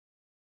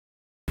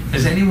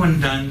Has anyone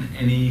done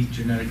any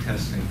genetic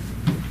testing?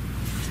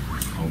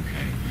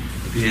 Okay.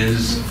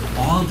 There's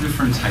all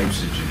different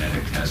types of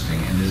genetic testing,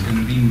 and there's going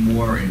to be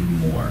more and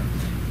more.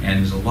 And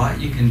there's a lot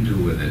you can do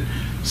with it.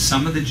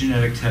 Some of the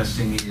genetic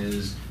testing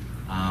is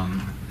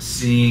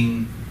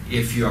seeing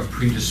if you're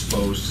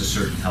predisposed to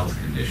certain health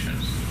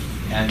conditions.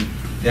 And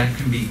that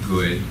can be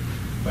good,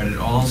 but it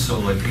also,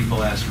 like,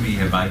 people ask me,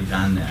 have I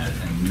done that?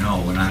 And no,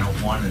 and I don't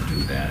want to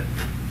do that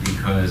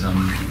because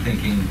I'm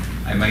thinking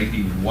I might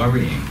be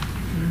worrying.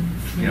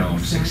 You know, I'm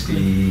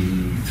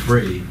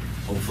 63.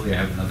 Hopefully I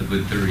have another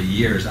good 30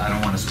 years. I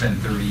don't want to spend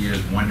 30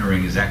 years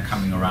wondering, is that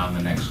coming around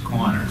the next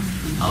corner?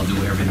 I'll do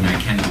everything I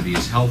can to be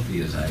as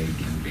healthy as I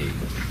can be.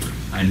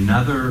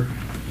 Another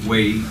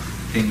way,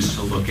 things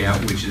to look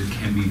at, which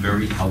can be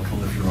very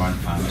helpful if you're on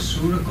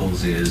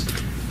pharmaceuticals, is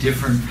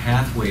different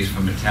pathways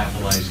for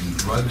metabolizing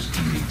drugs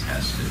can be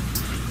tested.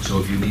 So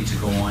if you need to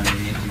go on an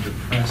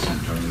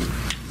antidepressant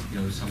or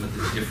some of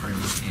the different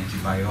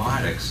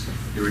antibiotics,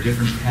 there are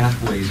different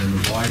pathways in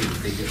the body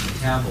that they get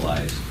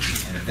metabolized.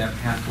 And if that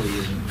pathway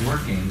isn't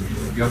working,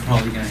 you're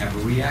probably going to have a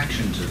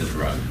reaction to the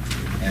drug.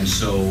 And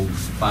so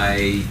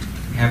by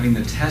having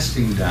the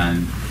testing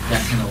done,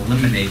 that can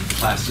eliminate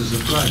classes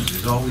of drugs.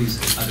 There's always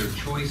other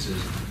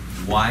choices.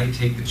 Why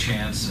take the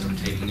chance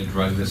of taking a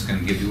drug that's going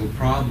to give you a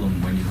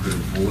problem when you could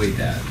avoid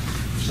that?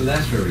 So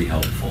that's very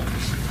helpful.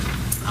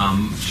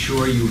 I'm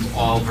sure you've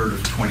all heard of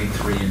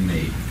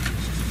 23andMe.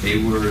 They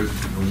were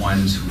the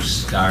ones who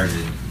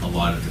started a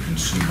lot of the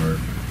consumer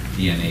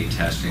DNA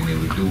testing. They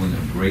were doing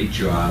a great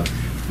job.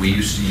 We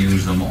used to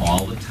use them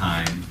all the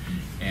time.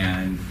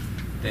 And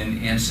then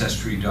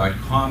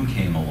Ancestry.com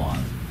came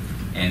along.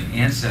 And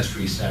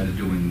Ancestry started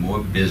doing more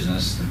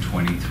business than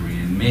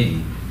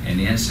 23andMe. And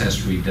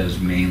Ancestry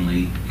does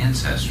mainly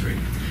Ancestry.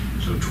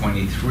 So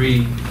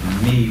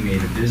 23andMe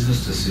made a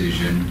business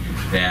decision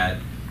that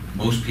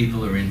most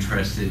people are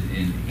interested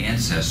in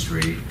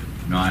Ancestry,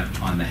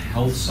 not on the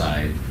health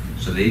side.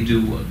 So they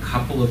do a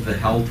couple of the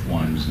health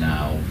ones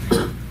now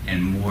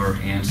and more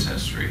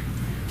Ancestry.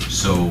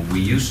 So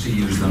we used to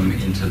use them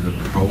into the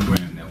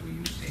program that we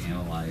used to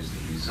analyze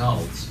the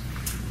results.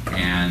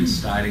 And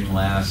starting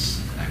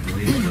last, I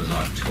believe it was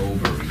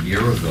October, a year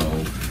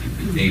ago,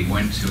 they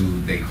went to,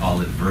 they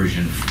call it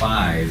version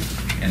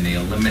 5, and they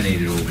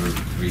eliminated over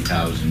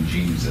 3,000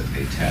 genes that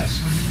they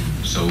test.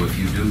 So if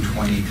you do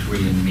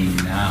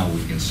 23andMe now,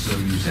 we can still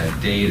use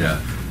that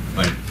data,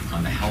 but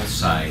on the health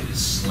side,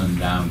 it's slimmed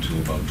down to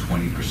about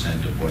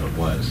 20% of what it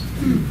was.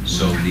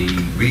 So the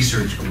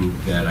research group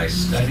that I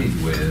studied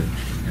with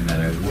and that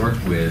I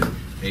worked with,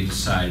 they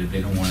decided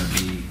they don't want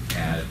to be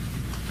at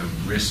the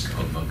risk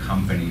of a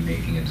company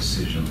making a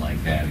decision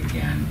like that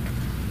again.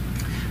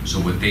 So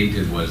what they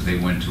did was they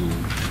went to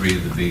 3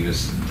 of the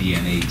biggest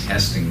DNA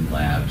testing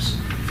labs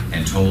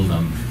and told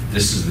them,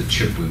 this is the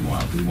chip we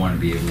want. We want to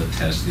be able to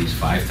test these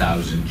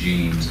 5,000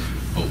 genes,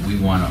 but we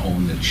want to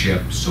own the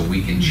chip so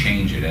we can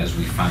change it. As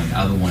we find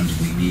other ones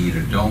we need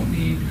or don't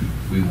need,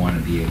 we want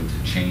to be able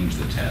to change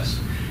the test.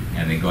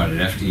 And they got it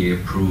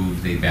FDA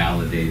approved, they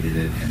validated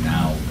it, and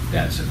now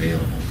that's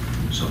available.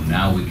 So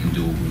now we can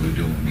do what we were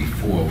doing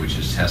before, which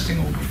is testing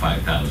over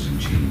 5,000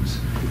 genes.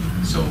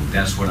 So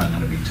that's what I'm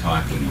going to be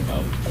talking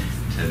about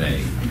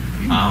today.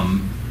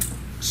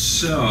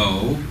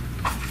 So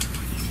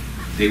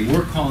they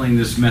were calling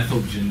this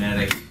method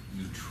genetic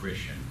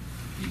nutrition,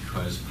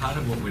 because part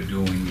of what we're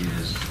doing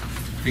is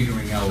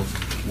figuring out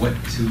what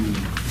to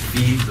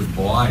feed the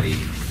body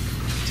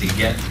to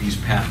get these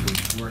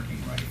pathways working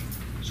right.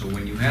 So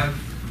when you have,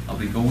 I'll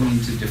be going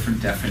into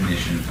different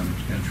definitions. I'm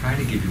going to try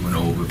to give you an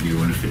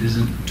overview, and if it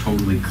isn't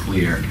totally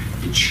clear,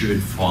 it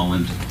should fall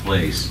into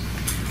place.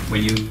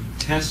 When you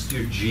test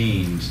your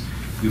genes,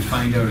 you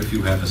find out if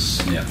you have a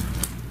SNP.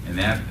 And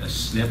that, a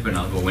SNP, and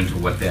I'll go into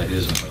what that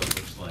is and what it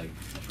looks like,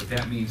 but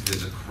that means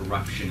there's a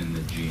corruption in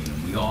the gene,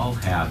 and we all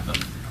have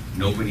them.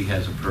 Nobody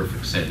has a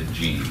perfect set of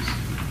genes.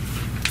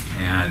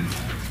 And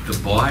the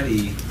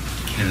body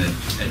can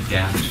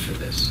adapt for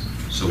this.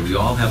 So we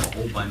all have a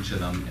whole bunch of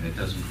them, and it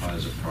doesn't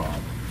cause a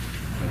problem.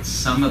 But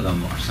some of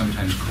them are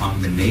sometimes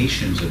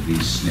combinations of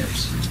these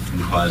SNPs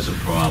can cause a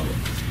problem.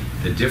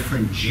 The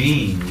different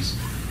genes,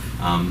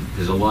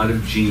 there's a lot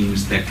of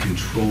genes that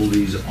control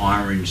these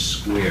orange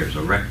squares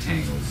or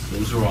rectangles.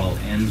 Those are all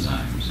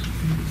enzymes.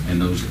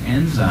 And those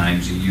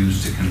enzymes are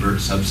used to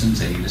convert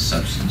substance A to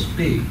substance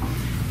B.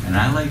 And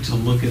I like to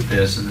look at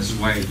this, and this is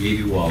why I gave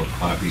you all a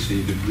copy, so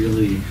you could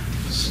really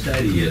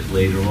study it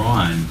later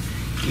on.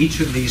 Each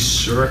of these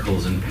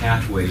circles and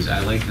pathways I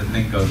like to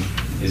think of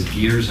as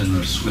gears in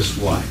a Swiss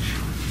watch.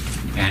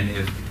 And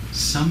if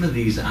some of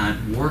these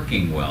aren't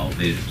working well,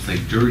 it's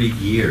like dirty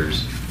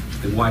gears,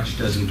 the watch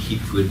doesn't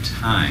keep good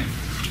time.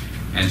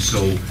 And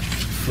so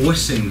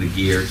forcing the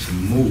gear to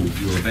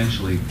move, you'll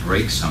eventually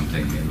break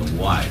something in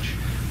the watch.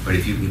 But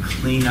if you can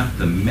clean up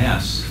the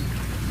mess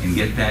and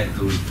get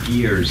those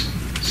gears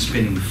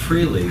spinning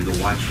freely,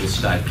 the watch will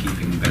start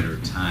keeping better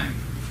time.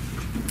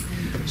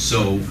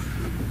 So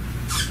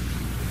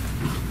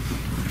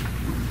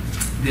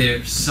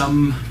there's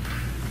some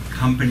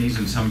companies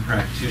and some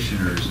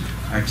practitioners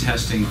are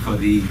testing for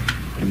the,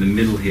 in the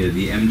middle here,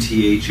 the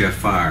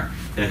MTHFR,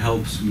 that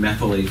helps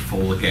methylate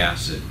folic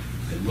acid.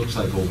 It looks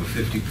like over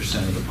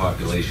 50% of the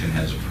population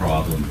has a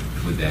problem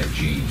with that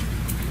gene.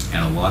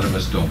 And a lot of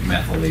us don't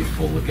methylate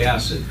folic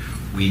acid.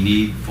 We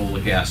need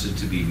folic acid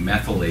to be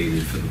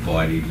methylated for the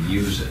body to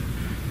use it.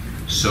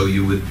 So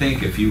you would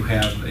think if you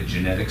have a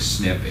genetic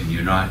SNP and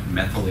you're not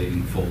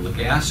methylating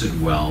folic acid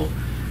well,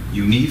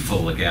 you need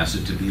folic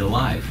acid to be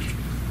alive.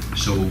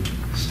 So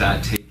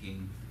start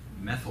taking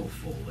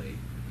methylfolate.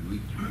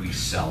 We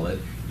sell it.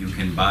 You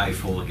can buy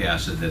folic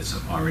acid that's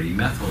already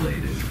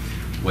methylated.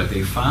 What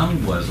they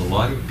found was a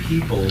lot of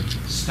people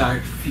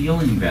start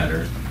feeling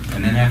better,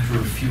 and then after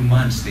a few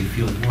months they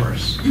feel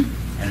worse.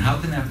 And how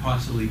can that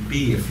possibly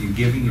be if you're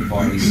giving your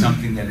body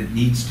something that it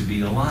needs to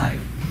be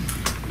alive?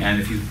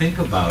 And if you think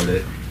about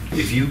it,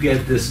 if you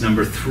get this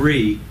number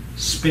 3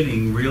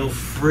 spinning real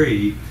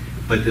free,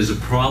 but there's a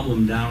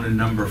problem down in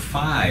number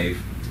 5,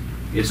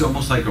 it's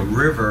almost like a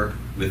river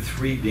with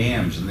 3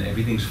 dams and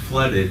everything's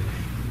flooded.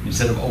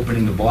 Instead of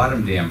opening the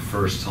bottom dam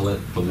first to let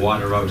the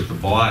water out at the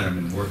bottom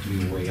and working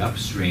your way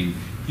upstream,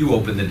 you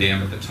open the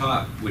dam at the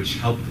top, which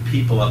helped the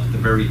people up at the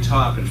very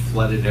top and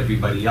flooded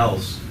everybody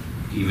else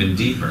even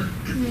deeper.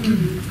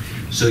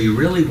 So you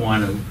really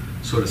want to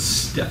sort of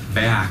step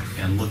back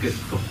and look at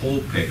the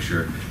whole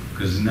picture,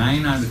 because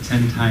 9 out of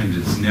 10 times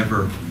it's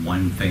never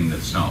one thing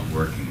that's not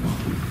working well.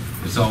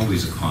 It's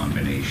always a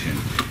combination.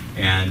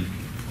 And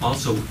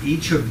also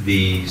each of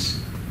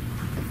these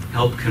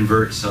help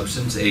convert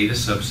substance A to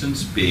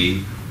substance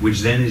B,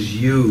 which then is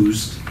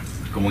used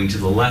going to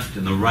the left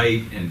and the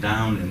right and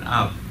down and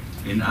up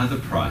in other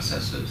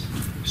processes.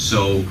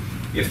 So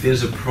if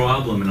there's a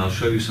problem, and I'll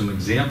show you some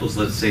examples,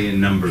 let's say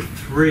in number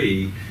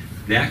 3,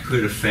 that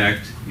could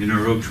affect your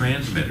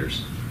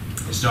neurotransmitters.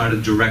 It's not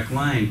a direct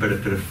line, but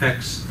if it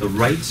affects the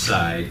right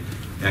side,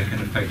 that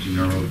can affect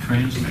your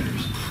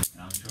neurotransmitters.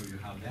 And I'll show you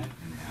how that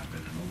can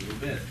happen in a little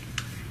bit.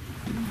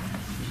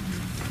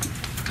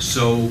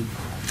 So,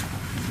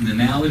 an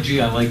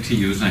analogy I like to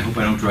use, and I hope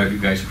I don't drive you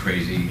guys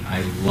crazy,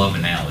 I love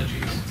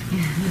analogies.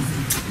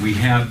 We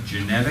have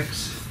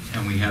genetics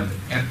and we have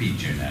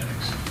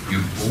epigenetics.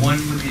 You're born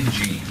with your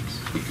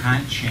genes. You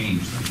can't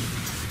change them.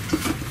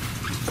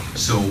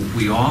 So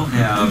we all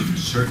have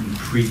certain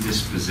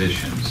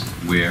predispositions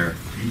where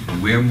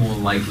we're more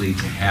likely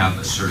to have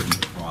a certain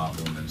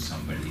problem than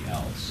somebody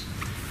else.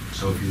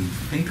 So if you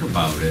think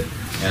about it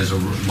as a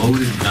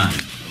loaded gun,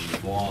 a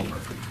revolver,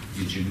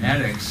 your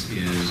genetics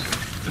is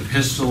the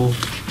pistol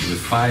with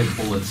 5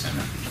 bullets in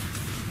it.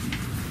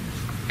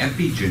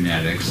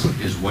 Epigenetics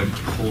is what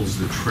pulls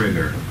the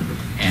trigger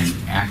and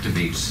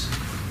activates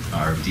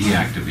or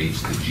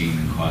deactivates the gene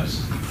and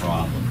causes the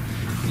problem.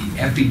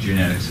 The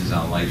epigenetics is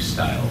our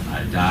lifestyle,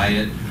 our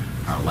diet,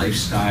 our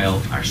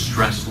lifestyle, our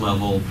stress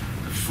level,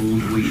 the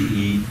food we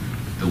eat,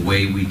 the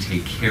way we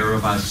take care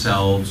of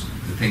ourselves,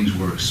 the things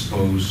we're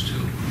exposed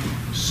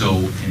to. So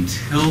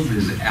until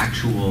there's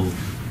actual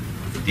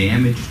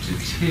damage to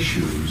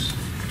tissues,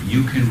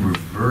 you can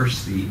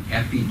reverse the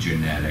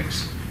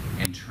epigenetics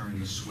and turn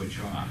the switch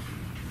off.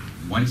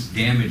 Once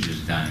damage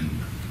is done,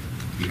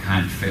 you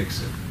can't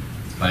fix it.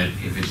 But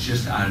if it's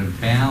just out of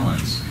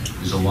balance,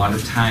 there's a lot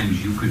of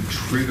times you could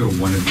trigger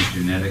one of the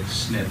genetic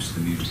SNPs,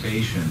 the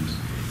mutations,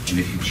 and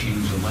if you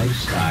change the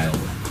lifestyle,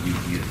 you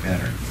can get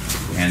better.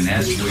 And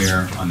that's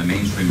where, on the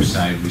mainstream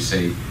side, we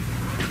say,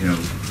 you know,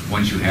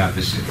 once you have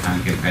this, it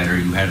can't get better.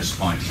 You had a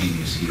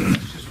spontaneous healing.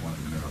 That's just one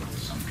of the miracles.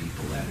 Some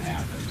people that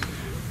happens.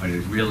 But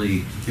it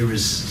really, there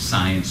is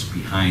science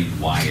behind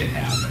why it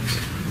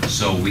happens.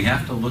 So we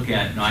have to look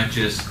at not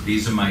just,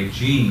 these are my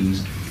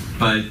genes,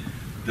 but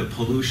the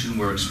pollution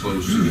we're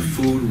exposed to, the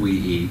food we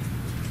eat,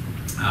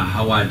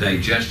 how our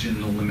digestion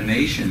and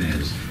elimination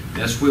is.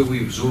 That's where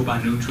we absorb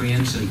our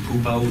nutrients and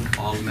poop out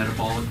all the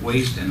metabolic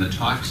waste and the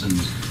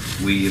toxins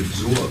we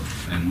absorb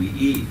and we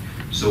eat.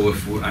 So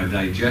if our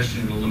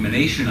digestion and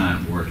elimination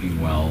aren't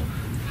working well,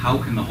 how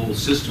can the whole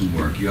system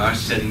work? You are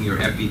setting your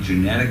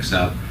epigenetics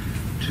up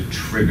to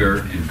trigger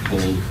and pull,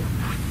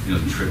 you know,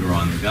 the trigger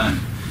on the gun.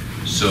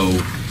 So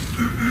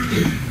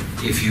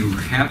if you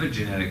have a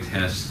genetic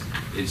test,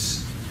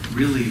 it's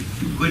really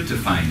good to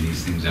find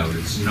these things out.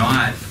 It's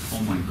not,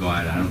 oh my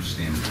God, I don't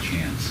stand a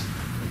chance.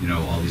 You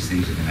know, all these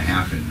things are going to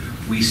happen.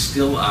 We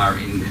still are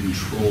in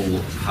control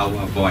of how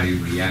our body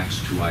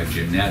reacts to our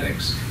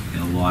genetics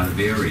in a lot of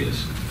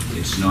areas.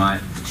 It's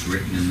not, it's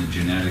written in the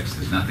genetics,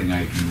 there's nothing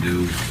I can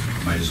do,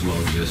 might as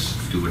well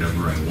just do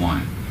whatever I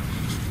want.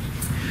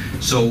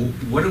 So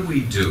what do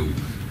we do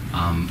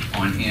on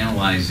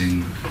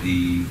analyzing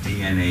the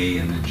DNA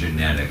and the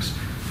genetics?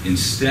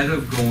 Instead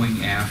of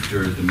going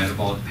after the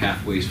metabolic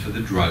pathways for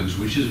the drugs,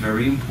 which is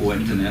very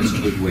important and that's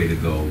a good way to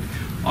go,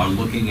 are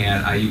looking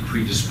at, are you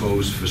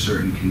predisposed for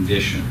certain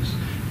conditions?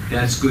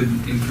 That's good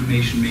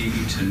information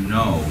maybe to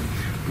know.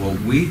 What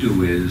we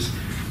do is,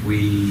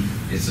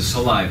 it's a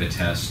saliva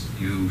test.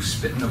 You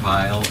spit in a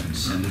vial and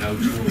send it out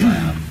to a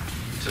lab.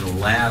 To the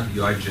lab,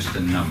 you're just a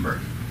number.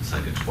 It's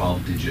like a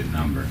 12-digit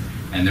number.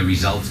 And the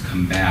results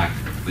come back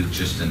with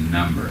just a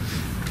number.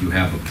 You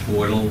have a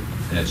portal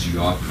that's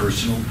your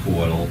personal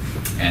portal,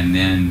 and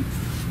then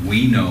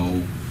we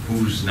know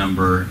whose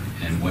number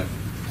and what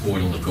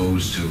portal it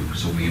goes to,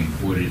 so we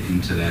import it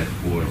into that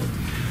portal.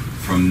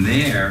 From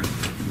there,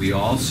 we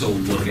also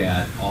look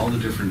at all the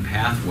different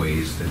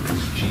pathways that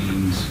these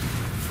genes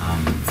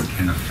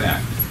can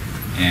affect.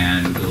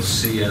 And you'll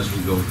see as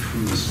we go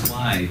through the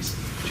slides,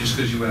 just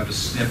because you have a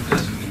SNP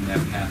doesn't mean that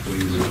pathway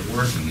isn't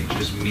working. It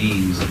just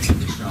means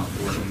it's not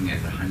working at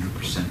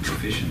 100%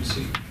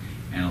 efficiency.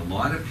 And a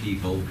lot of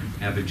people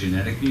have a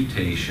genetic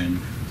mutation,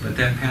 but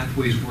that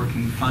pathway is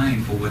working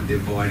fine for what their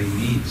body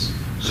needs.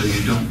 So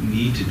you don't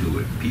need to do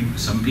it.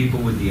 Some people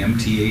with the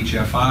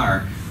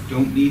MTHFR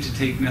don't need to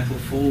take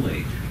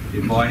methylfolate.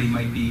 Their body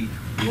might be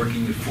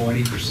working at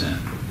 40%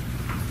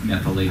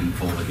 methylating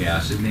folic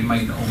acid, and they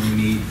might only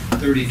need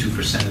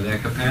 32% of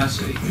that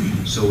capacity.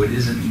 So it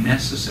isn't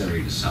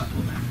necessary to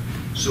supplement.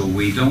 So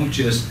we don't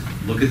just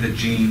look at the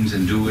genes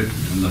and do it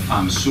from the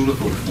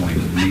pharmaceutical point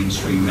of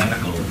mainstream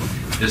medical.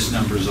 This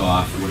number's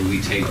off, what do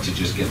we take to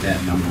just get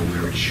that number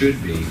where it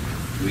should be?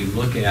 We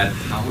look at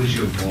how is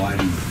your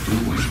body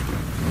doing,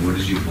 or what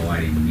does your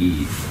body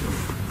need?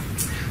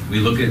 We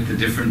look at the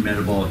different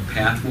metabolic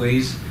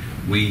pathways.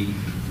 We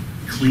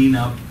clean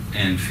up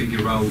and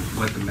figure out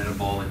what the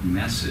metabolic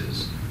mess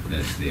is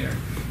that's there.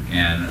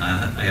 And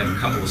I have a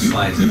couple of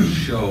slides that will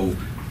show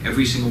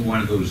every single one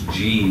of those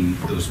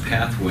those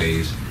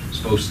pathways, is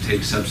supposed to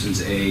take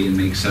substance A and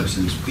make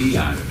substance B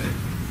out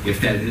of it.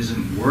 If that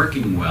isn't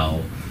working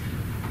well,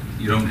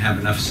 you don't have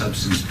enough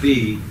substance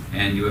B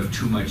and you have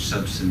too much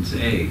substance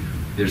A.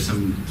 There's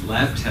some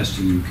lab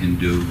testing you can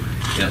do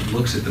that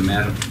looks at the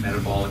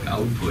metabolic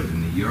output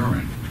in the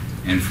urine.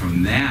 And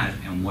from that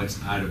and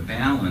what's out of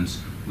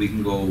balance, we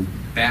can go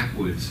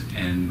backwards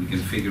and we can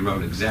figure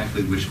out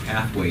exactly which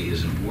pathway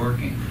isn't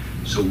working.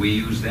 So we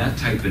use that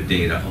type of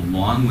data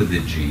along with the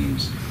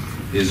genes.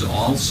 There's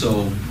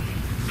also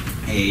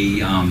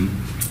a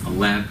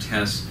lab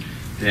test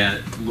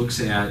that looks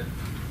at,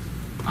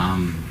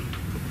 I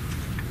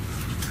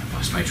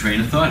lost my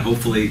train of thought,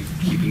 hopefully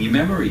keeping your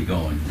memory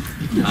going.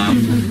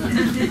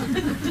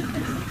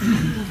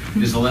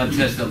 There's a lab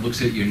test that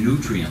looks at your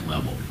nutrient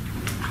level,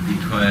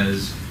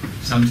 because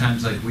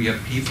sometimes, like, we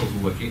have people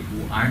who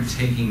aren't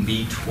taking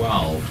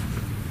B12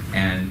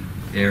 and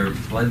their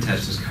blood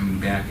test is coming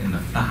back in the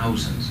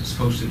thousands. It's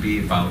supposed to be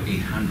about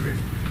 800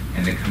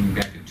 and they're coming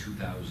back at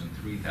 2,000,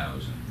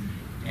 3,000.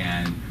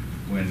 And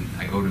when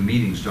I go to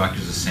meetings,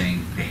 doctors are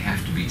saying they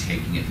have to be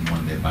taking it in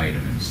one of their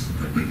vitamins,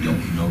 but they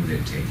don't know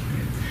they're taking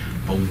it.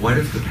 But what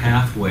if the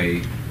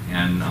pathway,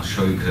 and I'll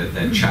show you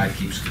that chart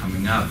keeps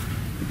coming up,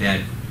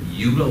 that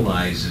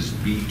utilizes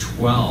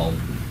B12,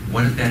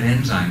 what if that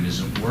enzyme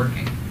isn't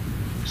working?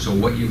 So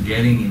what you're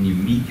getting in your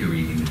meat you're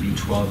eating, the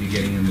B12 you're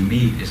getting in the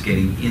meat, is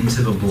getting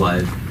into the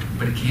blood,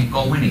 but it can't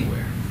go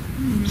anywhere.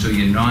 So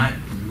you're not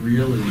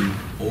really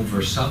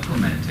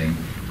over-supplementing,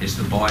 it's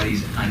the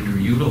body's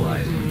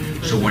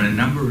underutilizing. So when a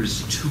number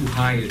is too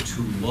high or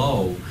too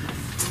low,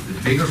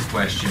 the bigger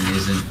question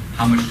isn't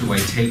how much do I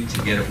take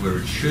to get it where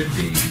it should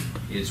be,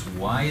 it's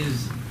why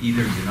is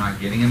either you're not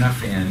getting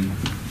enough in,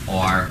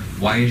 or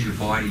why is your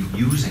body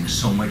using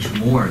so much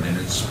more than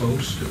it's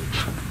supposed to?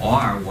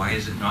 Or why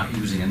is it not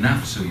using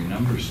enough so your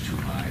number's too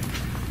high?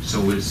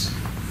 So it's,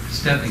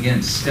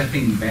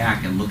 stepping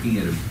back and looking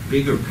at a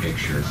bigger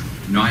picture,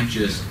 not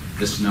just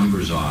this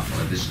number's off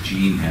or this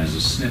gene has a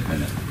SNP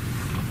in it.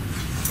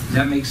 Does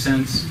that make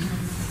sense?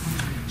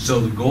 So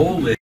the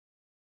goal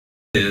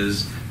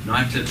is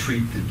not to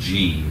treat the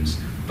genes,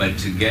 but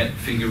to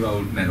figure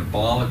out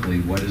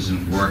metabolically what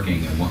isn't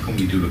working and what can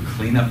we do to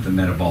clean up the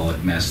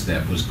metabolic mess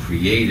that was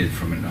created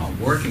from it not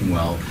working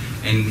well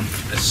and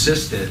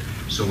assist it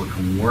so it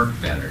can work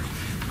better.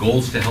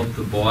 Goals to help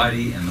the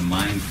body and the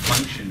mind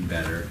function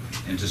better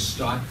and to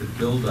stop the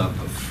buildup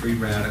of free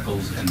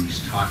radicals and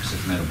these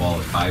toxic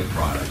metabolic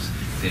byproducts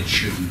that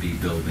shouldn't be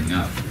building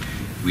up.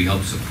 We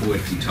help support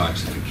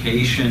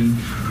detoxification.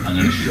 I'm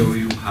going to show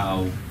you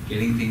how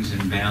getting things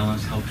in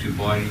balance helps your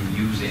body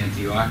use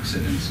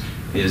antioxidants.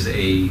 There's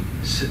a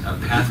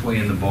pathway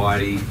in the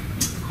body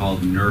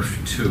called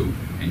NRF2,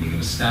 and you're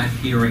going to start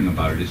hearing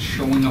about it. It's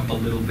showing up a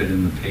little bit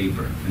in the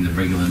paper, in the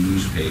regular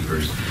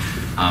newspapers.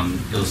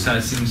 You'll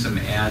start seeing some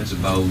ads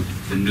about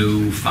the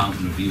new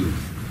fountain of youth,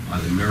 or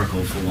the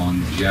miracle for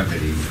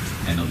longevity,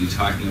 and they'll be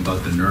talking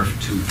about the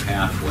NRF2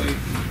 pathway.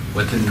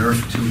 What the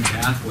NRF2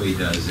 pathway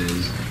does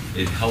is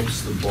it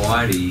helps the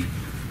body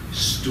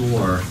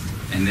store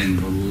and then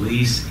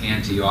release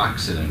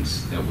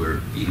antioxidants that we're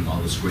eating all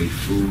this great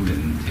food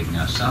and taking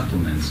our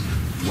supplements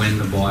when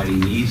the body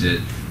needs it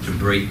to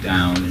break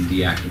down and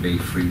deactivate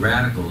free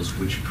radicals,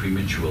 which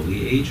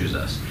prematurely ages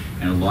us.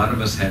 And a lot of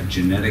us have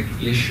genetic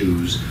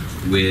issues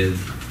with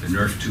the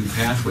NRF2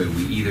 pathway.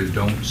 We either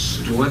don't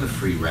store the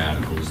free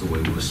radicals the way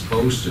we're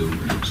supposed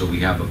to, so we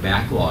have a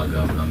backlog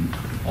of them,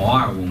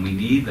 or when we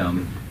need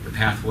them, the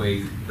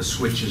pathway, the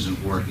switch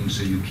isn't working,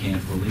 so you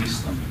can't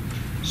release them.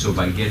 So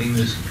by getting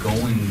this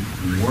going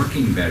and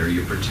working better,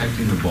 you're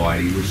protecting the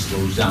body, which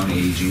slows down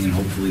aging and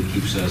hopefully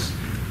keeps us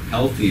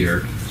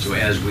healthier. So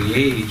as we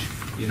age,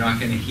 you're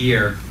not going to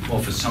hear, well,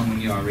 for someone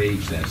your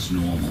age, that's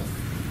normal.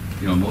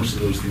 You know, most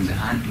of those things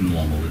aren't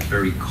normal. It's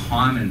very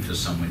common for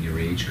someone your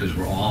age because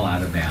we're all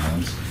out of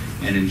balance.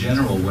 And in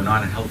general, we're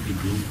not a healthy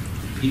group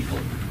of people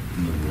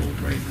in the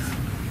world right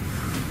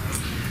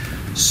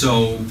now.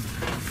 So,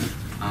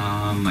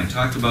 I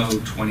talked about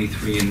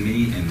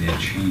 23andMe and they're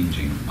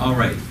changing. All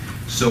right,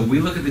 so we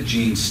look at the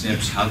gene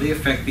SNPs, how they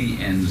affect the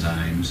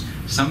enzymes,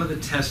 some of the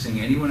testing.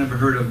 Anyone ever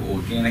heard of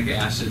organic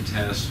acid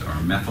test or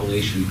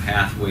methylation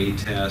pathway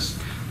test?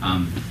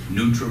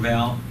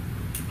 Nutraval.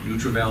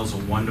 Nutraval is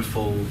a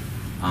wonderful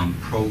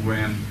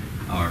program,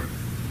 or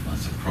well,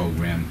 it's a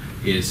program.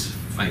 It's,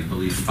 I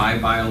believe,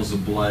 5 vials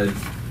of blood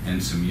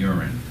and some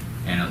urine,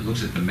 and it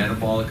looks at the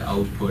metabolic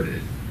output.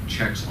 It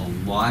checks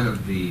a lot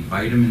of the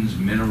vitamins,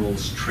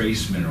 minerals,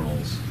 trace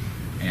minerals,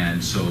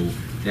 and so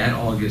that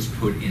all gets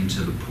put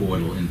into the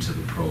portal, into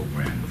the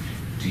program.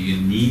 Do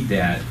you need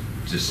that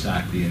to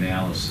start the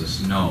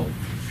analysis? No.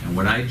 And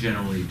what I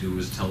generally do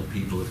is tell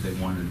people if they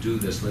want to do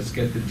this, let's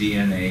get the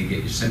DNA, get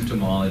your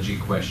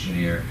symptomology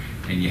questionnaire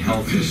and your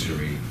health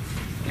history.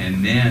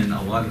 And then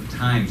a lot of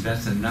times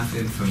that's enough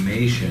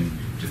information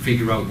to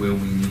figure out where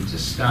we need to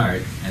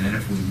start. And then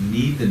if we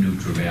need the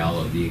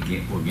Nutraval or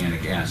the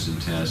organic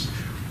acid test,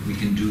 we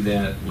can do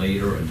that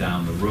later or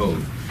down the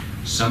road.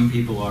 Some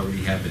people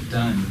already have it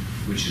done,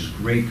 which is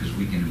great because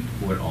we can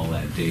import all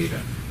that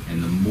data.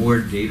 And the more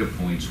data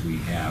points we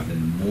have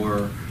and the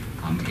more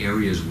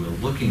areas we're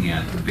looking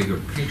at, the bigger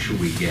picture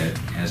we get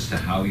as to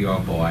how your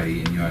body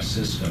and your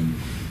system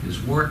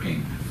is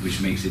working, which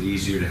makes it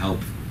easier to help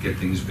get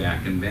things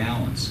back in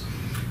balance.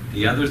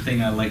 The other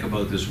thing I like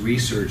about this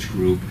research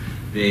group,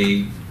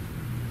 they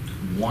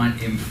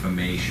want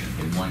information,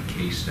 they want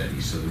case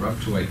studies. So they're up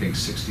to, I think,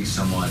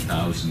 60-some-odd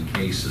thousand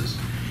cases.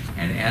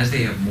 And as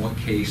they have more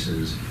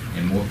cases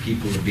and more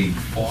people are being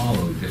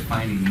followed, they're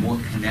finding more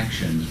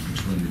connections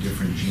between the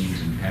different genes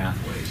and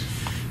pathways.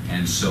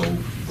 And so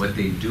what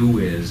they do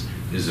is,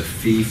 there's a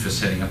fee for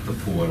setting up the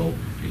portal.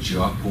 It's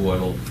your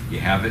portal. You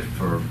have it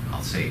for,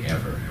 I'll say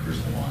ever.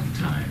 Ever's a long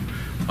time.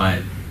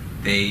 But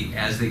they,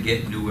 as they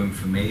get new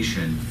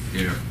information,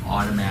 they're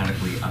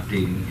automatically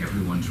updating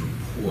everyone's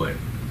report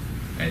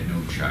at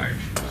no charge.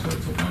 So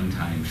it's a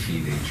one-time fee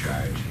they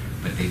charge,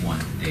 but they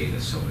want the data,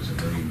 so it's a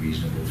very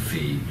reasonable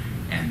fee.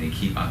 And they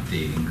keep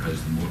updating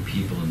because the more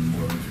people and the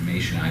more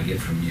information I get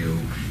from you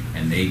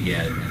and they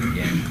get, and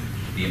again,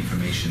 the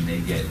information they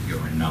get,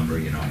 you're a number,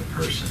 you're not a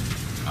person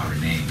or a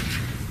name.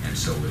 And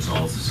so it's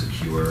all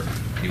secure.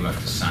 You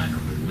have to sign a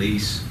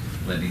release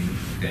letting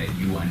that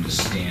you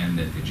understand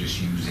that they're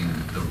just using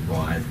the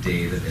raw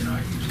data, they're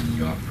not using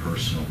your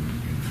personal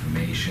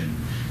information.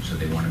 So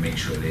they want to make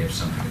sure they have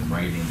something in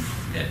writing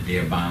that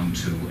they're bound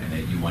to and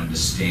that you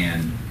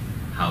understand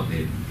how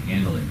they're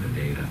handling the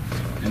data.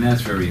 And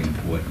that's very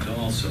important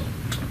also.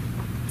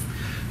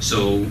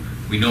 So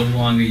we no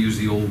longer use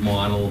the old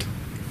model.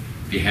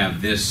 If you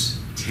have this,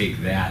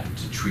 take that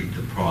to treat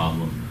the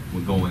problem.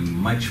 We're going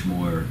much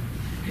more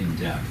in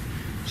depth.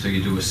 So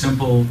you do a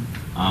simple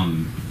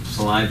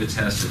saliva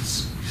test.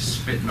 It's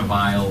spit in a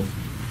vial,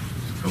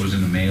 goes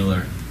in a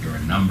mailer, you're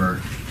a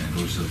number, and it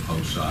goes to the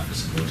post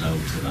office. It goes out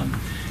to them.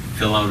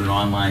 Fill out an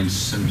online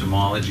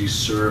symptomology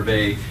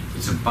survey.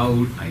 It's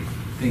about, I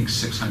think,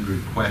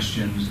 600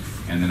 questions.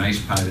 And the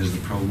nice part is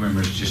the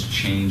programmers just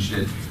changed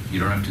it. You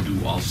don't have to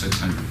do all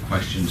 600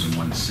 questions in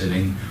one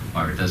sitting,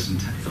 or it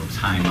doesn't, it'll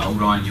time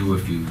out on you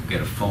if you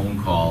get a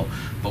phone call.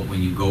 But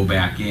when you go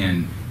back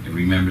in, it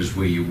remembers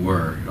where you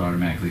were. It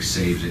automatically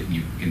saves it and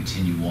you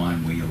continue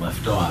on where you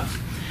left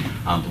off.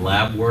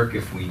 Lab work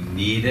if we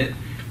need it.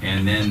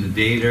 And then the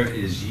data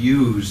is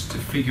used to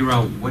figure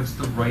out what's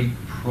the right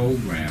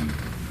program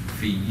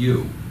for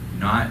you,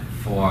 not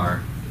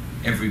for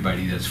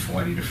everybody that's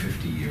 40 to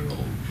 50 year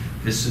old.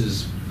 This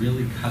is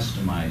really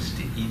customized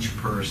to each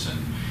person.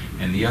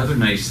 And the other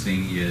nice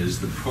thing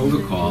is the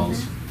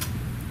protocols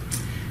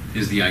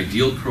is the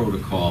ideal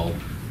protocol,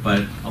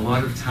 but a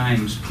lot of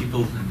times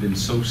people have been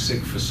so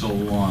sick for so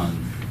long,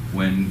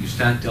 when you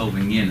start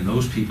delving in, and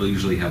those people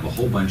usually have a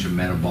whole bunch of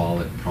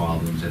metabolic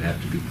problems that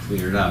have to be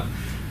cleared up,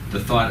 the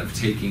thought of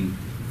taking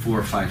 4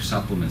 or 5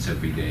 supplements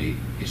every day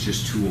is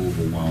just too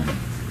overwhelming.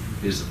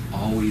 There's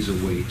always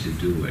a way to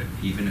do it,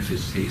 even if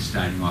it's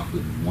starting off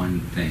with one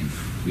thing.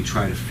 We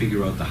try to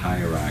figure out the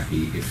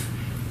hierarchy. If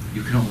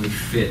you can only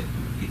fit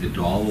either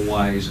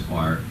dollar-wise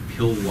or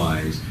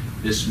pill-wise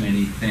this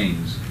many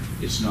things,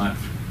 it's not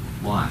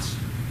lost.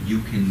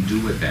 You can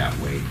do it that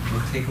way.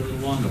 It'll take a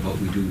little longer, but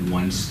we do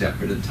one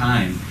step at a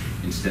time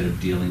instead of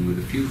dealing with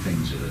a few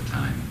things at a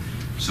time.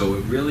 So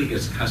it really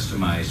gets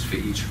customized for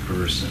each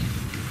person.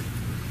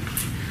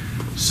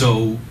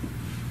 So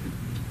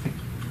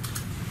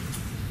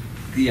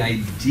the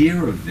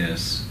idea of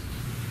this,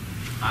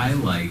 I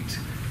liked,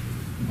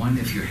 one,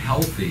 if you're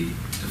healthy,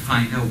 to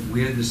find out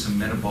where there's some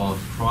metabolic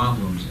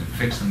problems and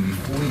fix them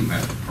before you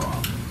have a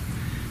problem.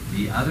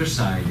 The other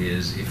side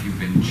is, if you've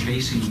been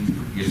chasing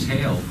your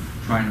tail,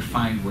 trying to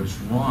find what's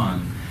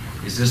wrong,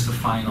 is this the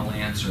final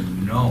answer?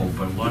 No,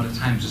 but a lot of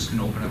times this can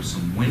open up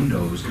some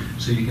windows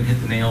so you can hit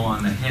the nail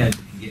on the head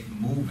and get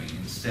moving.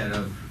 instead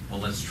of, well,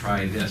 let's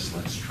try this,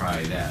 let's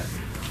try that.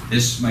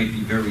 This might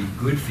be very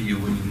good for you,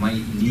 and you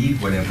might need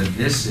whatever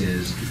this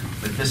is,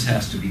 but this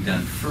has to be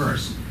done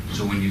first.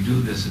 So when you do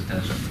this, it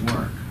doesn't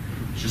work.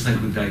 It's just like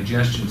with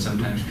digestion,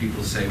 sometimes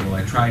people say, well,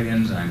 I tried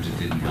enzymes, it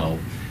didn't help.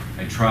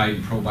 I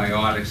tried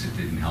probiotics, it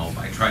didn't help.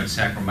 I tried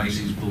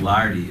Saccharomyces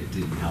boulardii, it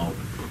didn't help.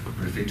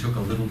 But if they took a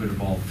little bit of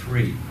all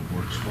three, it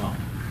works well.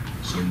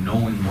 So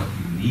knowing what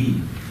you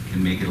need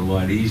can make it a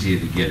lot easier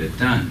to get it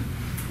done.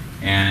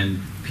 And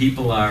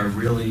people are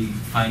really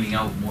finding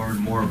out more and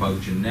more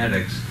about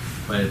genetics,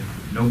 but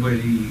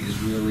nobody is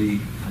really,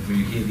 when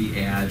you hear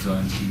the ads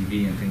on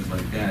TV and things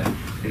like that,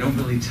 they don't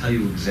really tell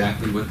you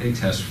exactly what they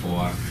test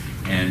for,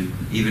 and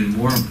even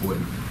more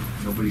important,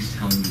 nobody's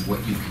telling you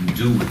what you can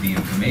do with the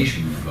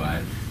information you've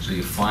got, so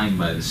you're flying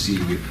by the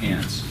seat of your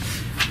pants.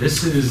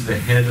 This is the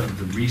head of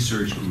the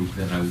research group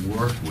that I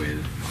work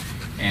with,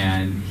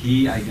 and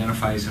he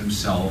identifies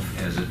himself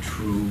as a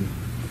true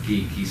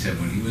geek. He said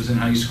when he was in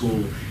high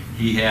school,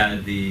 he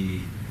had the,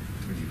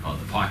 what do you call it,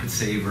 the pocket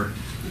saver,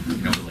 you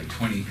know, with like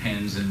 20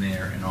 pens in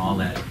there and all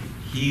that.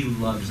 He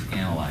loves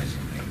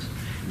analyzing things.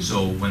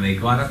 So when they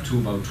got up to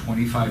about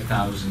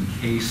 25,000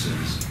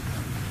 cases,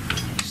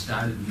 he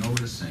started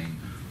noticing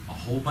a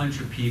whole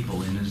bunch of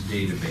people in his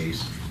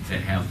database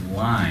that have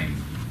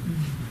Lyme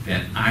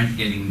that aren't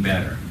getting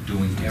better,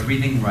 doing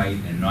everything right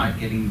and not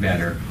getting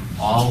better,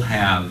 all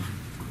have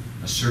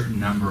a certain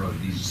number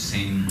of these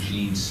same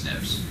gene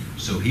SNPs.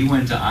 So he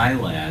went to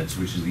ILADS,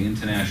 which is the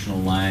International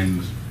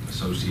Lyme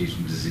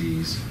Association Lyme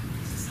Disease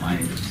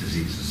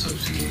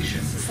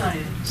Association.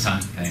 Society.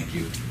 Thank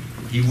you.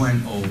 He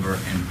went over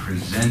and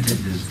presented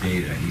his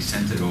data. He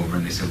sent it over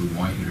and they said, we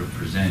want you to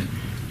present.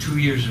 2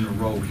 years in a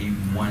row, he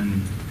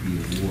won the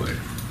award.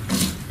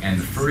 And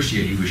the first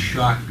year, he was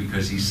shocked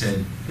because he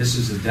said, this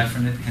is a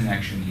definite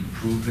connection. He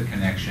proved the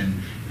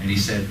connection, and he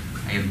said,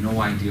 I have no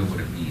idea what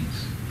it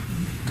means.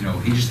 You know,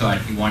 he just thought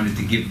he wanted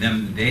to give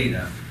them the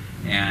data,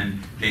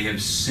 and they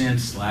have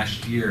since,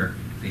 last year,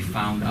 they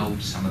found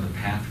out some of the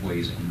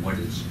pathways and what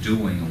it's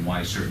doing and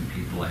why certain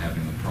people are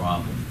having a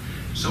problem.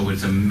 So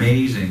it's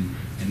amazing,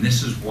 and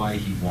this is why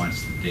he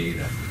wants the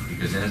data,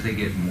 because as they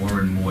get more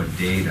and more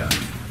data,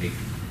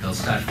 they'll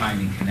start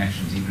finding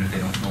connections, even if they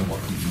don't know what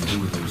we can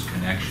do with those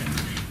connections.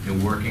 They're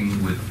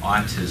working with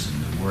autism,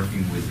 they're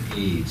working with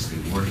AIDS,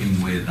 they're working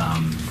with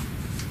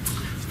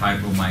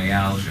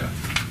fibromyalgia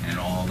and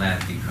all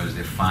that, because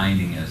they're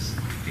finding, as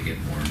they get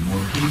more and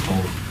more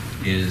people,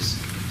 is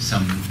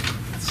some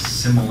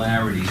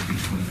similarities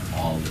between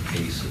all the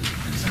cases.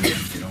 And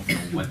sometimes they don't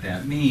know what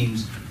that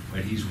means,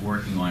 but he's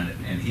working on it.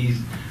 And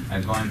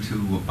I've gone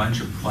to a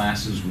bunch of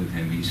classes with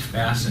him. He's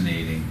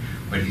fascinating,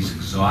 but he's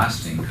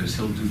exhausting because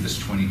he'll do this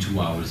 22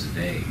 hours a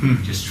day,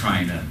 just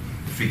trying to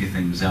figure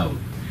things out.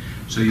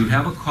 So you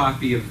have a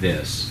copy of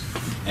this,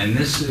 and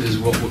this is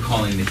what we're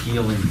calling the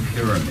healing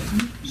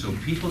pyramid. So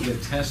people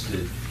get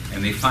tested,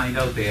 and they find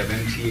out they have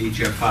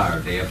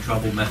MTHFR, they have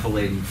trouble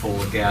methylating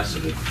folic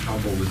acid, they have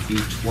trouble with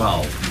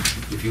B12.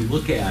 If you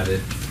look at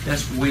it,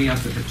 that's way up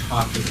at the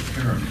top of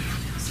the pyramid.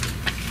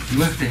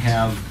 You have to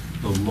have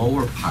the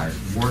lower part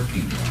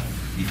working well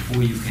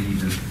before you can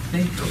even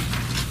think of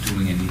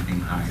doing anything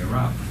higher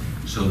up.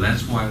 So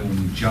that's why when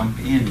we jump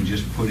in and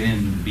just put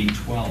in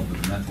B12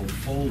 with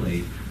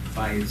methylfolate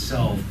by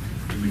itself,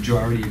 the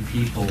majority of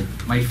people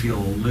might feel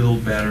a little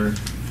better,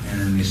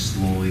 and then they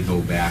slowly go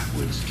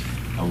backwards.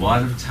 A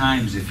lot of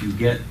times, if you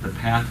get the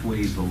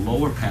pathways, the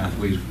lower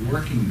pathways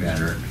working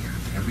better,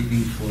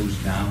 everything flows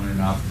down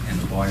and up, and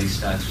the body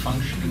starts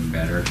functioning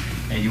better,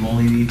 and you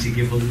only need to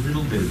give a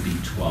little bit of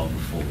B12 of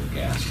folic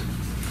acid.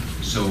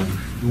 So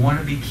you want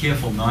to be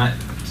careful not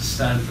to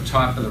start at the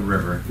top of the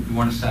river. You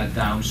want to start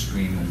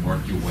downstream and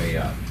work your way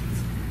up.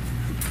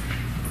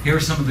 Here are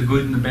some of the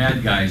good and the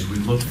bad guys we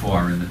look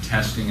for in the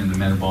testing and the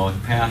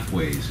metabolic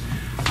pathways.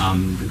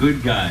 The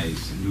good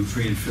guys,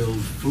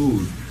 nutrient-filled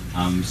food,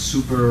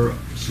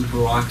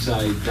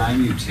 superoxide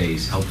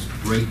dimutase helps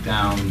break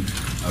down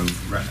a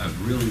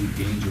really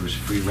dangerous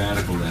free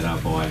radical that our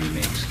body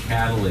makes.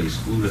 Catalase,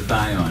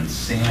 glutathione,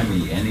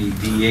 SAMe,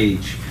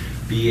 NADH,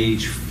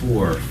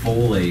 BH4,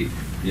 folate,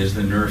 there's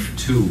the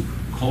NRF2.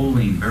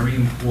 Choline, very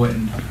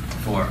important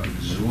for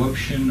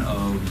absorption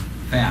of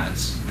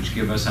fats, which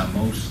give us our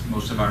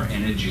most of our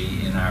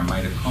energy in our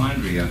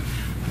mitochondria,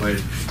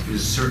 but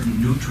there's certain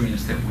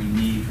nutrients that we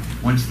need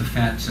once the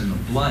fat's in the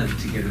blood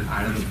to get it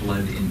out of the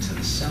blood into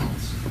the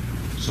cells.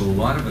 So a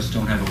lot of us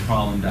don't have a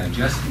problem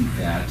digesting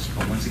fats,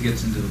 but once it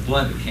gets into the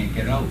blood, it can't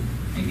get out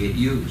and get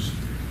used.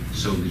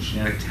 So the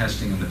genetic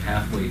testing and the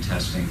pathway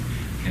testing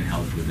can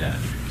help with that.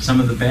 Some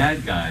of the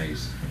bad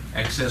guys,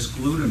 excess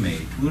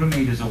glutamate.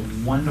 Glutamate is a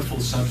wonderful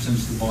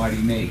substance the body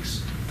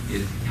makes.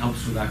 It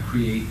helps with our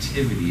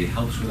creativity, it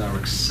helps with our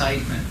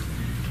excitement.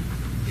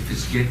 If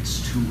it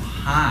gets too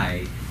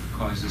high, it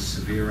causes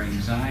severe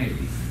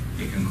anxiety.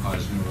 It can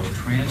cause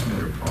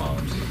neurotransmitter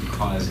problems. It can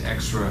cause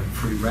extra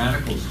free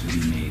radicals to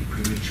be made,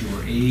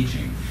 premature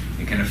aging.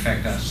 It can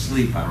affect our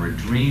sleep, our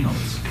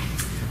adrenals.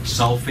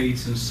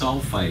 Sulfates and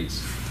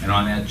sulfites And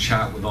on that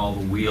chart with all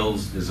the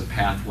wheels, there's a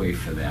pathway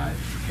for that.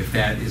 If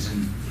that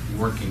isn't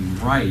working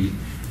right,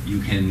 you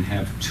can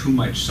have too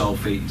much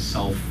sulfate and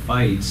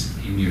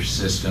sulfites in your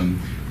system,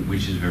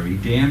 which is very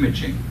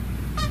damaging.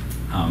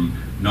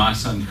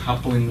 NOS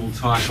uncoupling we'll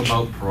talk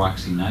about,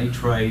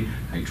 peroxynitrite,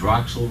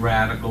 hydroxyl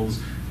radicals,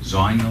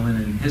 zonulin,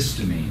 and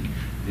histamine.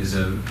 There's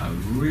a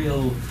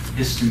real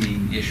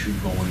histamine issue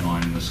going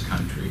on in this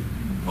country.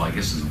 Well, I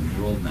guess in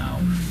the world now.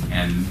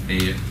 And they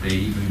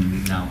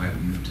even now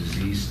have new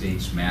disease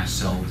states, mast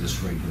cell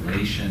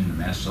dysregulation. The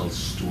mast cells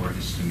store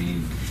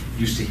histamine.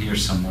 Used to hear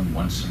someone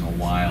once in a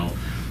while,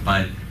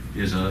 but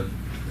there's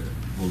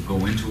we'll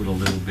go into it a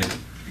little bit,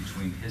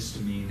 between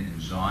histamine and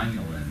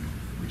zonulin,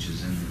 which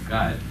is in the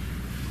gut.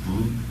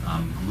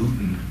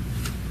 Gluten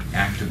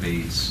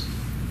activates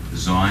the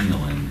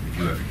zonulin. If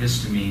you have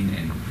histamine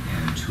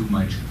and too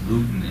much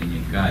gluten in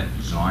your gut,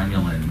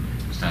 zonulin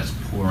starts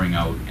pouring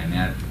out, and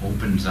that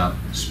opens up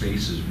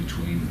spaces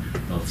between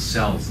the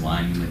cells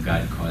lining the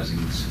gut, causing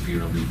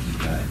severe leaky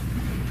gut.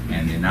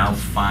 And they're now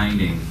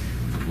finding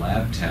with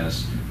lab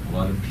tests a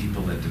lot of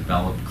people that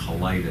develop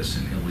colitis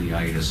and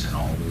ileitis and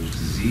all those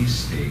disease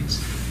states.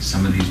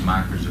 Some of these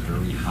markers are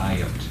very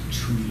high, up to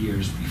 2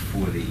 years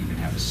before they even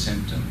have a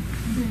symptom.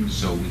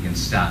 So we can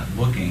start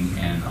looking,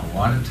 and a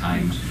lot of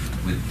times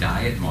with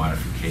diet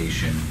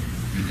modification,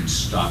 you can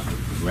stop the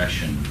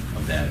progression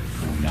of that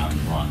going down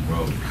the wrong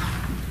road.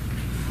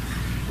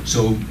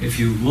 So if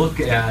you look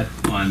at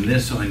on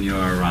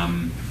your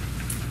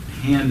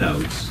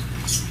handouts,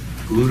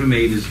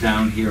 glutamate is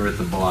down here at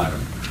the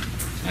bottom.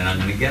 And I'm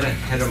going to get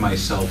ahead of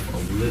myself a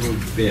little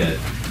bit,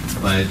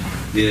 but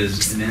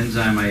there's an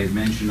enzyme I had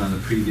mentioned on the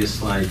previous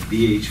slide,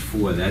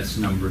 BH4, that's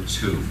number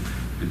 2.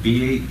 The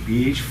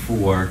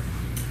BH4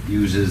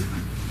 uses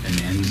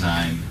an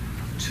enzyme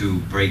to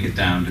break it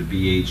down to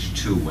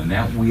BH2. When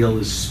that wheel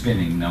is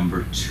spinning,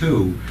 number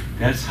 2,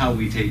 that's how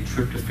we take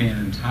tryptophan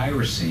and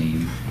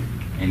tyrosine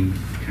and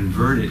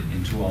convert it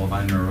into all of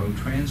our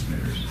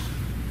neurotransmitters.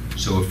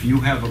 So if you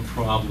have a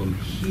problem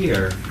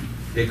here,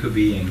 there could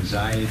be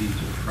anxiety,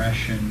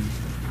 depression,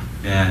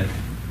 that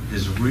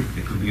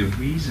there could be a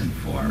reason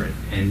for it,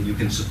 and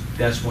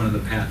that's one of the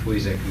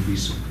pathways that can be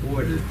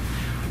supported.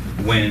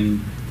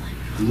 When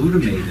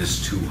glutamate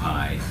is too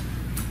high,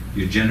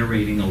 you're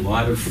generating a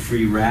lot of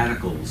free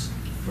radicals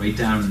right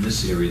down in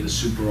this area, the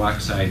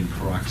superoxide and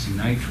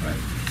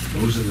peroxynitrite.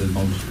 Those are two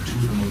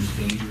of the most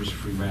dangerous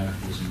free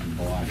radicals in the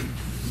body.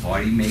 The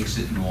body makes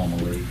it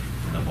normally,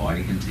 and the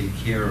body can take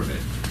care of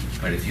it.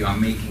 But if you're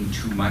making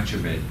too much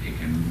of it, it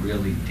can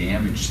really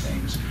damage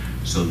things.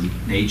 So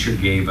nature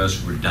gave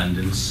us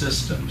redundant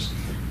systems.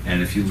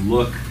 And if you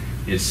look,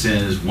 it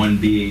says 1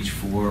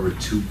 BH4 or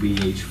 2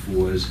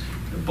 BH4s.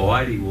 The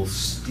body will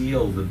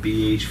steal the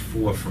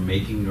BH4 from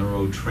making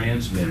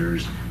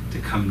neurotransmitters to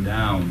come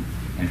down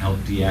and help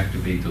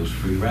deactivate those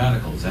free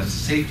radicals. That's a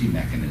safety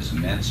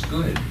mechanism. That's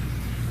good.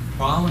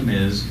 Problem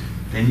is,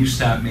 then you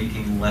start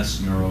making less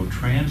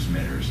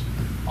neurotransmitters.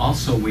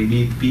 Also, we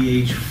need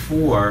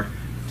BH4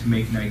 to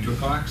make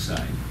nitric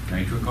oxide.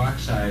 Nitric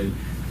oxide,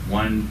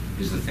 one,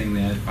 is the thing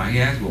that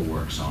Viagra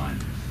works on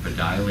for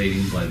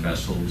dilating blood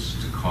vessels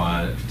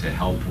to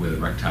help with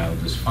erectile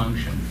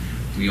dysfunction.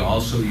 We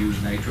also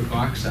use nitric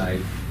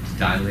oxide to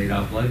dilate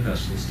our blood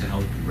vessels to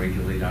help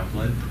regulate our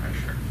blood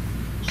pressure.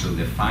 So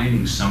they're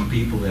finding some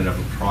people that have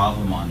a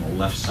problem on the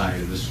left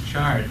side of this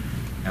chart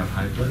have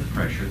high blood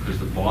pressure because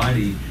the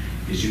body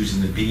is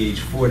using the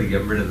BH4 to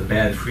get rid of the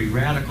bad free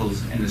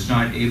radicals, and it's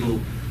not able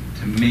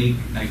to make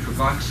nitric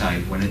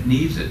oxide when it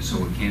needs it,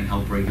 so it can't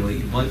help regulate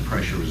your blood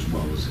pressure as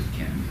well as it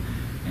can.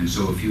 And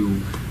so if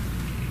you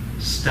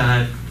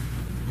start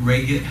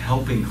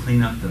helping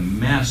clean up the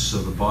mess so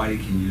the body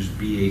can use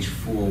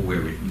BH4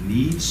 where it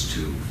needs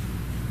to,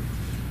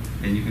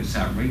 then you can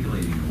start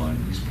regulating a lot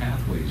of these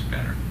pathways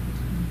better.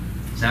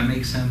 Does that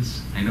make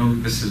sense? I know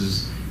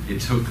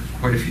it took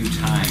quite a few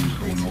times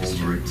going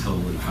over it till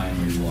it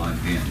finally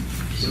logged in.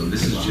 So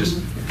this is just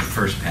the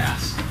first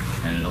pass,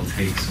 and it'll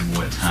take some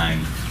more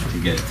time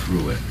to get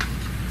through it.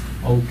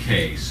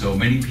 Okay, so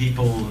many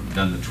people have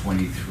done the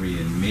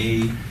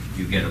 23andMe.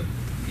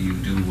 You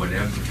do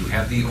whatever. If you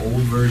have the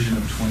old version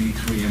of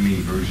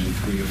 23andMe, version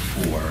 3 or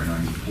 4, and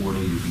on your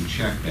portal you can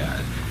check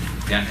that.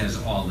 That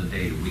has all the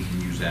data. We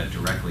can use that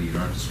directly. You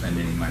don't have to spend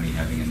any money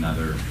having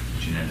another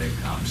genetic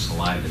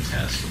saliva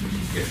test.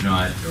 If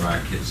not, there are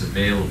kits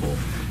available.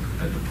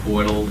 At the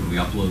portal, we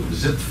upload the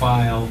zip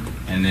file,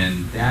 and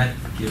then that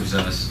gives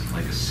us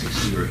like a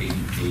 60 or 80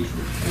 page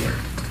report.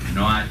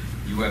 Not,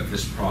 you have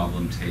this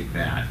problem, take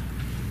that.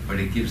 But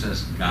it gives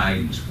us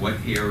guidance, what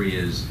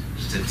areas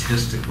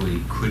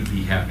statistically could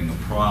be having a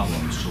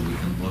problem, so we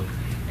can look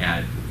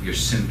at your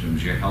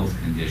symptoms, your health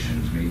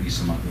conditions, maybe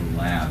some other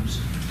labs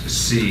to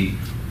see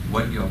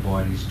what your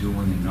body's doing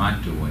and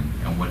not doing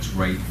and what's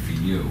right for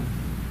you.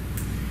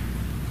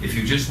 If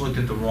you just looked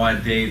at the raw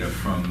data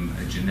from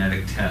a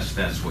genetic test,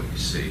 that's what you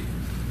see.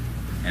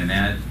 And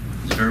that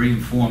is very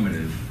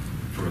informative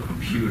for a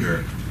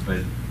computer,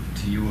 but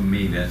to you and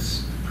me,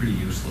 that's pretty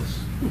useless.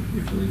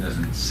 It really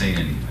doesn't say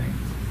anything.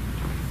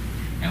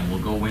 and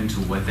we'll go into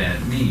what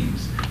that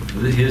means.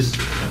 Here's a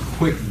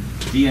quick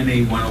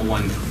DNA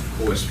 101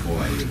 course for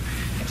you.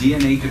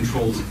 DNA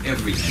controls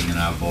everything in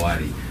our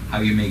body. How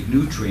you make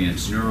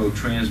nutrients,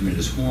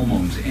 neurotransmitters,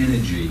 hormones,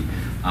 energy,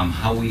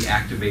 how we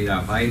activate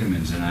our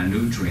vitamins and our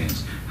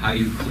nutrients, how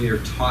you clear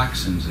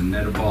toxins and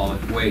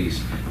metabolic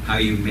waste, how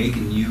you make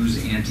and use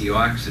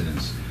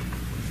antioxidants.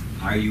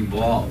 Are you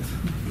bald?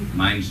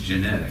 Mine's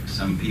genetic.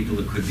 Some people,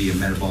 it could be a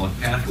metabolic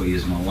pathway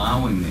isn't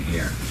allowing the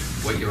hair.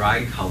 What your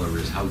eye color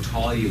is, how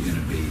tall you're going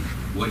to be,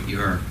 what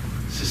you're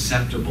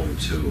susceptible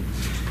to.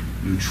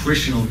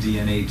 Nutritional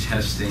DNA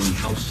testing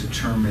helps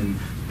determine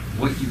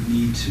what you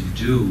need to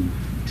do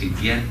to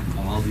get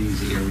all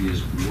these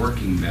areas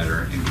working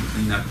better and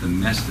clean up the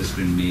mess that's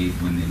been made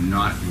when they're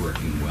not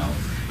working well,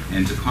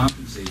 and to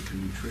compensate for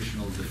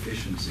nutritional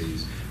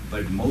deficiencies,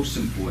 but most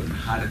important,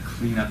 how to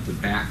clean up the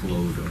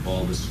backload of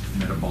all this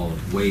metabolic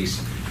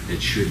waste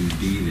that shouldn't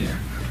be there.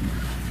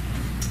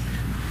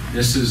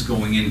 This is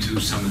going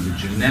into some of the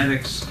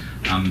genetics.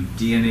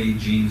 DNA,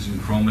 genes, and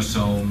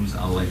chromosomes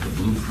are like the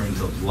blueprint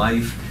of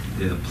life.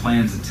 They're the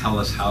plans that tell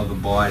us how the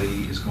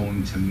body is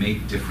going to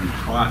make different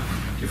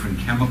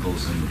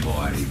chemicals in the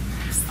body.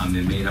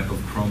 They're made up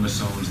of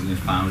chromosomes, and they're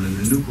found in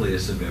the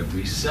nucleus of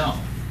every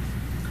cell.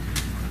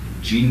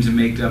 Genes are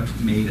made up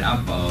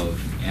of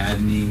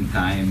adenine,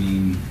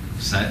 thymine,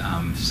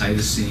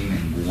 cytosine,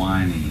 and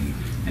guanine.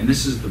 And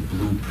this is the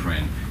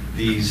blueprint.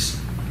 These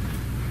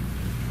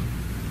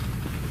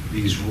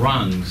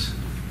rungs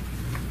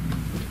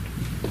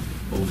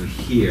over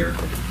here,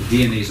 the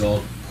DNA is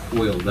all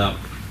coiled up,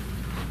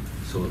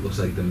 so it looks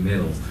like the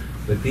middle.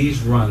 But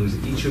these rungs,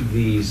 each of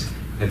these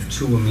have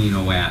 2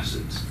 amino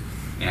acids,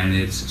 and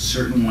it's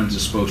certain ones are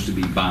supposed to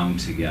be bound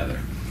together.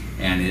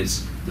 And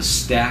it's the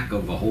stack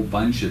of a whole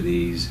bunch of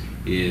these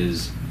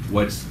is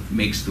what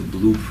makes the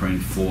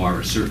blueprint for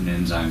a certain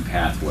enzyme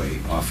pathway,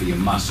 or for your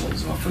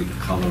muscles, or for the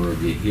color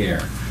of your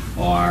hair,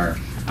 or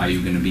are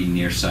you going to be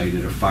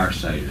nearsighted or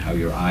farsighted, how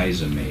your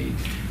eyes are made.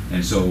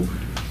 And so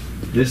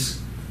this,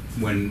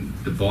 when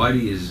the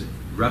body is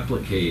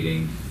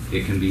replicating,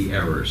 it can be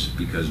errors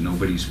because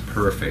nobody's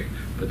perfect,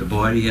 but the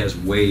body has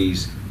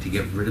ways to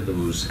get rid of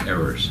those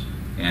errors.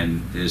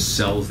 And there's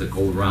cells that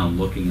go around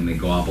looking and they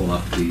gobble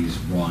up these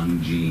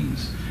wrong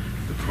genes.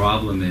 The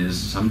problem is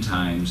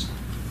sometimes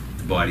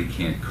the body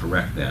can't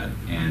correct that,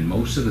 and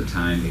most of the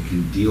time it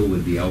can deal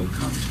with the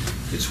outcome.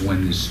 It's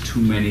when there's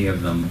too many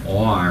of them,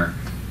 or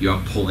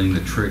you're pulling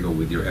the trigger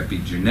with your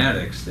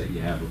epigenetics, that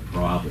you have a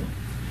problem.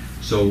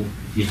 So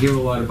you hear a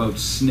lot about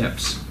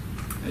SNPs,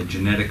 a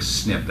genetic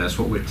SNP. That's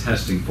what we're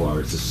testing for.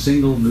 It's a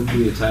single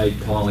nucleotide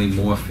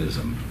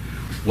polymorphism.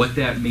 What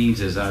that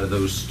means is out of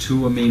those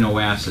 2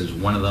 amino acids,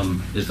 one of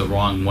them is the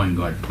wrong one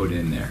got put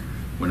in there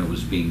when it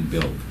was being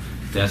built.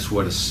 That's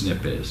what a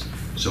SNP is.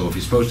 So if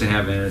you're supposed to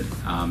have a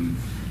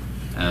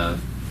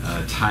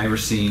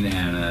tyrosine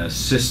and a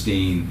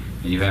cysteine,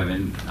 and you have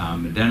an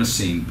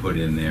adenosine put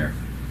in there,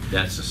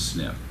 that's a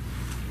SNP.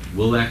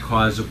 Will that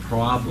cause a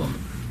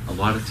problem? A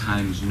lot of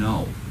times,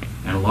 no.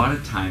 And a lot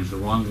of times the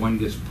wrong one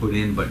gets put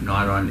in, but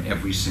not on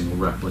every single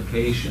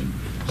replication.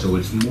 So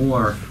it's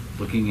more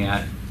looking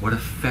at what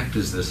effect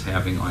is this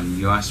having on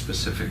your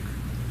specific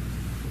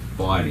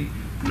body,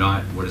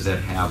 not what does that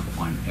have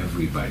on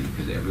everybody,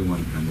 because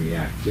everyone can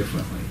react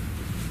differently.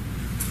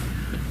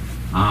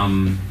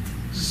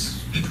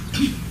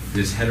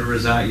 There's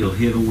heterozygous, you'll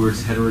hear the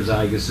words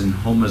heterozygous and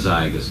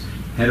homozygous.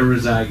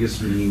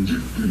 Heterozygous means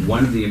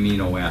one of the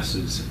amino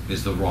acids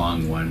is the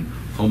wrong one.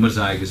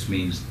 Homozygous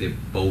means they're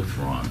both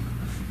wrong.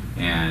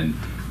 And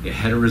a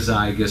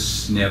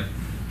heterozygous SNP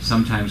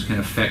sometimes can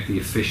affect the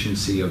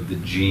efficiency of the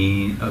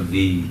gene, of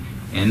the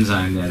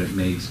enzyme that it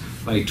makes,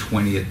 by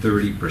 20 or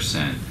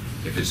 30%.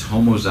 If it's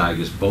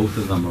homozygous, both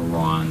of them are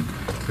wrong.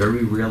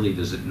 Very rarely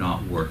does it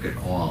not work at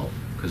all,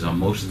 because on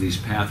most of these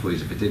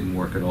pathways, if it didn't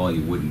work at all,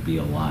 you wouldn't be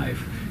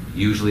alive.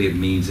 Usually it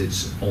means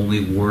it's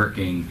only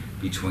working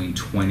between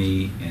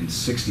 20 and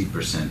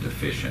 60%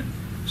 efficient.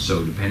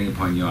 So depending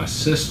upon your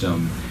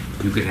system,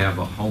 you could have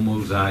a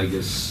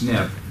homozygous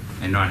SNP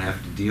and not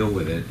have to deal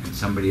with it, and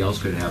somebody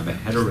else could have a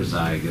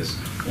heterozygous,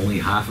 only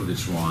half of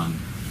it's wrong,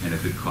 and it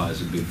could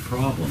cause a big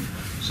problem.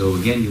 So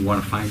again, you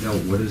want to find out,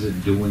 what is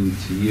it doing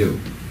to you?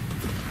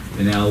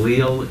 An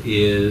allele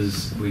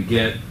is,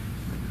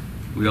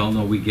 we all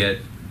know we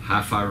get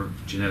half our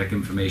genetic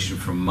information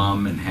from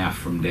mom and half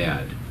from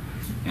dad.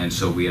 And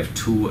so we have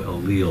 2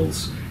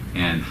 alleles,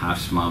 and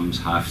half's mom's,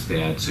 half's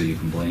dad, so you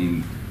can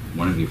blame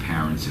one of your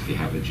parents if you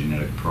have a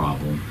genetic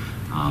problem.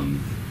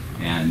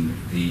 And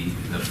the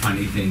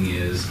funny thing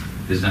is,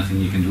 there's nothing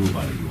you can do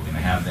about it. You're going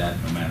to have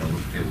that no matter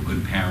if they were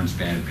good parents,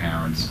 bad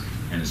parents,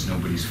 and it's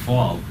nobody's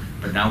fault.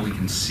 But now we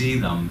can see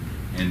them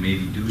and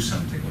maybe do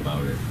something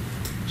about it.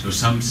 So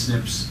some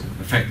SNPs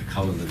affect the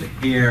color of the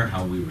hair,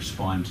 how we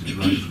respond to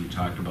drugs. We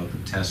talked about the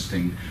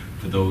testing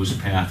for those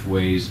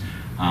pathways.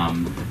 A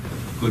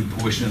good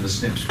portion of the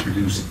SNPs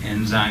produce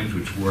enzymes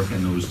which work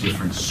in those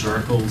different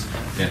circles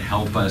that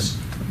help us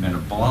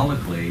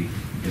metabolically.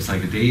 It's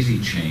like a daisy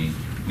chain.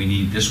 We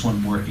need this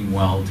one working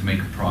well to make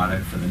a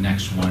product for the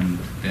next one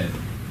that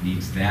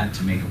needs that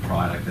to make a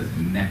product that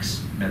the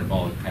next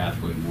metabolic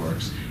pathway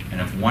works.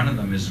 And if one of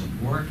them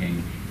isn't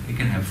working, it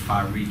can have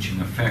far-reaching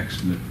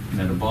effects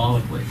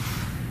metabolically.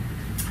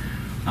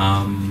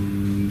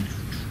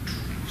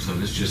 So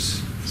this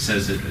just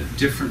says it a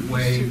different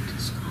way.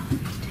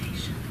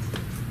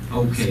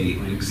 Okay,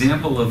 an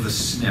example of the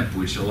SNP,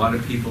 which a lot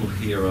of people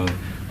hear of.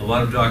 A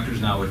lot of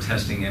doctors now are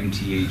testing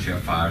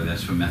MTHFR,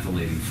 that's for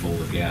methylating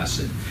folic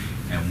acid.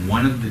 And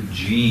one of the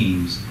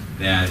genes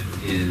that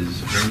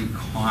is very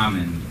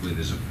common where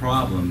there's a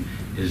problem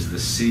is the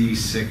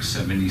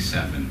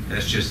C677.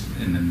 That's just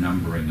in the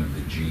numbering of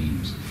the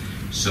genes.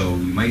 So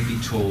you might be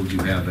told you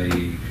have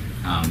a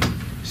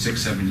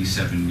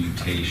 677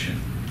 mutation,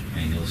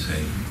 and you'll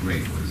say,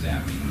 great, what does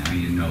that mean? Now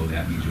you know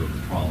that means you have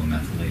a problem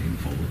methylating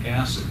folic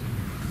acid.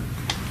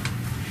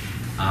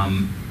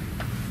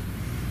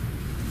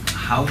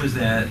 How is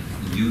that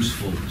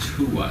useful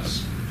to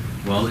us?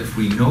 Well, if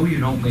we know you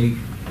don't make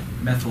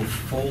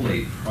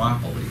methylfolate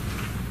properly,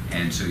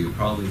 and so you're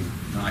probably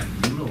not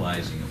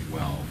utilizing it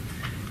well,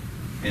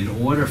 in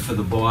order for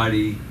the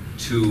body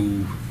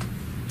to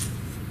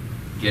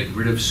get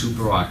rid of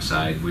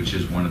superoxide, which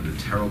is one of the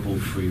terrible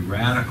free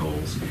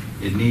radicals,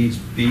 it needs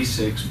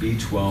B6,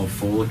 B12,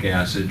 folic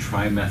acid,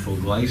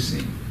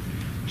 trimethylglycine.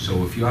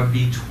 So if your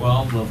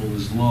B12 level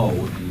is low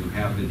and you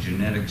have a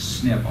genetic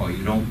SNP, or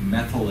you don't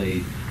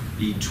methylate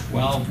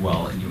B12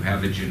 well and you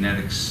have a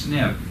genetic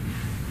SNP,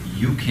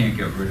 you can't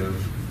get rid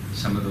of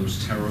some of those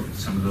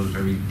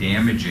very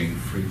damaging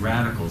free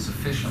radicals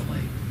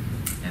efficiently.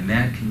 And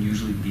that can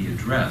usually be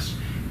addressed.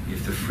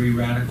 If the free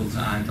radicals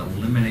aren't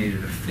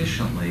eliminated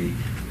efficiently,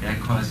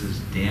 that causes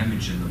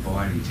damage in the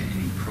body to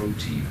any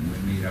protein, and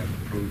we're made up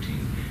of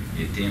protein.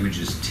 It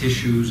damages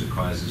tissues, it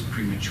causes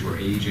premature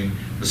aging.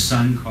 The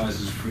sun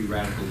causes free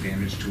radical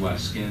damage to our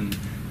skin,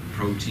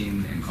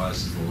 protein, and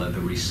causes the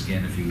leathery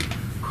skin. If you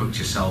cooked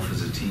yourself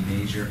as a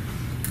teenager,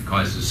 it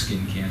causes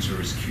skin cancer,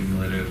 it's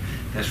cumulative.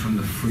 That's from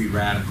the free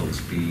radicals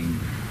being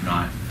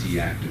not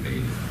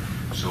deactivated.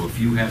 So if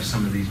you have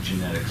some of these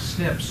genetic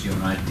SNPs, you're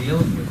not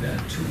dealing with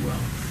that too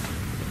well.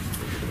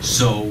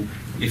 So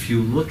if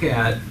you look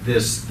at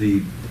this,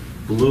 the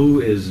blue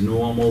is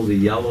normal, the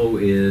yellow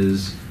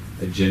is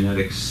a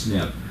genetic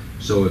SNP.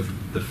 So if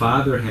the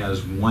father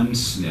has one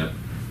SNP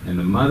and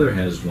the mother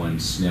has one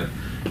SNP,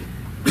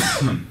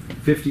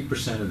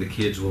 50% of the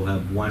kids will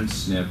have one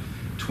SNP,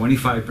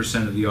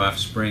 25% of the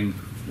offspring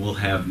will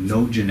have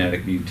no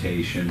genetic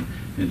mutation,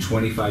 and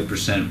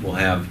 25% will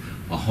have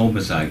a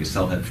homozygous.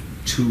 They'll have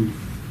two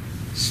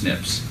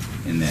SNPs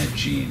in that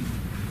gene.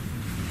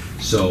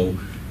 So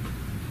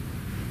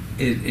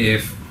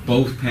if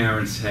both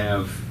parents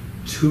have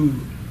two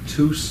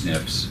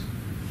SNPs,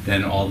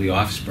 then all the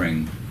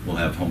offspring will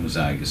have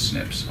homozygous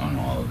SNPs on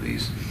all of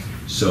these.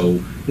 So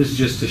this is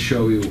just to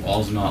show you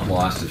all's not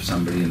lost if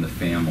somebody in the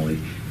family.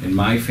 In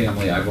my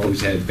family, I've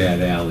always had bad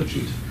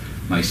allergies.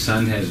 My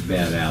son has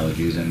bad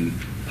allergies, and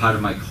part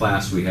of my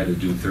class we had to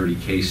do 30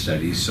 case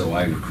studies, so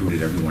I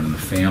recruited everyone in the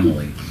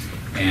family.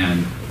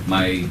 And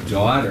my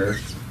daughter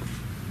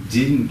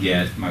didn't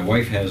get, my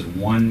wife has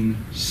one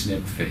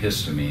SNP for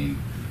histamine,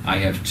 I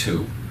have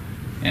two.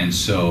 And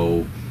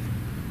so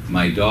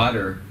my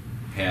daughter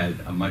had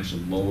a much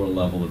lower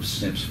level of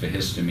SNPs for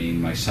histamine.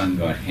 My son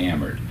got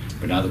hammered.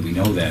 But now that we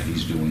know that,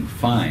 he's doing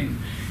fine.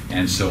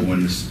 And so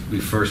when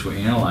we first were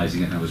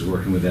analyzing it, and I was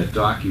working with that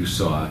doc you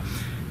saw,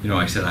 you know,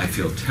 I said, I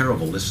feel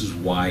terrible. This is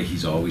why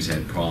he's always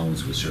had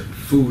problems with certain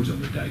foods and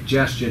with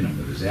digestion and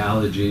with his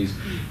allergies.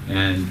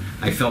 And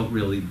I felt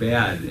really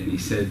bad. And he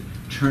said,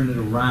 turn it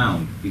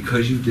around.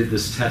 Because you did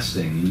this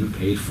testing and you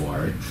paid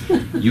for it,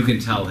 you can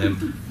tell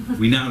him,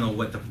 we now know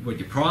what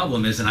your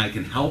problem is, and I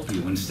can help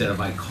you instead of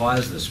I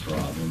caused this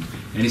problem.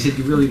 And he said,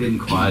 you really didn't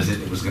cause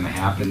it. It was going to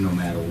happen no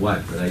matter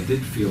what. But I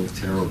did feel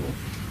terrible.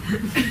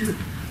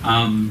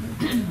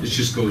 This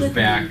just goes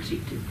back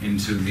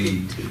into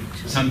the,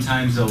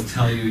 sometimes they'll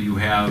tell you you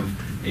have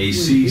a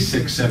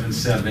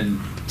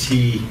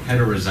C677T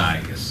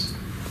heterozygous.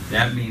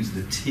 That means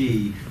the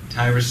T,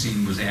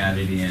 tyrosine was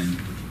added in,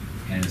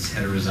 and it's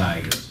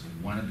heterozygous.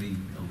 One of the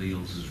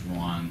alleles is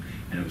wrong,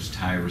 and it was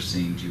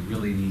tyrosine. Do you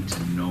really need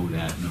to know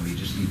that? No, you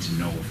just need to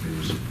know if there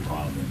was a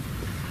problem.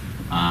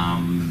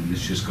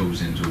 This just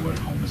goes into what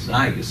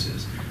homozygous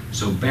is.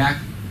 So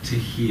back to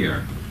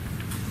here.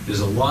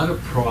 There's a lot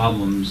of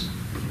problems.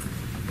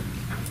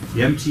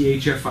 The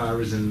MTHFR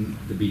is in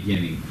the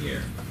beginning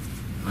here.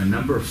 On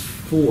number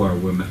 4,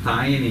 where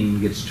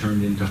methionine gets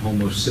turned into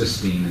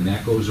homocysteine, and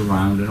that goes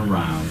around and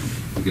around.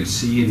 You can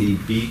see you need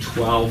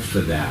B12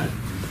 for that.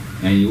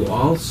 And you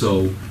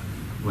also,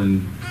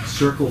 when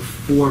circle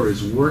 4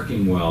 is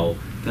working well,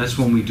 that's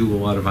when we do a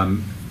lot of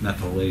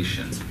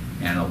methylation.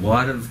 And a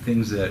lot of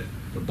things that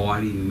the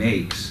body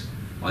makes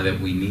or that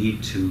we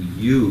need to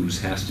use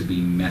has to be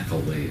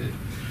methylated.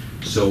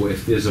 So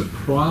if there's a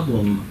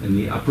problem in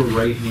the upper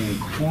right-hand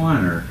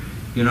corner,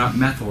 you're not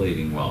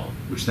methylating well,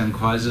 which then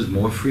causes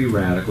more free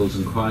radicals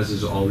and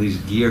causes all these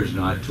gears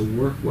not to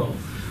work well.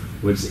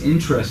 What's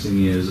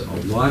interesting is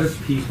a lot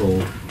of people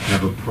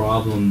have a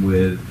problem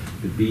with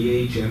the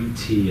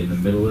BHMT in the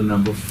middle of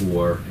number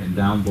 4 and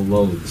down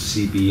below the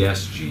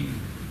CBS gene.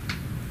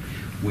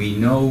 We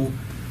know,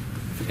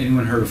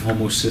 anyone heard of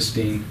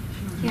homocysteine?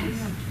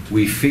 Yes.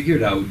 We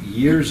figured out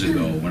years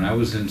ago, when I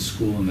was in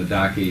school in the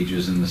dark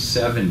ages in the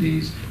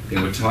 70s, they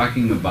were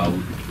talking about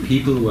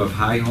people who have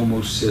high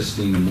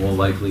homocysteine are more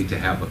likely to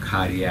have a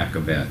cardiac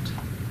event.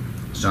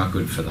 It's not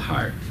good for the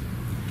heart.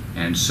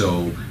 And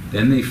so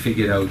then they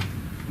figured out,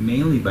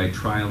 mainly by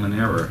trial and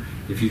error,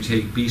 if you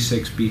take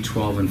B6,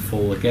 B12, and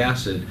folic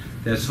acid,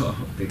 that's what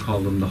they call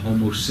them, the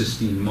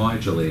homocysteine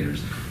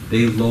modulators.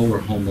 They lower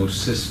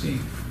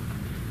homocysteine.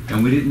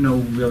 And we didn't know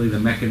really the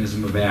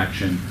mechanism of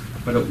action,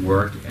 but it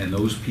worked, and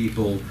those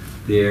people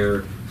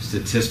there,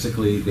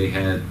 statistically, they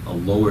had a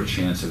lower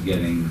chance of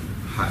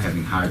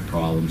having heart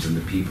problems than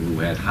the people who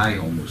had high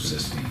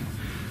homocysteine.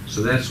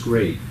 So that's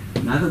great.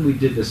 Now that we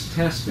did this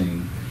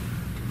testing,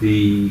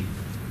 the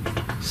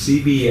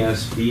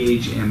CBS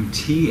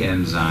BHMT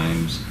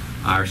enzymes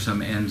are some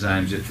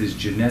enzymes, if there's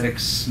genetic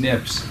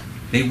SNPs,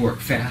 they work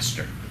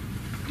faster.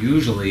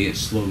 Usually it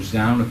slows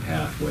down a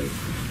pathway.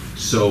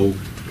 So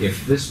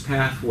if this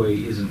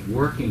pathway isn't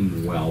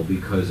working well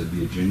because of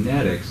the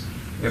genetics,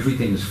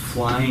 everything is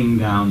flying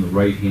down the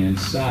right-hand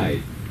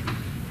side.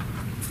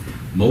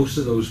 Most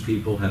of those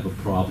people have a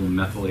problem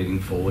methylating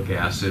folic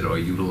acid or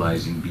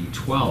utilizing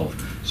B12.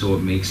 So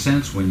it makes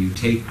sense when you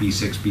take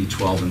B6,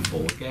 B12, and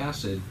folic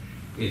acid,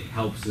 it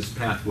helps this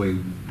pathway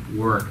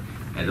work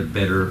at a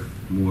better,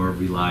 more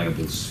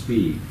reliable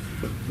speed.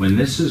 When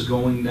this is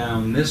going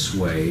down this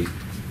way,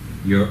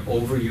 you're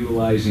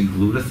overutilizing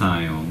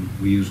glutathione.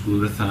 We use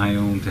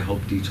glutathione to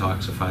help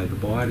detoxify the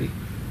body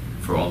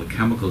for all the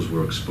chemicals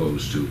we're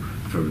exposed to,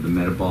 for the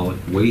metabolic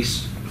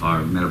waste,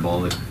 our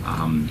metabolic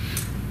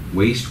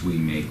waste we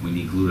make. We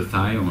need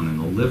glutathione in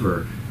the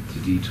liver to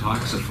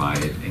detoxify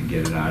it and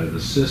get it out of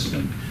the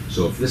system.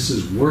 So if this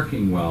is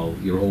working well,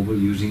 you're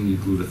overusing your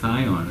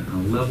glutathione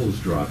and the levels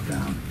drop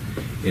down.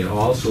 It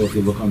also, if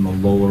you look on the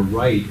lower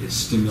right, it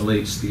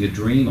stimulates the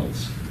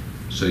adrenals.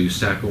 So you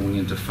start going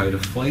into fight or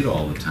flight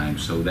all the time.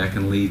 So that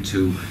can lead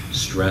to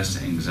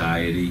stress,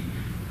 anxiety,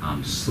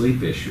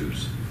 sleep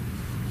issues,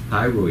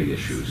 thyroid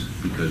issues,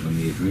 because when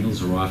the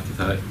adrenals are off,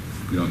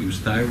 you don't use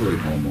thyroid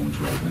hormones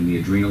well. When the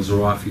adrenals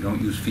are off, you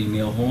don't use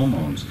female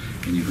hormones,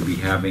 and you could be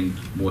having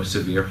more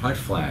severe hot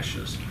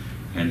flashes.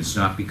 And it's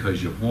not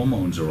because your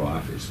hormones are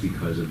off, it's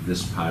because of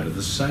this part of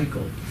the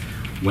cycle.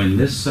 When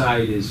this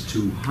side is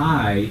too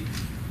high,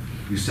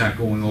 you start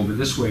going over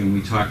this way, and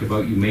we talked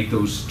about you make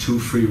those 2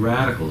 free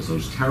radicals,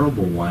 those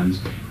terrible ones,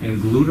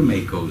 and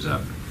glutamate goes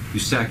up. You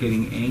start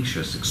getting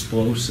anxious,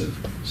 explosive,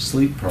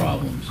 sleep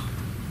problems.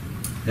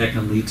 That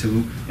can lead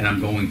to, and I'm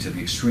going to the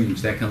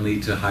extremes, that can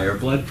lead to higher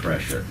blood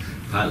pressure,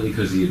 partly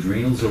because the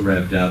adrenals are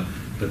revved up,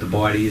 but the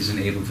body isn't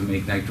able to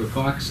make nitric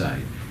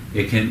oxide.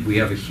 We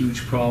have a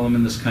huge problem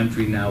in this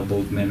country now,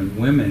 both men and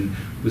women,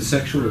 with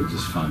sexual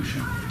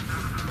dysfunction.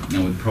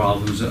 And with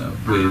problems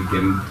with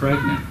getting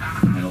pregnant.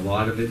 And a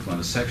lot of it, on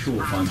the sexual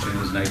function,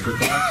 is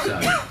nitric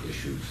oxide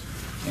issues.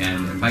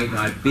 And it might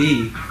not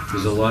be,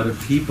 there's a lot of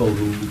people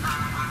who...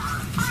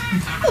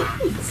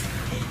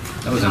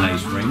 That was a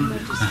nice ring.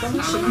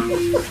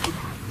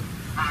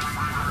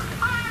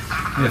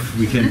 If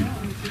we can...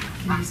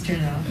 Can you just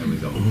turn it off? There we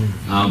go.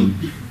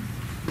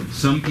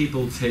 Some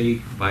people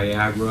take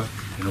Viagra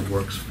and it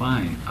works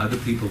fine. Other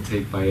people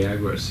take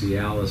Viagra or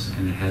Cialis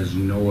and it has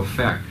no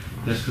effect.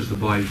 That's because the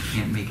body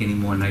can't make any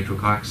more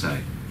nitric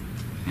oxide.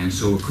 And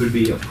so it could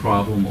be a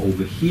problem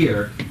over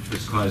here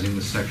that's causing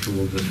the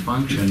sexual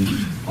dysfunction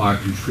or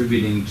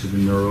contributing to the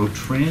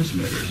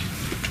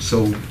neurotransmitters.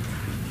 So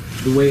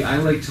the way I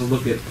like to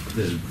look at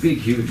this big,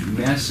 huge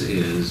mess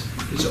is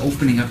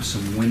opening up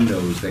some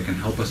windows that can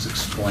help us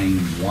explain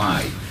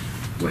why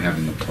we're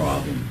having a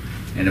problem.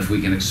 And if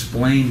we can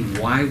explain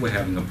why we're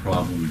having a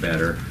problem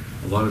better,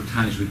 a lot of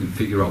times we can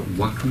figure out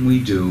what can we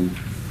do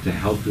to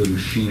help the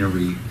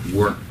machinery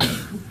work better.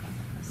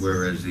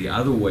 Whereas the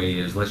other way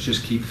is, let's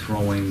just keep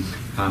throwing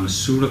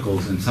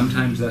pharmaceuticals, and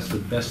sometimes that's the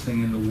best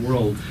thing in the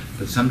world,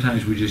 but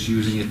sometimes we're just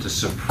using it to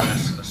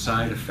suppress a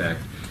side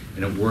effect,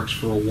 and it works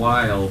for a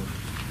while.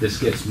 This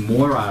gets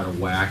more out of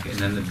whack, and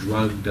then the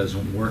drug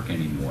doesn't work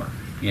anymore.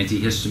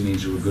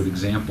 Antihistamines are a good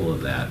example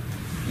of that.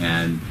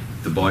 And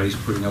the body's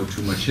putting out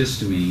too much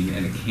histamine,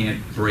 and it can't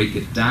break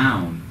it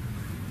down.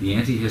 The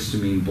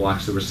antihistamine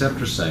blocks the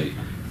receptor site.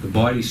 The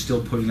body's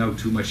still putting out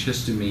too much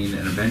histamine,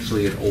 and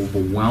eventually it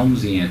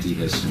overwhelms the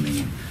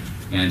antihistamine.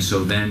 And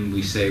so then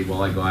we say,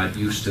 well, I got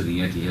used to the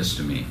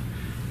antihistamine.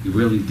 You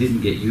really didn't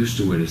get used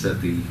to it. It's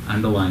that the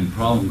underlying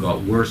problem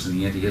got worse, and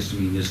the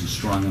antihistamine isn't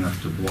strong enough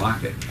to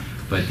block it.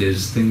 But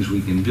there's things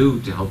we can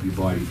do to help your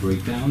body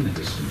break down the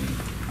histamine.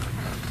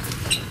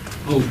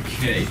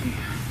 Okay.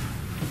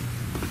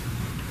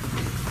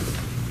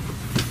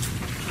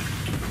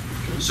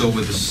 So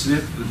with the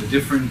SNP, with the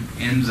different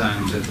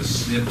enzymes that the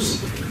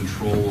SNPs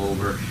control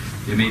over,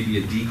 there may be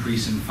a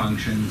decrease in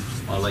function,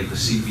 or like the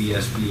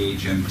CBS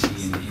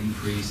BHMT, an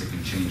increase. It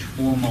can change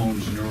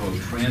hormones,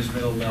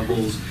 neurotransmitter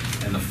levels,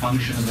 and the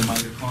function of the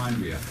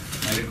mitochondria.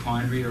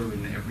 Mitochondria are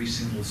in every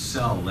single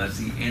cell. That's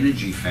the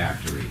energy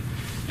factory.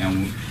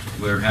 And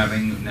we're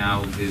having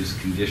now these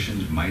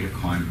conditions,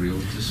 mitochondrial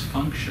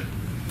dysfunction.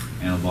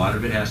 And a lot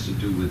of it has to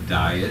do with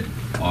diet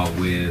or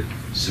with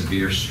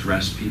severe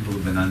stress people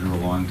have been under a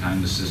long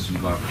time. The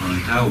system got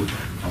burnt out.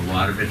 A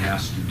lot of it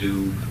has to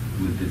do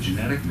with the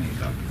genetic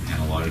makeup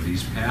and a lot of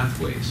these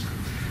pathways.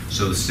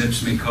 So the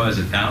SNPs may cause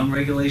a down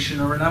regulation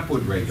or an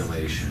upward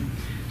regulation.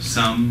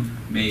 Some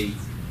may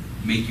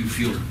make you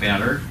feel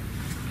better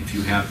if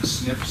you have the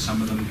SNP.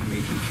 Some of them can make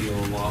you feel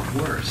a lot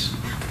worse.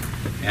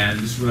 And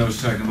this is what I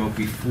was talking about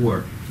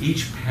before.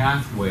 Each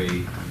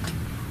pathway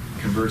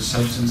converts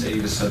substance A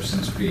to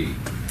substance B.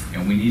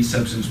 And we need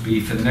substance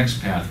B for the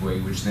next pathway,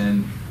 which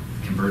then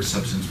converts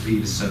substance B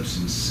to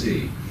substance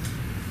C.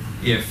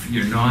 If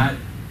you're not,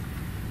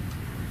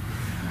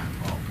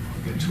 well,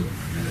 I'll get to it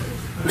in a minute,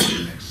 but on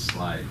the next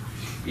slide.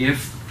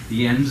 If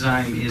the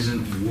enzyme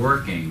isn't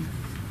working,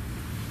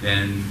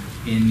 then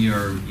in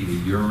your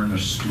either urine or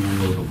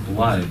stool or the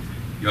blood,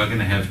 you're going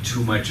to have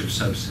too much of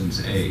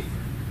substance A,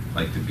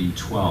 like the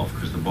B12,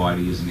 because the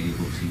body isn't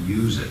able to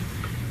use it.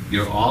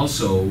 You're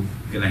also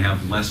going to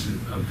have less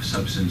of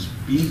substance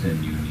B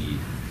than you need.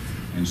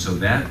 And so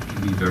that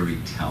can be very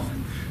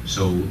telling.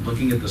 So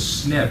looking at the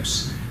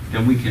SNPs,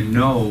 then we can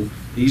know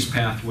these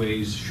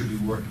pathways should be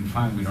working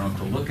fine. We don't have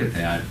to look at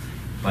that.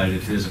 But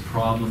if there's a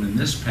problem in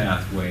this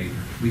pathway,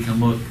 we can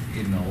look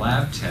in a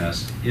lab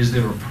test, is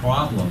there a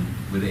problem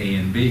with A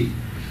and B?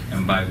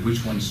 And by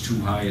which one's too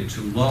high or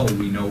too low,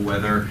 we know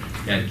whether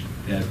that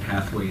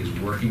pathway is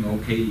working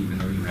okay, even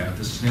though you have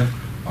the SNP,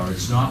 or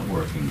it's not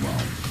working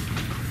well.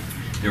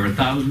 There are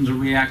thousands of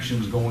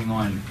reactions going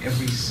on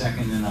every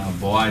second in our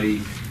body.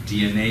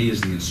 DNA is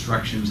the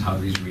instructions how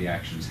these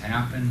reactions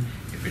happen.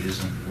 If it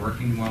isn't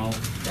working well,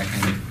 that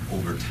can,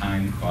 over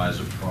time, cause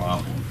a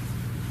problem.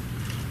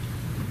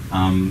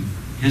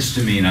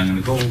 Histamine, I'm going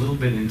to go a little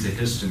bit into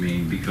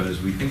histamine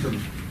because we think of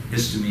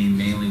histamine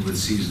mainly with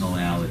seasonal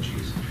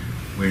allergies.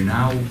 We're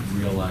now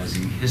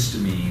realizing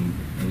histamine,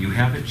 and you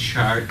have a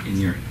chart in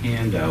your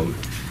handout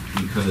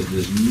because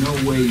there's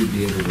no way you'd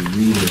be able to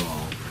read it all.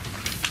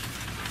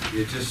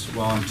 You just,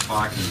 while I'm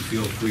talking,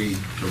 feel free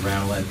to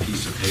rattle that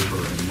piece of paper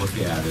and look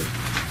at it.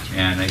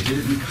 And I did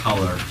it in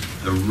color.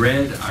 The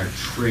red are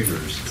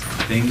triggers,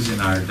 things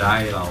in our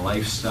diet, our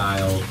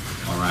lifestyle,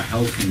 or our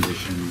health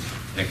conditions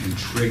that can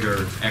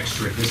trigger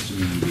extra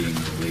histamine being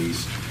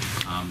released.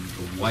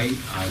 The white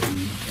are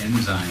the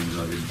enzymes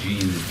or the gene,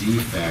 the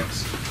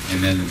defects,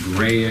 and then the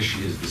grayish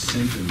is the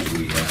symptoms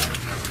we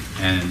have.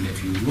 And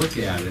if you look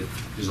at it,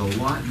 there's a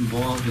lot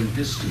involved in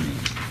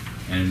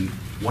histamine. And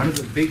one of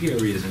the big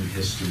areas in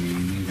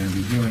histamine, you're going to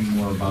be hearing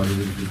more about it,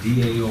 is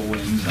the DAO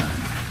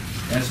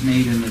enzyme. That's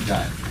made in the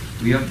gut.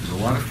 There's a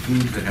lot of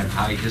foods that have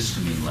high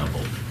histamine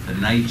level. The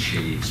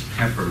nightshades,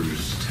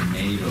 peppers,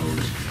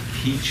 tomatoes,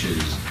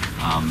 peaches,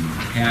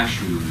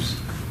 cashews,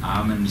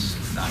 almonds,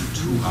 not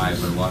too high,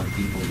 but a lot of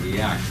people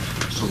react.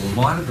 So a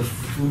lot of the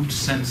food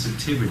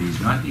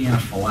sensitivities, not the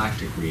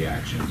anaphylactic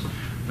reactions,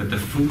 but the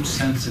food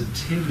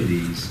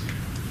sensitivities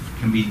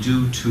can be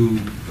due to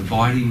the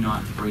body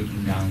not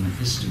breaking down the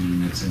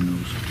histamine that's in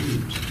those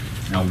foods.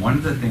 Now, one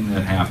of the things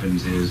that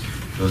happens is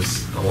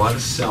a lot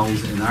of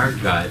cells in our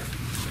gut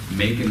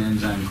make an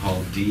enzyme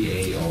called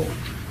DAO.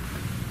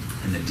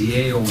 And the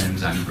DAO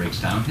enzyme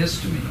breaks down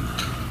histamine.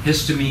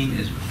 Histamine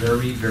is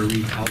very,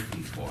 very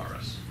healthy for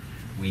us.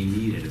 We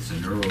need it. It's a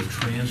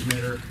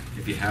neurotransmitter.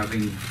 If you're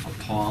having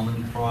a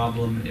pollen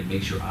problem, it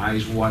makes your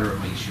eyes water, it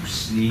makes you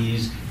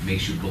sneeze, it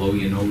makes you blow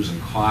your nose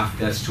and cough.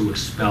 That's to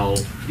expel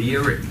the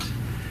irritant.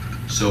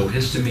 So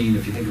histamine,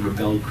 if you think of a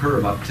bell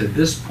curve, up to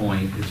this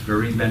point, it's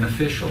very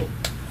beneficial.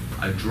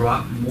 A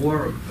drop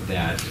more of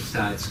that, it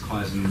starts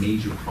causing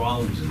major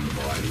problems in the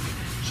body.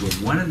 So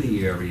one of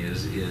the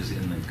areas is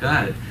in the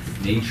gut.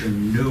 Nature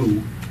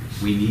knew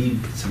we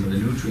need some of the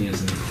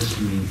nutrients in the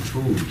histamine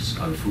foods,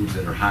 foods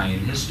that are high in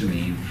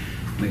histamine.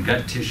 And the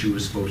gut tissue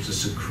is supposed to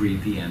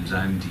secrete the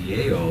enzyme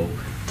DAO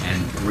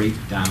and break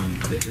down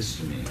the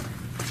histamine.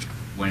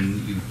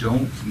 When you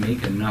don't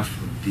make enough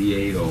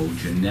DAO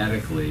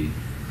genetically,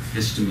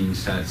 histamine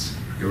starts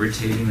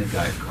irritating the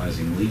gut,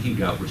 causing leaky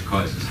gut, which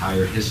causes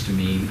higher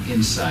histamine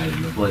inside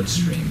in the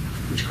bloodstream,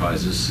 which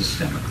causes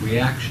systemic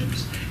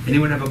reactions.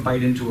 Anyone ever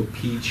bite into a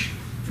peach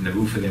and the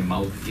roof of their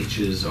mouth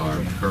itches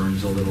or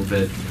burns a little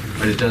bit,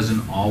 but it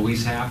doesn't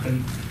always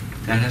happen?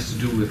 That has to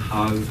do with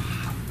how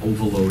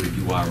overloaded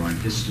you are on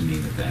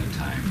histamine at that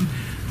time.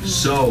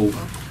 So,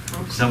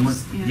 someone,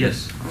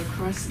 yes? Or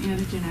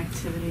cross-antigen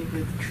activity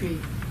with tree.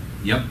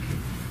 Yep.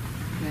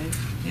 Okay.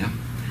 Yep.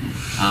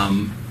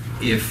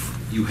 If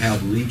you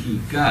have leaky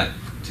gut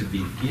to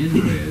begin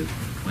with,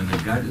 when the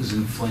gut is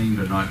inflamed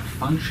or not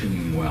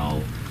functioning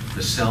well,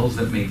 the cells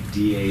that make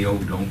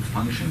DAO don't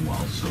function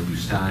well, so you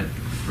start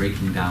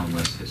breaking down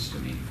less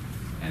histamine.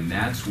 And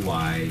that's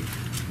why,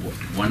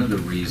 one of the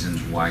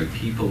reasons why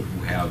people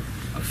who have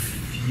a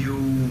few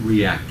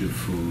reactive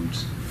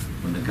foods,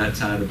 when the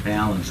gut's out of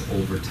balance,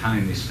 over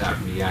time they start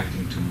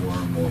reacting to more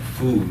and more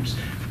foods.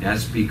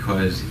 That's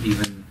because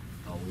even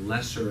the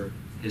lesser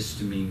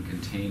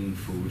histamine-containing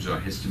foods or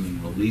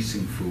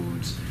histamine-releasing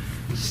foods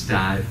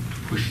start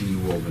pushing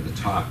you over the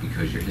top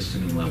because your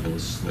histamine level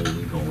is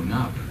slowly going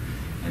up.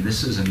 And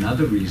this is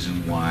another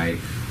reason why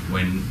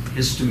when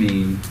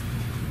histamine,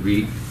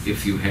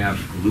 if you have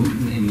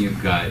gluten in your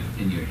gut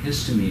and your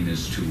histamine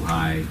is too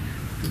high,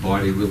 the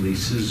body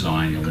releases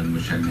zonulin,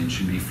 which I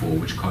mentioned before,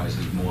 which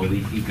causes more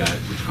leaky gut,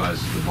 which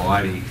causes the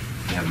body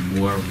to have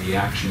more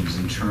reactions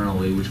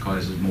internally, which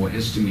causes more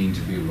histamine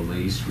to be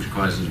released, which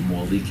causes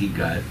more leaky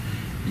gut,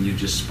 and you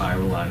just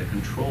spiral out of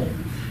control.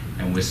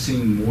 And we're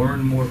seeing more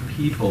and more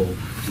people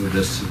with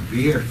a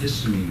severe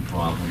histamine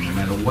problem, no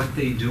matter what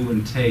they do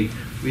and take.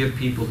 We have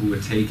people who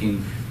are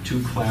taking 2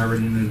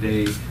 Claritin a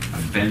day,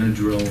 a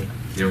Benadryl,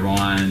 they're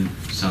on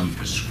some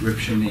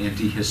prescription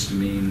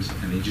antihistamines,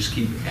 and they just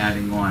keep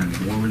adding on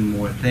more and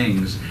more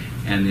things,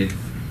 and they're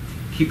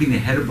keeping their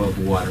head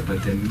above water,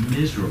 but they're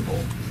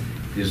miserable.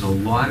 There's a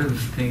lot of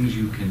things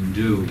you can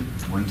do,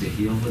 one, to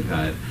heal the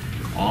gut.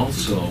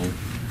 Also,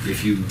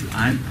 if you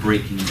aren't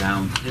breaking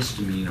down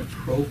histamine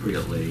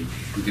appropriately,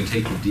 you can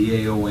take the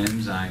DAO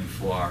enzyme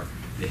for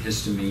the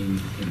histamine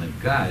in the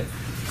gut,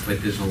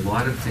 but there's a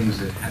lot of things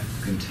that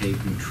can take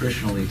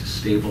nutritionally to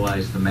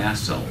stabilize the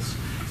mast cells.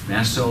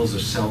 Mast cells are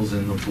cells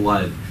in the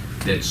blood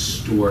that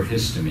store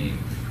histamine,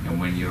 and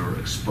when you're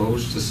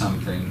exposed to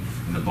something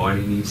and the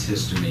body needs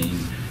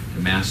histamine, the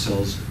mast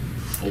cells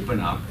open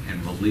up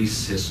and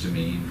release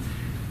histamine,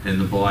 then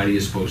the body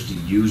is supposed to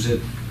use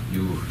it,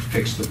 you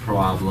fix the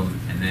problem,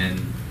 and then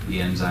the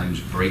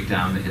enzymes break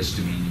down the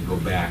histamine, you go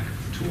back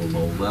to a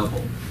low level.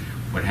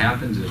 What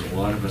happens is a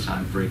lot of us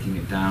aren't breaking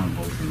it down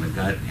both in the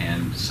gut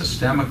and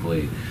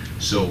systemically,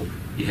 so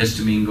your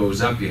histamine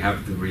goes up, you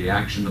have the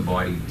reaction, the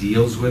body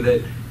deals with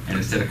it, and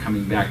instead of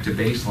coming back to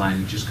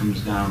baseline, it just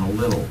comes down a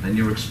little. Then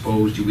you're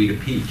exposed, you eat a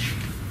peach,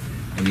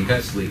 and your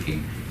gut's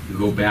leaking. You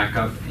go back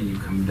up and you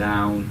come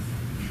down,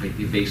 but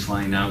your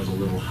baseline now is a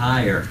little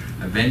higher.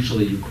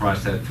 Eventually you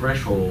cross that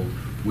threshold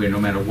where no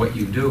matter what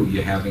you do,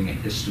 you're having a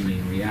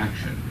histamine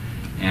reaction.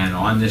 And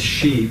on this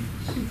sheet,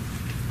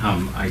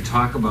 I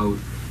talk about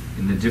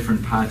in the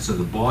different parts of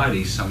the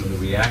body some of the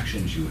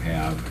reactions you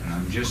have, and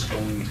I'm just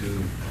going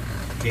to,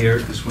 here,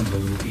 this one's a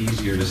little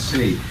easier to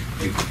see.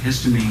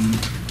 Histamine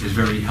is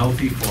very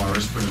healthy for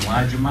us, but in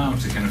large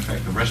amounts it can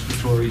affect the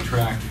respiratory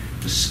tract,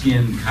 the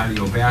skin,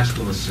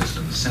 cardiovascular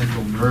system, the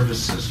central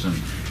nervous system.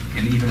 It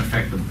can even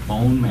affect the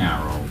bone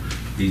marrow,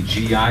 the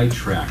GI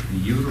tract, the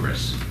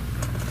uterus.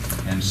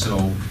 And so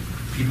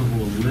people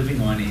who are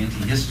living on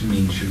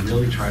antihistamine should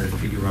really try to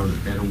figure out a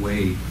better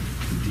way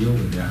to deal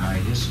with their high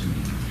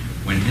histamine.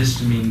 When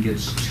histamine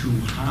gets too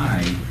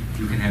high,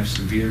 you can have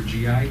severe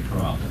GI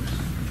problems.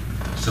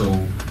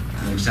 So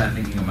you start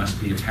thinking it must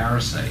be a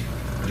parasite,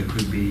 but it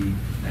could be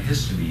a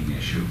histamine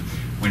issue.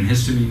 When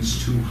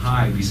histamine's too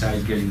high,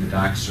 besides getting the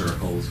dark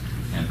circles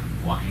and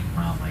walking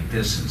around like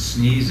this and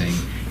sneezing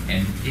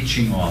and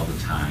itching all the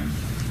time,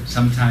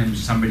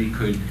 sometimes somebody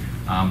could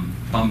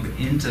bump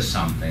into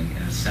something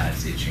and it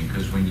starts itching,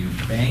 because when you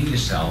bang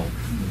yourself,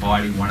 the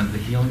body, one of the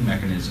healing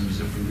mechanisms,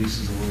 it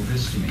releases a little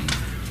histamine.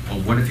 Or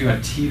what if you're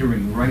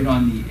teetering right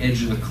on the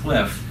edge of the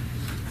cliff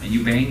and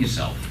you bang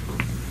yourself?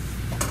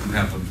 You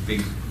have a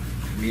big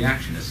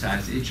reaction, it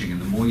starts itching,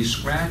 and the more you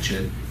scratch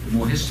it, the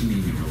more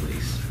histamine you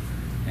release.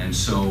 And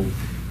so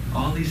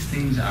all these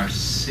things are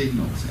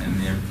signals, and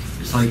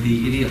it's like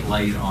the idiot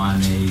light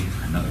on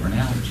another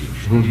analogy,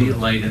 idiot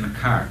light in a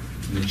car.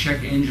 When the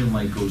check engine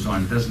light goes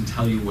on, it doesn't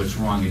tell you what's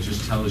wrong, it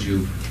just tells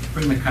you,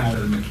 bring the car to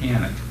the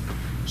mechanic.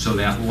 So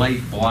that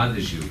light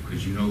bothers you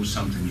because you know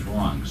something's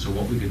wrong. So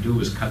what we could do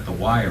is cut the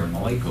wire and the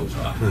light goes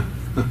off.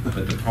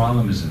 But the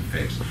problem isn't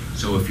fixed.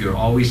 So if you're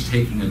always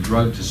taking a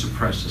drug to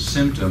suppress a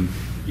symptom,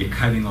 you're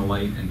cutting the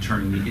light and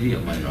turning the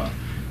idiot light off.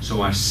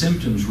 So our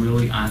symptoms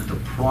really aren't the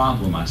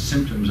problem. Our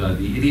symptoms are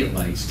the idiot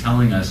lights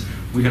telling us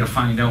we got to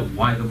find out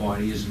why the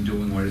body isn't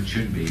doing what it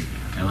should be,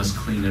 and let's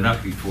clean it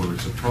up before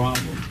it's a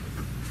problem.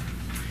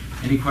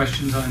 Any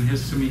questions on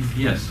histamine?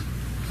 Yes?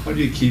 How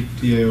do you keep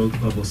DAO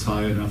levels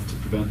high enough to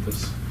prevent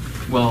this?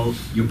 Well,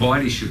 your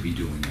body should be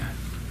doing that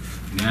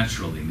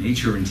naturally.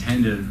 Nature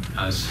intended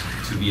us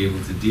to be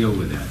able to deal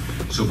with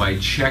that. So by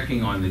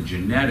checking on the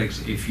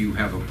genetics, if you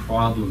have a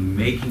problem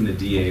making the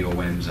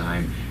DAO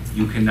enzyme,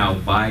 you can now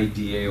buy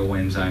DAO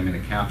enzyme in a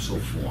capsule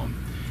form.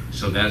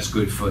 So that's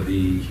good for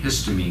the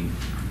histamine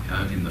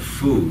in the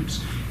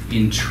foods.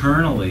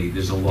 Internally,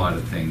 there's a lot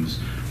of things.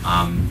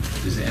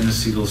 There's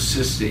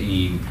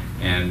N-acetylcysteine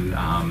and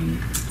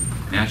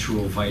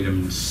natural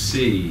vitamin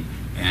C,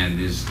 and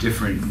there's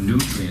different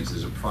nutrients.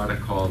 There's a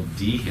product called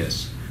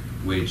DHIS,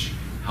 which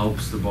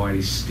helps the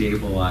body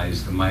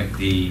stabilize the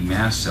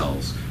mast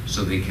cells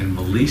so they can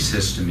release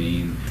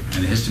histamine,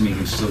 and the histamine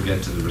can still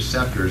get to the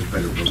receptors,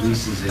 but it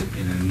releases it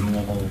in a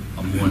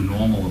more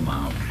normal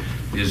amount.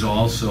 There's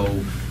also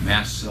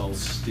mast cell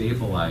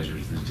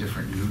stabilizers. There's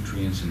different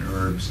nutrients and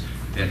herbs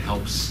that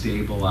help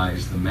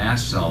stabilize the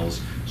mast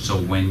cells,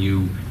 so when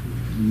you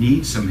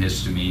need some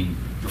histamine,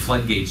 the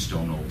floodgates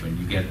don't open.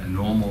 You get a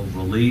normal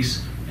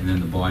release, and then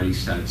the body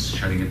starts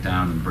shutting it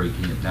down and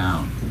breaking it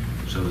down.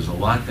 So there's a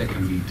lot that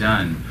can be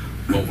done.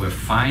 what we're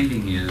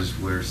finding is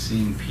we're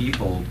seeing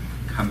people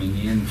coming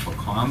in for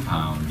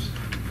compounds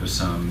for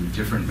some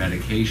different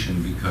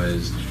medication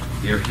because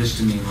their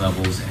histamine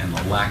levels and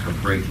the lack of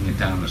breaking it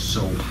down are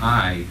so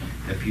high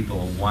that people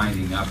are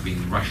winding up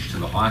being rushed to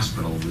the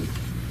hospital with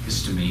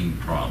histamine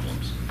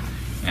problems.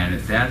 And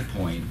at that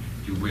point,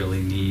 you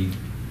really need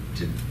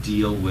to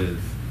deal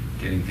with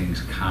getting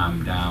things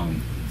calmed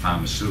down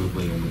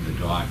pharmaceutically and with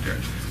the doctor.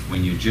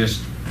 When you're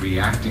just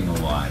reacting a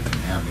lot and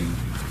having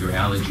your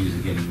allergies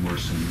are getting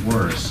worse and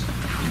worse,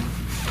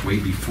 way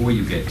before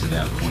you get to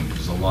that point,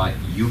 there's a lot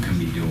you can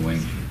be doing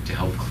to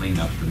help clean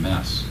up the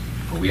mess.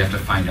 But we have to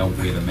find out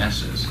where the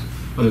mess is.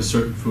 Are there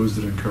certain foods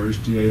that encourage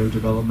DAO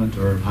development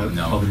or high public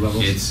No,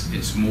 levels?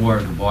 it's more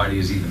the body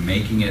is either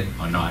making it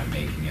or not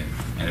making it.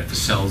 And if the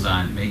cells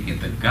aren't making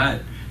it, the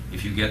gut,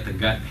 if you get the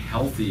gut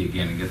healthy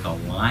again and get the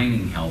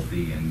lining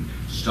healthy and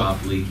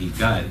stop leaky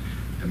gut,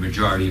 the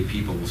majority of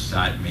people will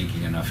start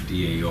making enough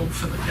DAO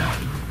for the gut.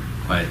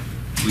 But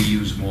we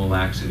use more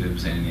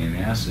laxatives and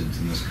antacids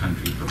in this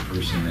country per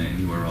person than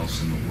anywhere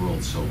else in the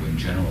world. So in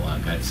general, our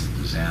gut's a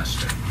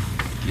disaster.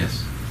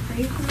 Yes? Are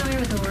you familiar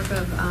with the work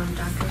of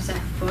Dr.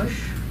 Zach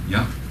Bush?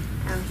 Yeah.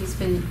 How he's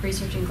been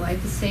researching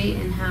glyphosate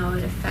and how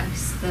it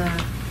affects the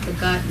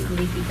gut and the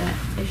leaky gut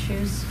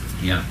issues?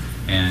 Yeah,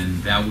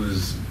 and that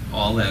was,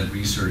 all that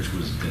research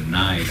was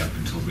denied up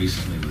until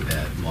recently with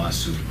that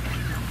lawsuit.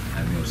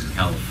 I think it was in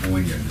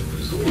California, there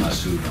was a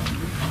lawsuit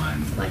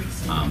on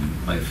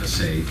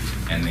glyphosate,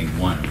 and they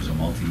won. It was a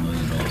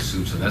multi-million-dollar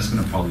suit, so that's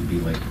gonna probably be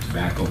like the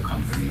tobacco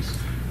companies,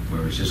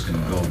 where it's just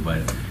gonna go,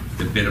 but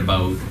the bit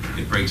about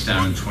it breaks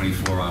down in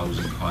 24 hours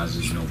and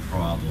causes no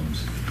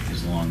problems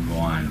is long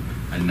gone.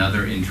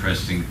 Another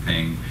interesting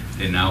thing,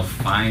 they're now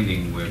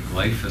finding where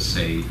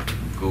glyphosate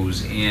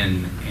goes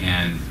in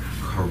and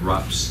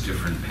corrupts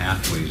different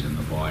pathways in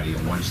the body,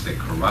 and once they're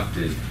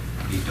corrupted,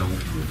 they don't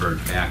revert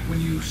back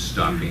when you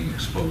stop being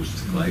exposed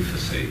to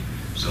glyphosate.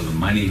 So the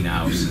money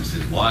now, since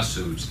there's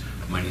lawsuits,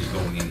 money's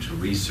going into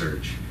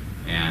research,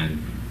 and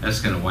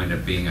that's going to wind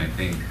up being, I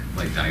think,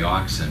 like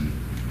dioxin,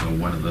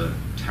 one of the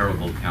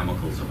terrible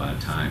chemicals of our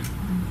time.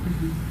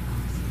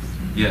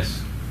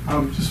 Yes?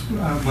 Just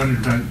wondered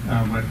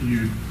about what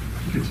you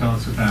could tell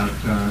us about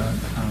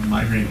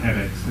migraine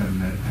headaches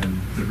and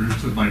the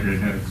roots of migraine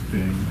headaches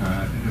being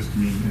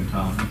histamine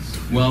intolerance.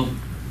 Well,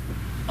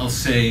 I'll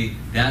say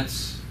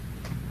that's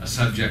a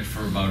subject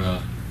for about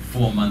a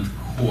 4-month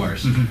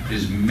course.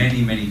 There's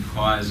many, many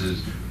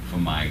causes for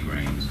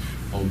migraines,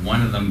 but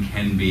one of them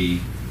can be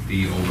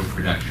the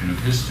overproduction of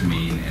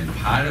histamine, and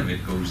part of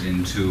it goes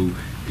into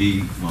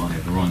the, well, I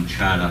have the wrong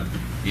chart up,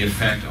 the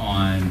effect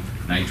on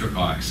nitric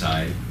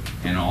oxide,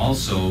 and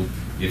also,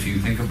 if you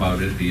think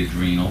about it, the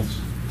adrenals,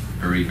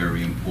 very,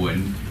 very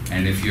important,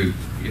 and if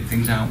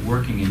things aren't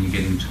working and you're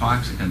getting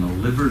toxic and the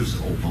liver's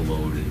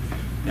overloaded,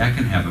 that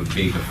can have a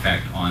big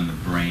effect on the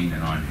brain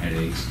and on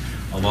headaches.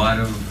 A lot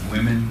of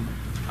women,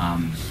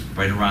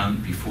 right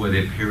around before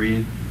their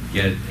period,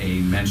 get a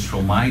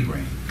menstrual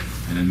migraine.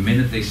 And the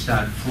minute they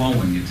start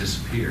flowing, it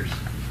disappears.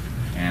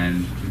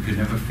 And we could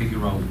never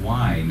figure out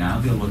why. Now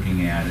they're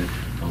looking at it,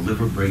 the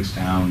liver breaks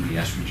down the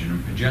estrogen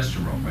and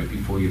progesterone. Right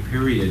before your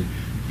period,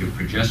 your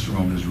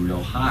progesterone is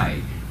real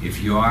high. If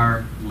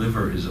your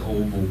liver is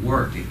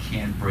overworked, it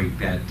can't break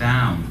that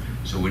down.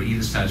 So it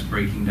either starts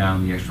breaking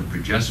down the extra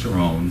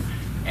progesterone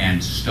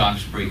and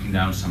stops breaking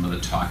down some of the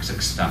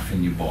toxic stuff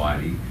in your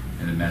body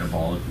and the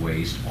metabolic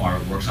waste, or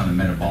it works on the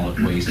metabolic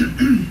waste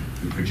and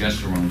the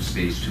progesterone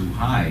stays too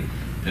high.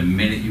 The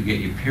minute you get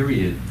your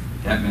period,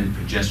 that meant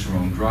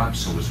progesterone drops,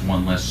 so it's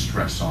one less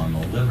stress on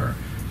the liver.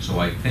 So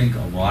I think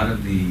a lot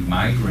of the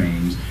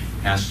migraines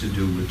has to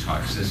do with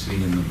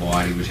toxicity in the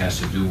body, which has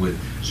to do with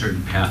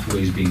certain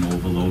pathways being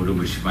overloaded,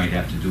 which might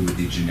have to do with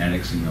the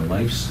genetics and your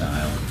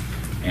lifestyle.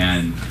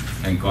 And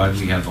thank God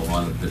we have a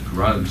lot of the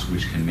drugs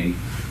which can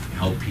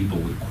help people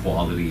with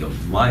quality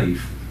of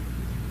life,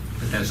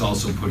 but that's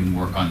also putting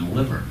work on the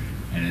liver.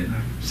 And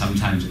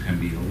sometimes it can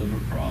be a liver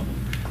problem.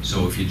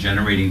 So if you're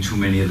generating too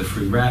many of the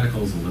free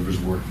radicals, the liver's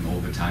working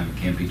overtime, it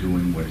can't be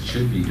doing what it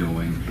should be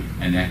doing,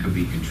 and that could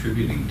be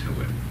contributing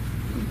to it.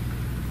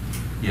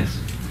 Yes?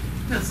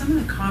 Now, some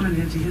of the common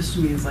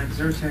antihistamines like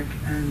Zyrtec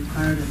and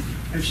Claritin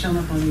have shown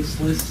up on these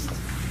lists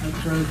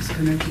of drugs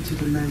connected to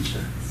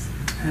dementia.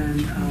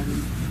 And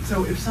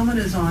so if someone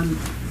is on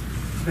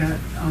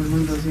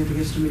one of those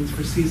antihistamines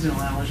for seasonal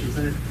allergies,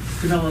 and it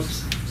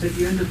develops that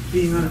you end up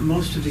being on it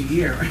most of the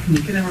year, and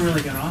you can never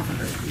really get off of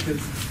it, because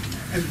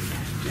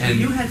have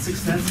you had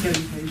success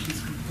getting patients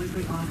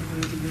completely off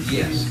of antihistamines?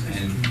 Yes,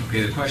 and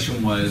okay, the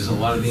question was, a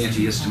lot of the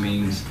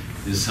antihistamines,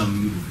 there's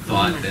some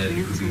thought that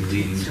it could be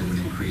leading to an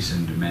increase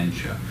in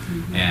dementia.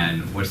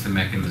 And what's the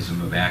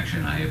mechanism of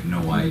action? I have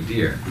no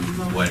idea.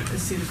 What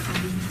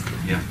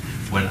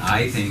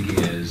I think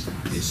is,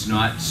 it's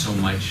not so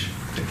much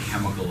the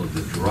chemical of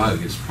the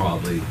drug, it's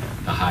probably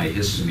the high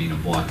histamine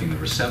of blocking the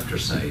receptor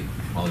site.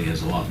 Probably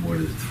has a lot more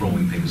to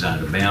throwing things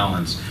out of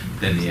balance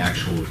than the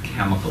actual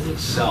chemical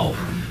itself.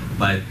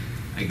 But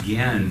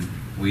again,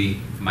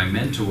 my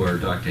mentor,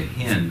 Dr.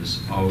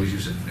 Hins, always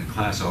used to, in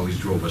class, always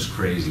drove us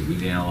crazy.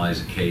 We'd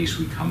analyze a case,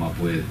 we'd come up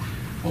with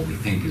what we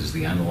think is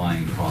the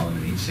underlying problem,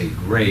 and he'd say,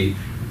 great,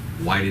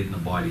 why didn't the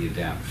body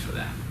adapt for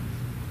that?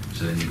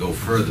 So then you go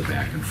further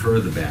back and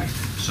further back.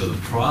 So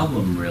the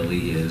problem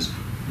really is,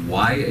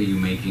 why are you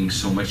making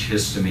so much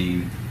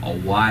histamine, or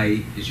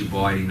why is your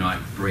body not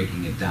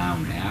breaking it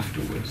down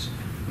afterwards?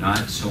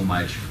 Not so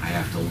much, I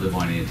have to live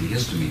on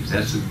antihistamines.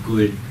 That's a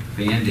good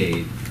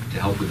Band-Aid to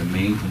help with the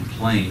main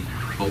complaint,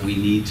 but we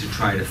need to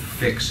try to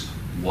fix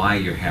why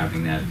you're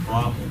having that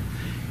problem.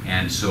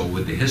 And so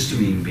with the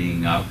histamine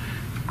being up,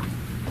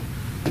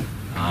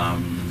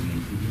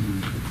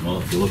 well,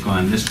 if you look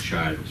on this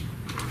chart, it's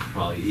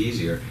probably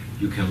easier.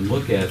 You can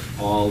look at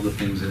all the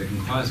things that it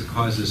can cause. It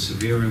causes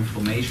severe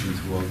inflammation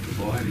throughout the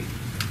body.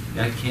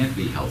 That can't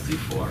be healthy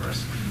for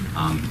us.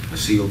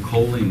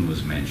 Acetylcholine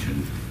was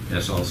mentioned.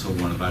 That's also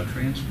one of our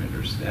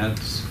transmitters.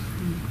 That's,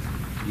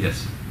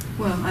 yes.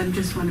 Well, I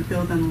just want to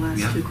build on the last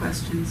Yeah. two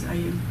questions. Are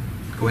you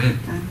Go ahead.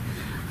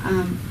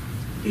 done?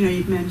 You know,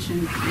 you've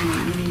mentioned,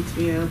 you need to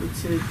be able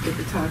to get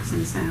the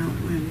toxins out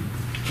when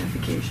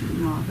defecation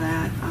and all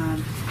that.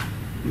 And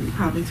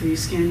probably through your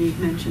skin, you've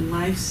mentioned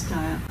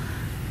lifestyle.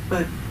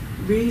 But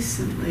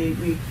recently,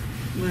 we've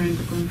learned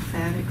the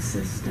lymphatic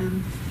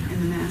system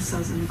and the mast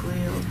cells and the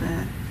glial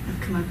that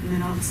have come up, and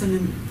then all of a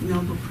sudden, the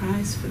Nobel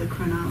Prize for the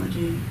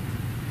chronology.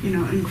 You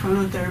know, in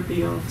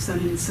chronotherapy, all of a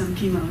sudden, some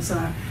chemos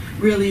are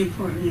really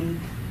important, and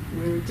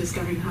we're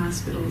discovering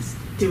hospitals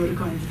do it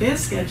according to their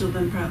schedule,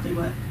 then probably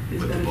what is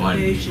What the better for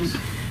body patients.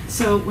 needs.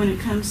 So when it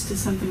comes to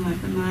something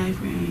like the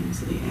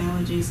migraines or the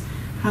allergies,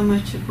 how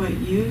much of what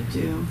you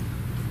do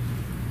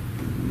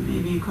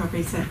maybe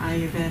incorporates that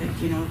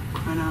Ayurvedic, you know,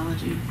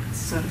 chronology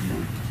sort of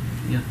thing?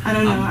 Yeah. I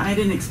don't know, I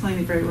didn't explain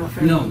it very well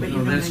for No, everyone, but you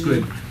know no, what that's I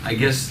mean. good. I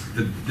guess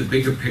the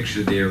bigger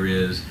picture there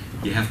is,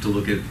 you have to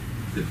look at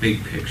the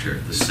big picture.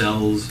 The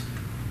cells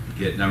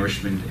get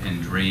nourishment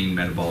and drain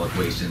metabolic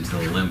waste into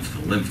the lymph.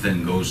 The lymph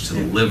then goes to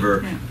the Yeah.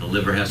 liver. Yeah. The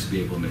liver has to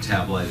be able to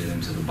metabolize it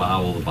into the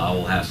bowel. The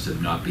bowel has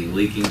to not be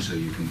leaking so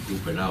you can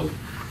poop it out.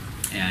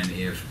 And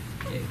if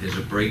there's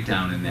a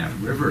breakdown in that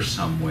river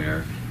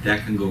somewhere,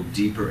 that can go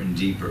deeper and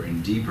deeper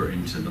and deeper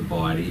into the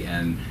body,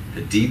 and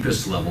the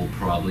deepest level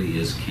probably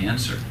is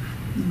cancer.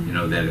 Mm. You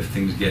know, that if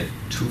things get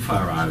too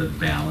far out of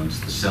balance,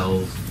 the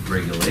cell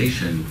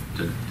regulation,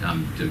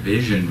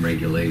 division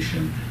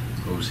regulation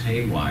goes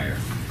haywire.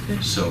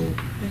 But- So,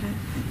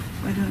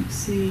 But I don't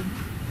see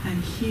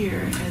and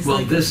hear as Well,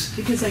 like, this-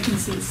 because I can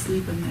see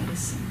sleep in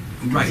medicine.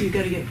 'Cause Right. you've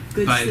got to get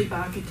good But- sleep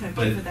architecture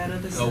but, for that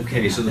other stuff.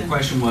 okay, to so the happen.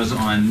 question was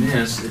on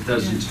this, it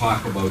doesn't Yeah.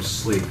 talk about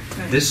sleep.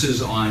 Right. This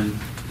is on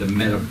the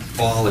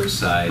metabolic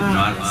side, Ah,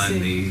 not I on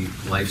see.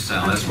 the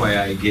lifestyle. That's Okay.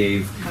 why I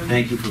gave, Okay.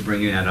 thank you for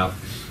bringing that up.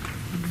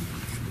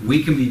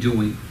 We can be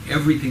doing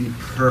everything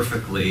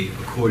perfectly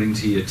according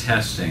to your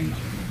testing,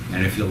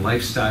 and if your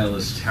lifestyle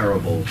is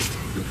terrible,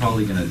 you're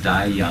probably gonna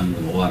die young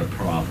with a lot of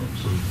problems.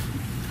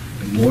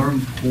 More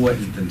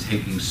important than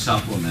taking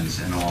supplements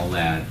and all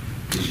that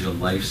is your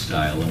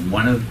lifestyle. And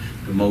one of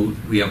the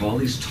we have all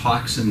these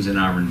toxins in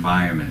our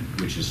environment,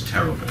 which is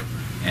terrible.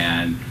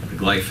 And the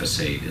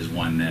glyphosate is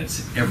one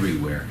that's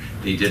everywhere.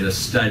 They did a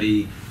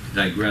study,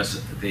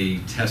 they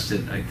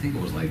tested, I think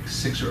it was like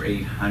 600 or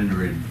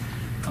 800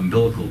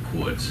 umbilical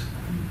cords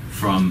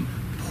from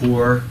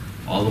poor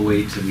all the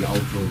way to the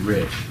ultra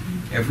rich.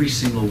 Every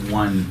single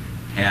one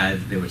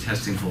they were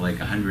testing for like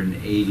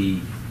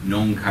 180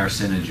 known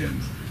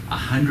carcinogens.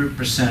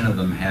 100% of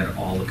them had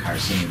all the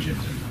carcinogens in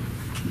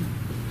them.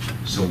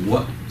 So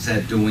what's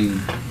that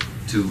doing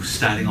to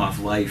starting off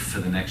life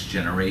for the next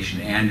generation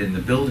and in the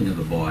building of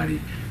the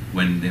body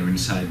when they're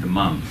inside the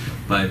mum?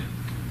 But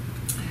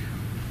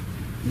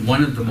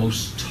one of the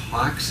most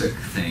toxic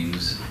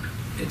things,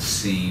 it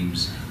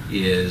seems,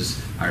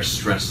 is our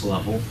stress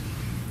level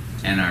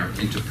and our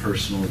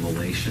interpersonal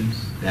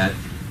relations. That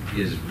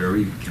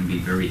can be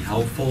very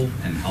helpful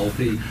and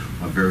healthy,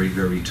 or very,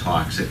 very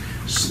toxic.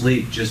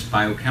 Sleep, just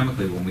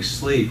biochemically, when we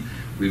sleep,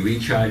 we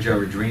recharge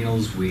our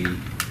adrenals, we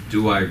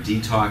do our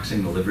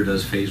detoxing, the liver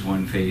does phase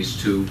 1,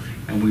 phase 2,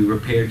 and we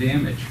repair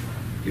damage.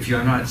 If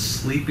you're not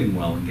sleeping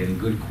well and getting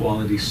good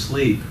quality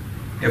sleep,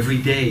 every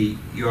day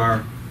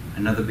you're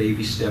another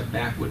baby step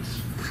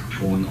backwards,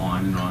 going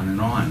on and on and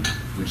on,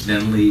 which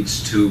then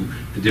leads to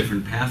the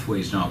different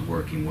pathways not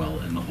working well,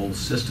 and the whole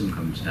system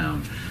comes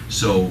down.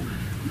 So,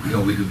 you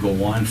know, we could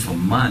go on for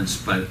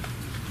months, but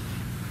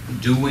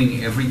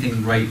doing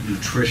everything right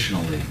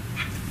nutritionally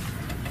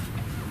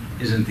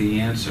isn't the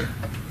answer,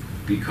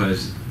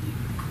 because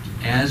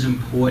as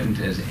important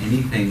as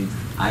anything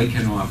I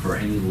can offer,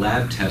 any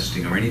lab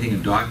testing or anything a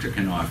doctor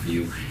can offer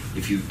you,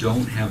 if you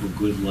don't have a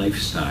good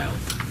lifestyle,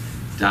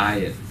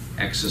 diet,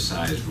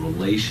 exercise,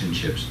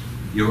 relationships,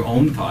 your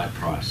own thought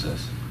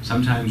process,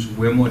 sometimes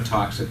we're more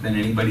toxic than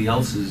anybody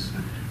else's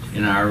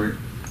in our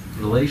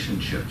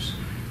relationships.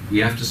 We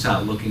have to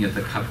start looking at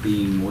the cup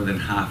being more than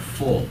half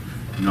full,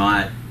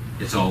 not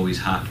it's always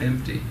half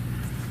empty.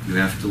 You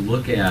have to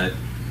look at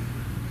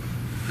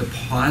the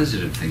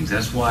positive things.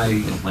 That's why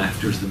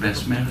laughter is the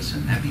best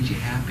medicine. That means you're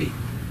happy.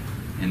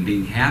 And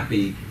being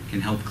happy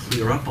can help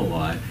clear up a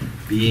lot.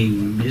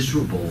 Being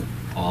miserable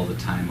all the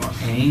time or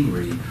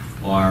angry,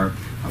 or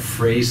a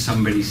phrase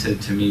somebody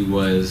said to me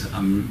was,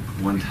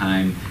 one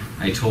time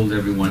I told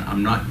everyone,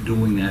 I'm not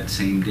doing that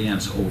same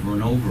dance over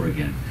and over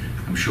again.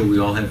 I'm sure we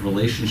all have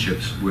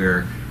relationships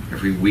where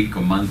every week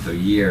or month or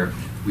year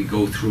we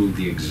go through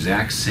the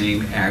exact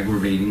same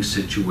aggravating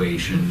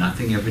situation,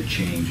 nothing ever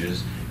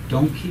changes.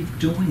 Don't keep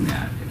doing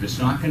that. If it's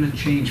not going to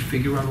change,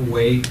 figure out a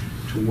way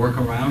to work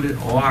around it,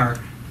 or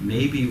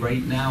maybe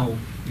right now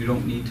you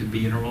don't need to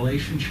be in a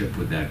relationship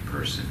with that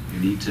person. You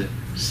need to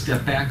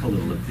step back a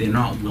little if they're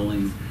not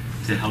willing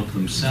to help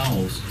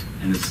themselves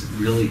and it's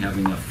really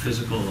having a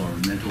physical or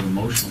mental,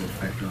 emotional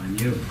effect on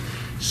you.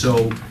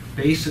 So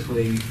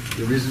basically,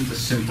 there isn't a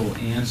simple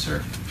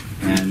answer.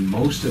 And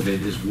most of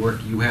it is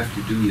work you have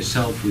to do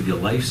yourself with your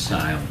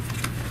lifestyle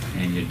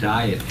and your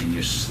diet and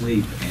your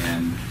sleep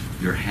and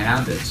your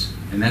habits.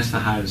 And that's the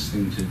hardest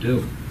thing to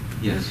do.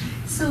 Yes?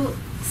 So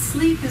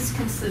sleep is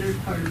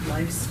considered part of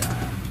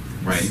lifestyle.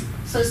 Right.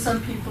 So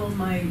some people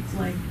might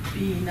like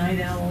be night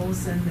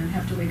owls and then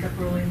have to wake up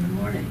early in the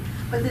morning.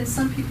 But then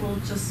some people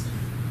just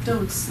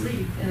don't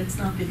sleep, and it's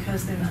not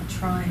because they're not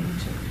trying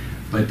to.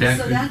 But that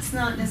So could, that's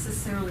not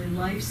necessarily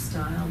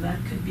lifestyle, that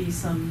could be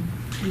some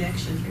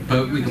connection here.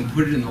 but we can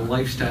put it in the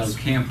lifestyle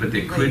camp, but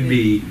there could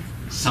be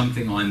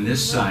something on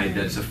this side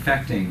that's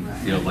affecting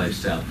their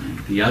lifestyle.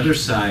 The other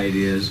side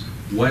is,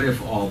 what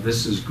if all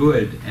this is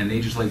good and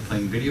they just like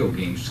playing video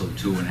games till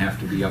 2 and have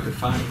to be up at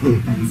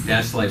 5?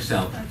 That's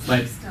lifestyle. That's But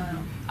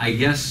lifestyle. I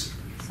guess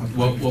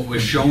what we're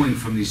showing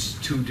from these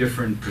two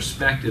different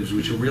perspectives,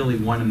 which are really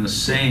one and the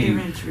same,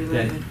 They're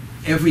interrelated.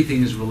 that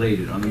everything is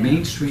related. On the Yeah.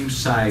 mainstream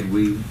side,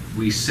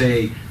 we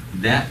say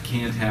that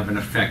can't have an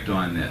effect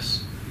on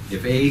this.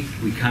 If A,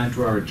 we can't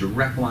draw a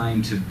direct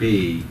line to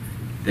B,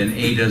 then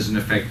A doesn't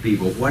affect B.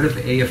 But what if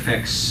A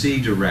affects C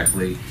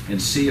directly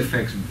and C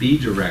affects B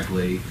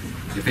directly?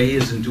 If A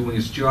isn't doing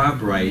its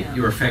job right, Yeah.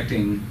 you're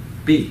affecting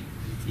B,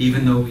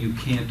 even though you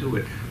can't do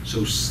it.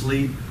 So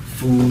sleep,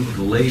 food,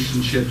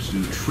 relationships,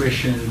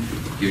 nutrition,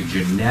 your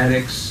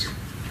genetics,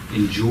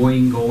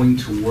 enjoying going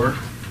to work.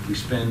 We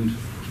spend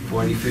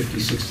 40, 50,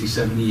 60,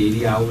 70,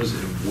 80 hours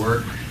at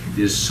work.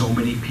 There's so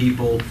many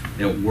people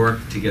that work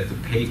to get the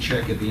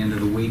paycheck at the end of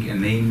the week,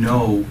 and they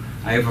know.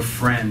 I have a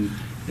friend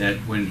that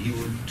when he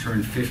would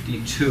turn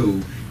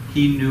 52,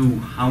 he knew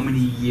how many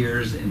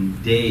years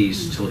and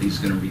days till he's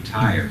going to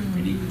retire,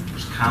 and he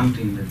was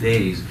counting the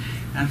days.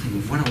 And I'm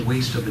thinking, what a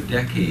waste of a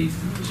decade,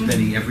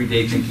 spending every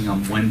day thinking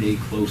I'm one day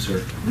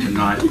closer to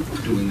not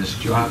doing this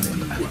job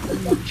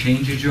anymore.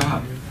 Change your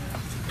job.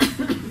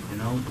 You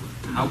know,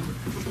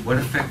 what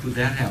effect would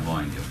that have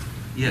on you?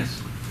 Yes.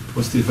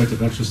 What's the effect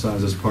of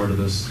exercise as part of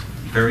this?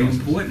 Very process?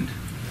 important,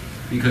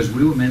 because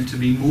we were meant to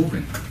be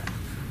moving.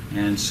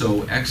 And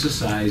so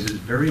exercise is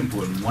very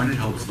important. One, it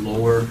helps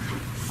lower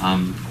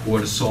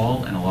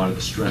cortisol and a lot of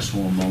the stress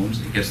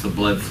hormones. It gets the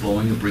blood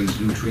flowing, it brings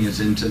nutrients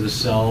into the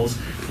cells,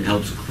 it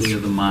helps clear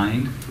the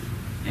mind.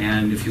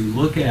 And if you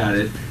look at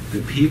it,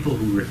 the people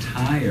who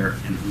retire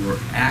and who are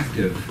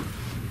active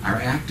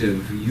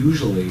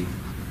usually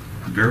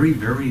very,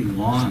 very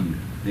long.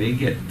 They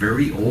get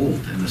very old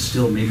and are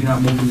still maybe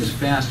not moving as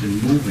fast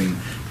and moving.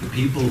 The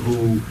people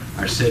who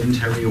are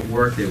sedentary at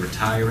work, they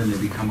retire and they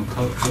become a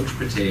couch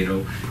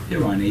potato.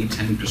 They're on 8,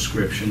 10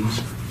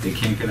 prescriptions. They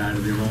can't get out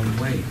of their own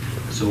way.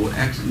 So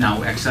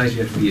now exercise,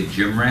 you have to be a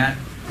gym rat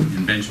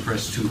and bench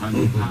press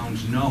 200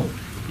 pounds. No,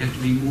 you have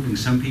to be moving.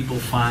 Some people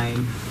find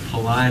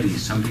Pilates.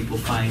 Some people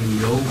find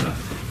yoga.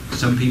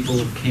 Some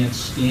people can't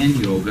stand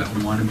yoga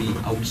and want to be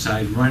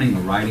outside running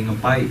or riding a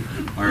bike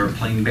or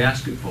playing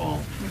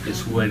basketball.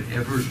 It's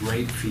whatever's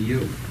right for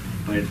you.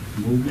 But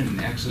movement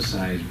and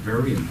exercise,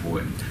 very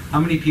important. How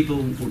many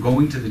people were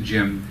going to the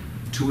gym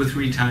 2 or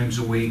 3 times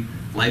a week?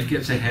 Life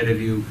gets ahead of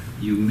you.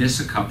 You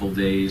miss a couple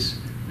days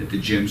at the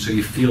gym, so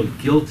you feel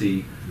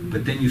guilty,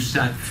 but then you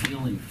start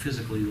feeling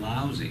physically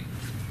lousy.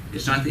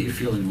 It's not that you're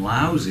feeling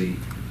lousy.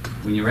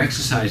 When you're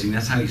exercising,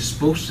 that's how you're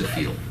supposed to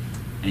feel.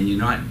 And you're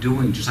not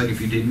doing, just like if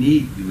you didn't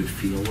eat, you would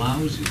feel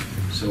lousy.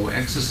 So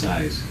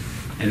exercise,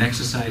 and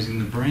exercising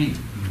the brain.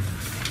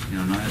 You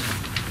know, not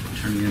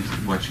turning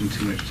into watching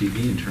too much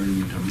TV and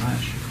turning into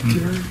mush.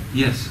 Gary,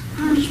 Yes.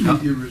 what's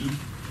mediarism?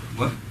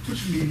 What?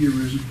 What's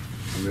mediarism?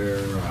 Where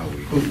are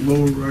we? Oh,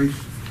 lower right.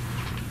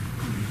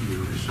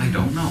 I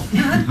don't know.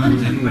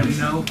 Does anybody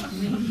know?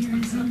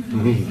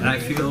 And I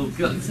feel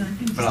good,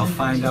 but I'll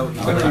find out.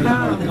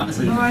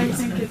 Oh, I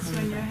think it's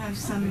when you have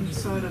some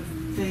sort of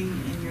thing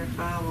in your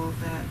bowel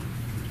that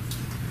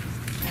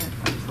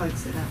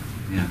plugs it up.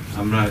 Yeah,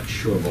 I'm not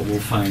sure, but we'll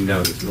find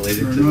out. It's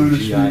related to Right, the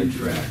GI honestly.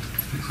 tract.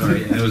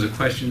 Sorry, and there was a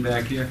question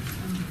back here?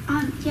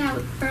 Yeah,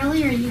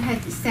 earlier you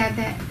had said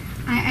that,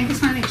 I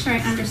just want to make sure I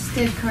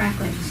understood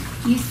correctly.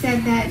 You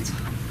said that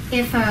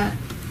if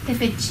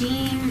a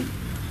gene,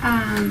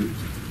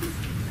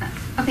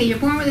 okay, you're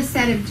born with a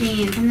set of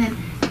genes, and then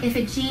if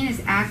a gene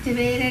is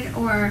activated,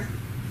 or,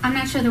 I'm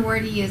not sure the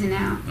word you use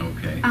now,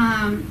 Okay.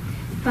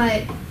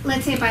 but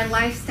let's say by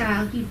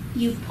lifestyle,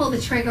 you pull the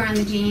trigger on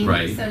the gene,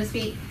 Right. so to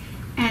speak,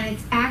 and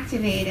it's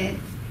activated,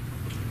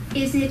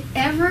 is it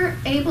ever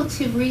able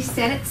to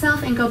reset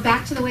itself and go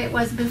back to the way it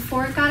was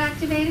before it got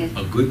activated?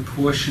 A good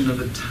portion of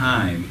the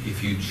time,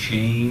 if you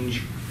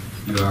change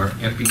your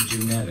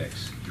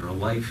epigenetics, your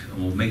life,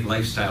 and we'll make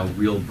lifestyle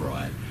real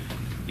broad,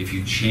 if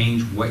you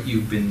change what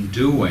you've been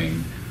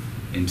doing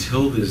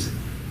until there's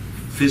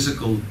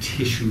physical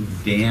tissue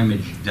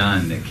damage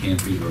done that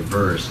can't be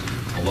reversed,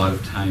 a lot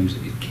of times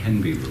it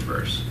can be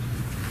reversed.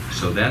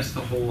 So that's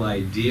the whole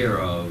idea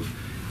of,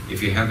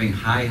 if you're having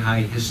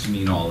high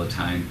histamine all the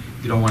time,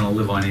 you don't want to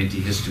live on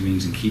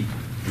antihistamines and keep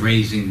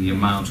raising the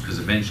amounts, because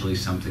eventually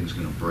something's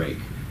going to break.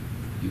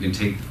 You can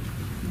take,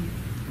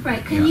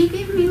 Right, can Yeah. you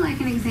give me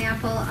like an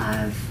example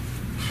of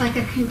like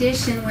a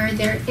condition where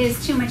there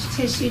is too much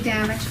tissue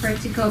damage for it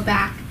to go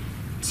back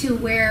to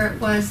where it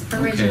was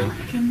originally?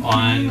 Can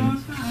On- you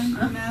also, I'm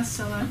a mast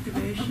cell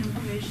activation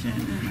patient,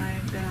 and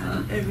I've been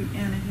on every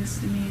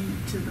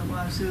antihistamine to the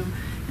wazoo,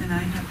 and I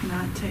have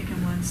not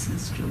taken one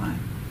since July.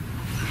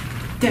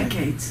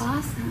 Decades,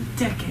 Awesome.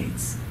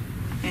 decades,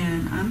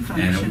 and I'm and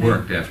functioning. it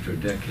worked after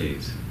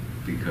decades,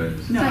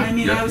 because No, I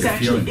mean, Yep, I was you're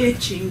actually feeling-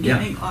 itching, Yeah.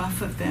 getting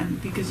off of them,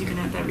 because you can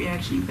have that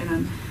reaction. You've been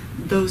on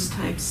those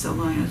types so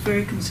long. I was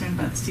very concerned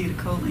about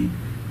acetylcholine,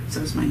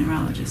 so was my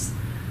neurologist.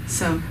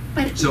 So,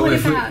 But so what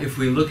if about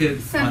we look at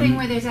something on-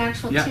 where there's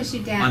actual Yeah,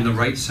 tissue damage? on the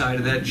right side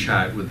of that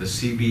chart with the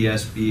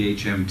CBS,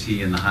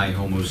 BHMT, and the high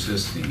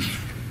homocysteine.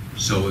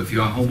 So if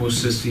your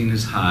homocysteine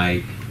is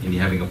high and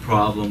you're having a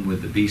problem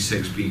with the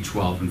B6,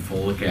 B12, and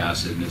folic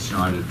acid, and it's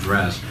not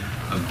addressed,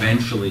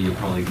 eventually you're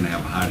probably going to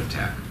have a heart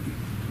attack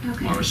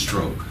Okay. or a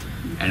stroke.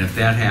 And if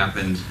that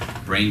happens,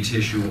 brain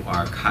tissue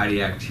or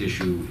cardiac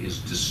tissue is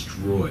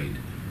destroyed.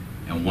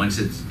 And once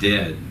it's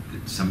dead,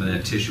 some of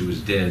that tissue is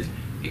dead,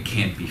 it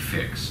can't be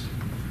fixed.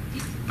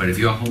 But if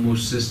your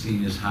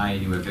homocysteine is high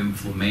and you have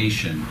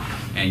inflammation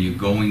and you're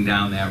going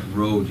down that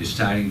road, you're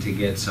starting to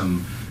get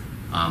some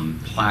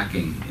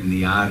plaquing in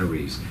the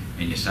arteries,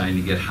 and you're starting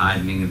to get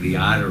hardening of the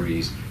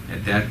arteries,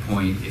 at that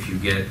point, if you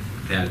get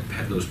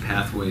those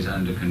pathways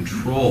under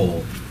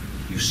control,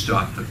 you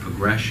stop the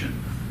progression,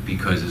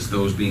 because it's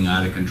those being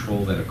out of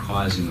control that are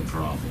causing the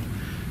problem.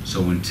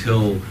 So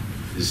until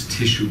this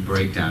tissue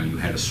breakdown, you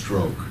had a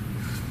stroke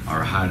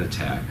or a heart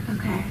attack,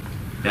 Okay.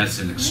 that's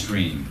an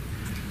extreme.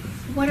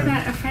 What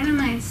about a friend of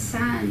mine's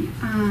son,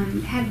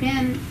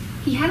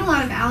 he had a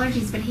lot of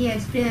allergies, but he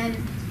has been,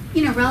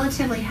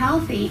 relatively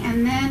healthy.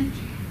 And then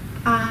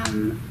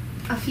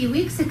a few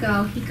weeks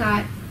ago, he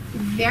got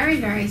very,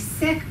 very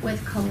sick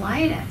with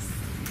colitis.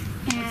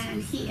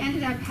 And he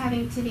ended up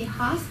having to be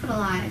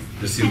hospitalized.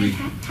 Let's see, And we- he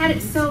had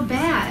it so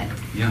bad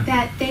Yeah.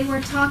 that they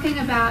were talking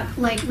about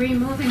like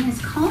removing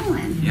his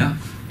colon. Yeah,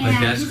 but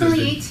And that's he's because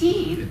only the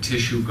 18.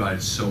 tissue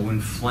got so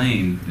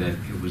inflamed that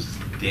it was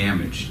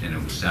damaged and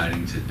it was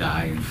starting to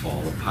die and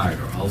fall apart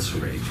or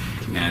ulcerate.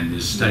 And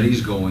there's studies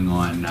going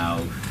on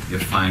now, they're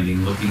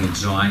looking at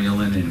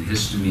zonulin and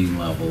histamine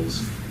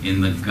levels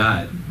in the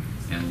gut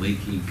and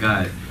leaky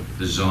gut.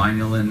 The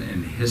zonulin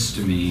and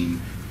histamine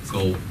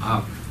go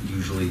up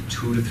usually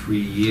 2 to 3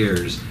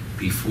 years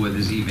before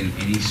there's even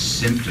any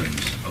symptoms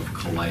of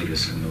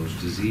colitis and those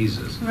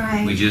diseases.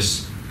 Right. We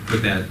just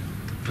put that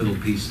little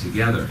piece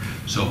together.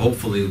 So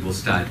hopefully we'll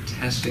start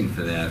testing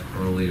for that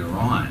earlier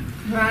on.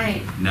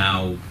 Right.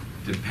 Now,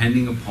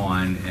 depending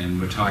upon, and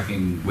we're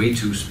talking way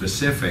too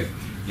specific,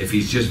 if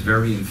he's just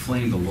very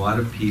inflamed, a lot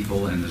of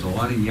people, and there's a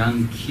lot of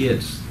young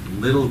kids,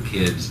 little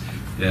kids,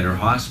 that are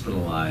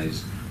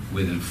hospitalized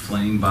with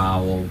inflamed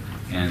bowel,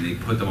 and they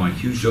put them on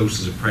huge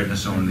doses of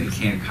prednisone and they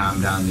can't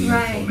calm down the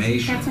Right.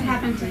 inflammation. That's what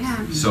happened to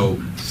him. So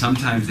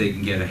sometimes they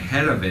can get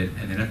ahead of it,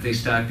 and then if they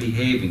start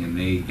behaving and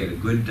they get a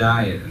good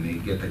diet and they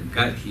get the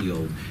gut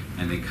healed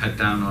and they cut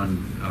down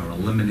on or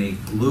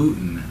eliminate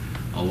gluten,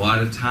 a lot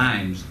of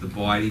times the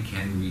body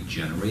can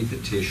regenerate the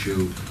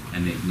tissue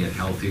and they can get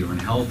healthier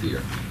and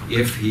healthier.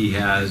 If he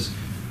has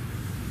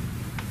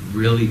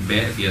really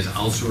bad, if he has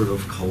ulcerative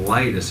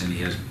colitis and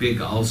he has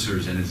big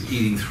ulcers and it's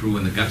eating through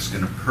and the gut's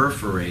going to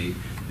perforate,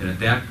 then at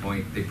that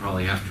point they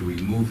probably have to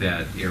remove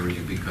that area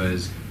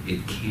because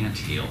it can't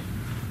heal.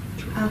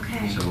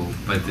 Okay. So,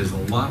 but there's a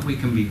lot we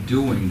can be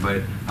doing,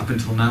 but up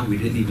until now we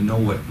didn't even know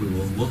what we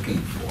were looking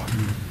for.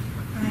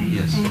 Right.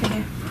 Yes. Thank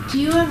you. Do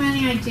you have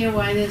any idea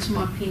why there's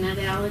more peanut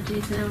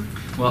allergies now?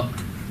 Well,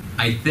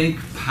 I think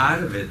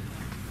part of it,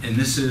 and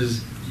this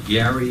is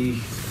Gary,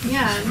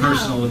 Yeah, no.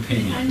 personal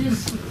opinion. I'm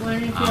just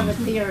wondering if you have a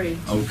theory.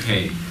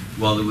 Okay,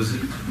 well, there was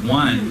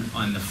one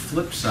on the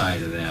flip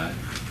side of that.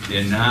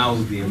 They're now,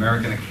 the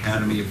American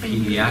Academy of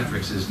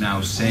Pediatrics is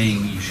now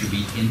saying you should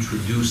be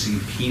introducing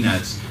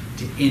peanuts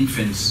to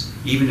infants,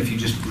 even if you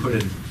just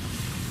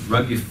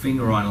rub your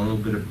finger on a little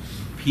bit of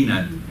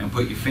peanut and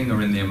put your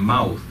finger in their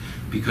mouth,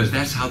 because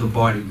that's how the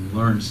body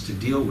learns to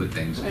deal with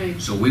things.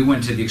 Right. So we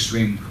went to the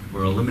extreme,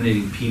 we're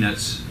eliminating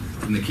peanuts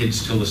from the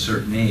kids till a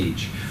certain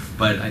age.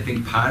 But I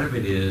think part of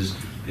it is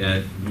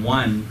that,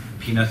 one,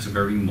 peanuts are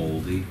very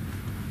moldy.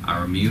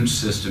 Our immune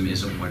system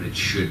isn't what it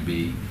should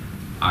be.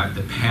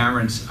 The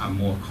parents are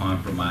more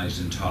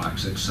compromised and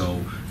toxic,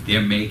 so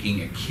they're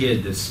making a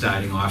kid that's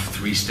starting off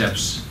 3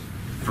 steps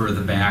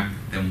further back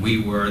than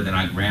we were, than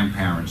our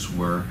grandparents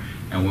were,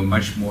 and we're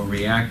much more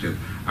reactive.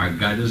 Our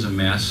gut is a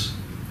mess.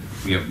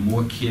 We have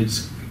more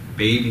kids,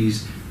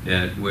 babies,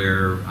 that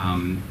we're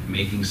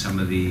making some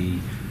of the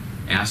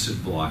acid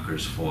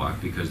blockers for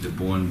because they're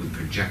born with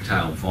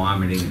projectile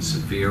vomiting and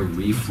severe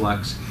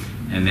reflux.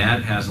 And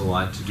that has a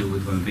lot to do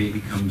with when a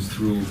baby comes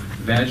through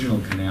the vaginal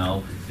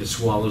canal, it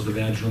swallows the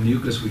vaginal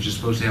mucus, which is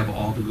supposed to have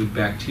all the good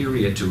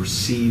bacteria to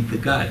seed the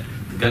gut.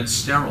 The gut's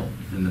sterile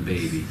in the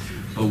baby.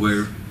 But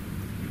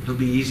it'll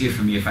be easier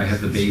for me if I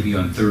have the baby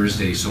on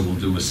Thursday, so we'll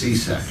do a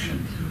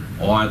C-section.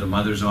 Or the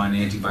mother's on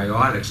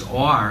antibiotics.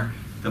 Or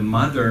the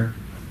mother,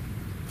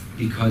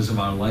 because of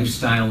our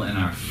lifestyle and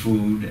our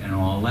food and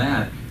all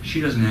that,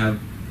 she doesn't have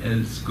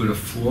as good a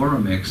flora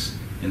mix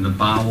in the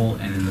bowel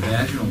and in the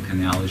vaginal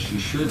canal as she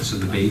should, so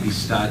the baby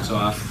starts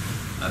off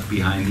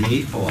behind the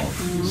 8 ball.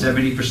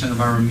 70%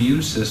 of our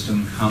immune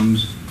system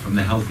comes from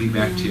the healthy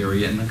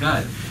bacteria in the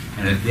gut.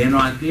 And if they're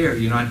not there,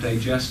 you're not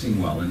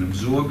digesting well and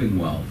absorbing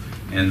well.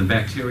 And the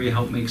bacteria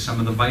help make some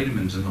of the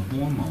vitamins and the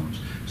hormones.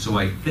 So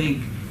I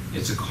think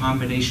it's a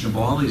combination of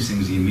all these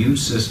things. The immune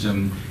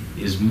system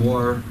is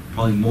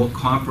probably more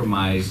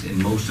compromised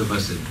in most of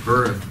us at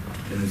birth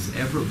than it's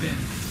ever been.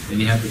 Then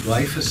you have the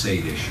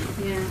glyphosate issue.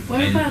 Yeah.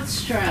 What about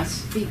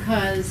stress?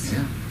 Because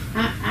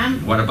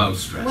I'm. What about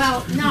stress?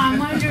 Well, no, I'm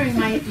wondering.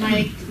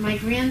 My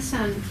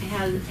grandson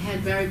had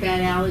very bad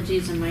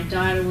allergies, and my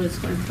daughter was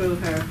going through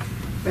her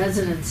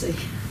residency,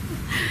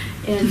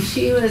 and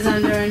she was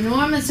under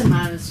enormous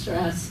amount of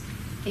stress,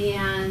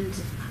 and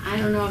I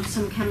don't know if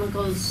some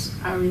chemicals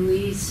are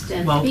released,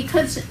 and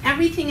because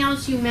everything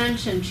else you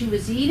mentioned, she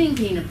was eating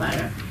peanut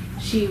butter,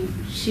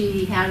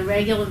 she had a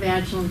regular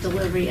vaginal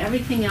delivery,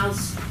 everything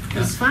else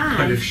was fine.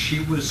 But if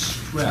she was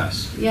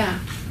stressed, yeah,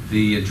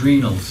 the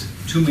adrenals,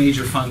 2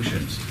 major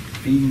functions,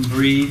 feed and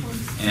breathe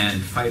and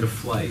fight or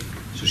flight.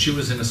 So she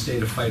was in a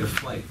state of fight or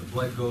flight. The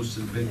blood goes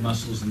to the big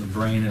muscles in the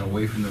brain and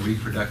away from the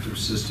reproductive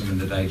system and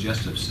the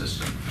digestive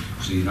system.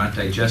 So you're not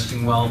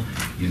digesting well,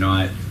 you're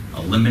not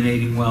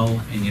eliminating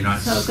well, and you're not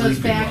sleeping well. So it goes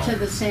back to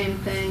the same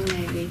thing,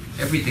 maybe.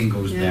 Everything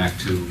goes back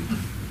to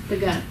the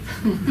gut.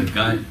 The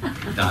gut,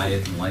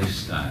 diet, and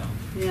lifestyle.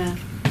 Yeah.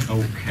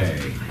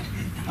 Okay.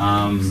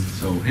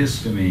 So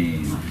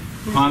histamine,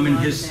 common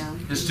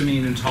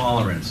histamine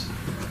intolerance,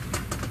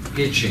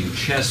 itching,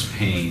 chest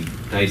pain,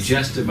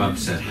 digestive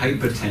upset,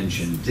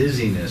 hypertension,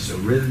 dizziness,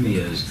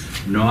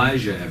 arrhythmias,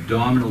 nausea,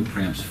 abdominal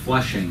cramps,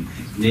 flushing,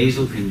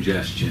 nasal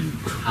congestion,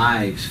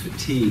 hives,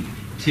 fatigue,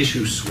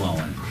 tissue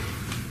swelling.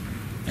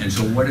 And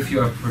so what if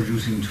you're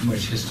producing too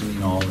much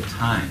histamine all the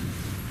time?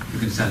 You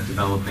can start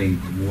developing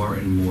more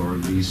and more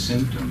of these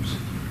symptoms.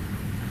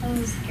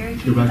 Gary,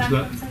 can Go you back back to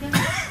that. 1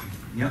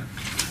 second? Yep.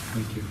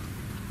 Thank you.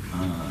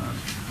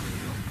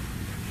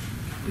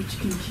 Which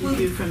can keep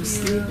you from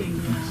sleeping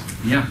well.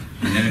 Yeah,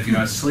 and then if you're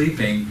not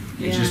sleeping,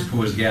 it Yeah. just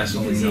pours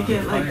gasoline Because you on the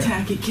get like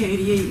fire.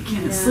 tachycardia, you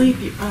can't Yeah. sleep,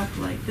 you're up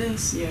like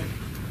this,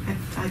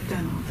 I've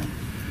done all that.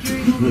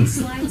 Gary, will these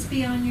slides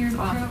be on your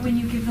throat when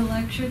you give the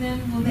lecture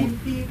then? Will they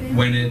be available?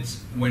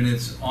 When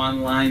it's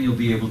online, you'll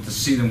be able to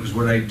see them, because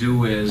what I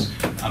do is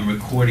I'm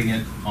recording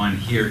it on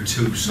here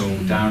too, so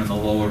down in the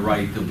lower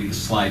right, there'll be the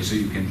slide, so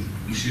you can,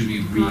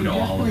 read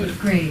all of it.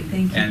 Great,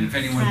 thank you. And if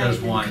anyone does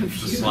I've been want the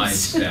confused. slide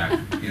stack,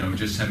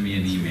 just send me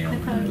an email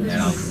and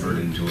I'll convert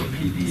it into a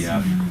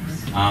PDF.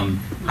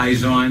 High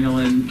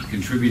zonulin,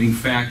 contributing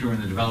factor in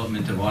the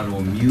development of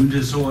autoimmune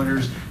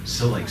disorders,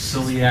 like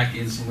celiac,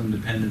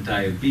 insulin-dependent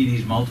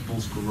diabetes, multiple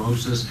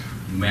sclerosis,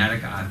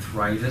 rheumatic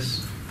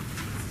arthritis.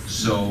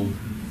 So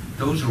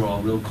those are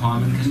all real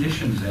common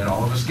conditions that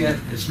all of us get.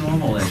 It's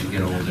normal as you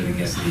get older to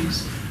get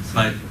these,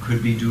 but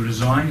could be due to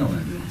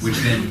zonulin, which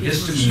then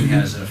histamine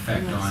has an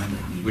effect on,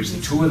 which the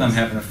 2 of them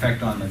have an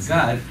effect on the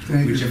gut,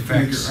 Thank which you.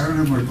 affects. I don't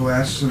have my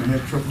glasses and I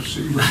have trouble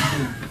seeing.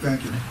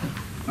 Thank you.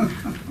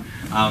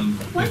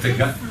 If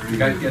the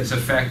gut gets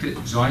affected,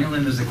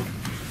 zonulin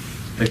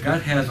the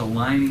gut has a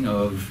lining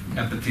of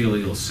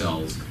epithelial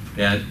cells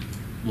that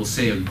will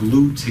say are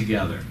glued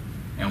together.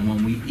 And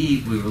when we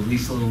eat, we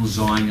release a little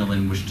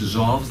zonulin, which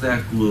dissolves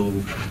that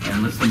glue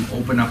and lets them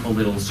open up a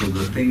little, so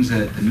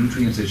the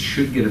nutrients that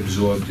should get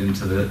absorbed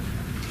into the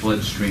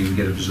bloodstream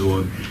get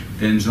absorbed.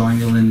 Then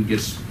zonulin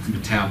gets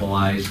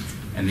metabolized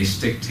and they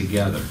stick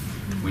together.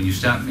 When you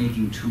stop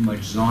making too much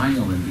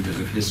zonulin because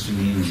of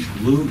histamine and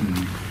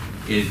gluten,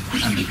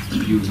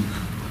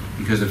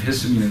 because of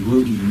histamine and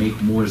gluten, you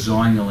make more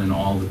zonulin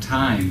all the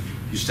time.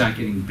 You start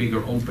getting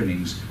bigger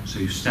openings, so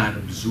you start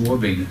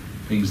absorbing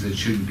things that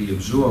shouldn't be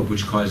absorbed,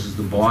 which causes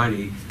the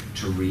body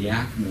to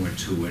react more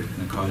to it,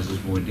 and it causes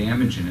more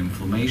damage and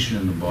inflammation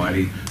in the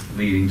body,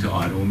 leading to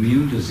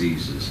autoimmune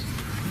diseases.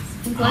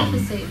 And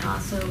glyphosate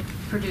also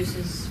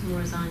produces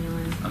more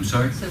zonulin. I'm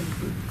sorry? So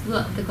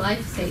the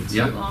glyphosate too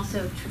Yep.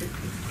 also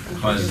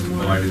Causes the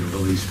body to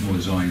release more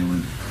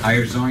zonulin.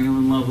 Higher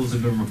zonulin levels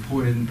have been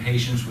reported in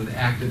patients with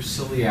active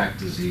celiac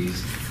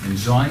disease, and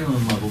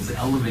zonulin levels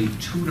elevate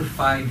 2 to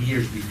 5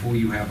 years before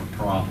you have a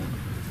problem.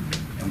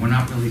 And we're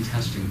not really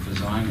testing for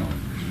zonulin,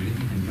 because we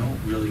didn't don't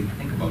really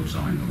think about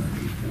zonulin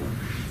before.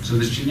 So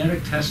this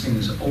genetic testing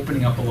is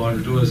opening up a lot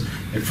of doors.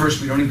 At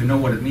first, we don't even know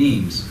what it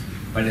means,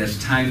 but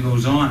as time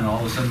goes on, all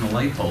of a sudden the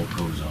light bulb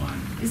goes on.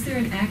 Is there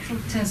an actual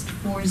test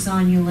for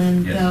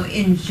zonulin, Yes. though,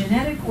 in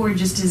genetic, or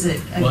just is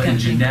it a Well, in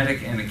gut thing?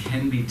 genetic, and it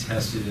can be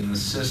tested in the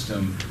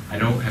system. I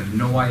don't have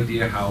no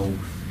idea how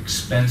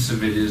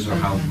expensive it is or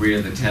how Okay.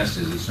 rare the test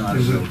is. It's not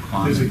There's so a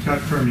common. gut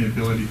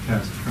permeability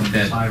test from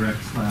That-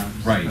 Cyrex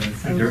Labs. Right. I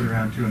think it's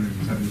around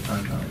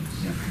 $275.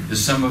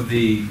 There's some of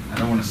the, I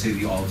don't want to say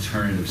the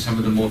alternative, some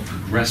of the more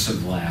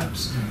progressive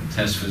labs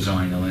test for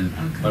zonulin.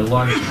 But a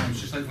lot of times,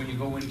 just like when you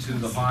go into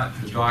the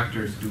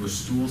doctor to do a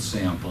stool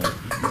sample,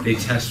 they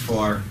test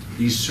for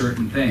these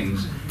certain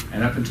things.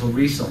 And up until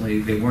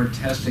recently, they weren't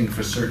testing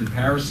for certain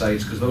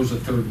parasites because those are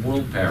third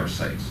world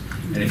parasites.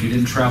 And if you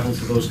didn't travel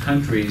to those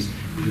countries,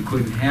 you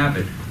couldn't have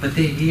it. But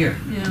they're here.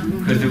 Yeah.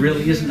 Because there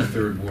really isn't a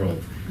third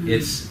world.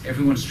 It's,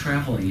 everyone's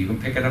traveling. You can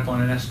pick it up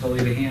on an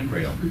escalator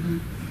handrail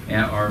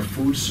or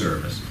food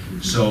service.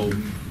 So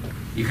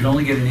you can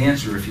only get an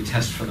answer if you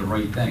test for the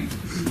right thing.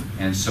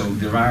 And so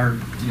there are,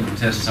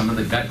 tests, some of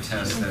the gut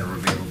tests that are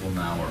available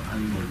now are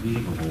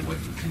unbelievable what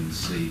you can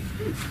see,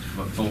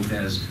 both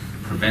as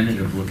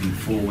preventative looking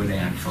forward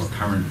and for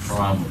current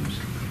problems.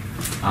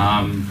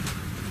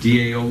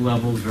 DAO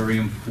levels, very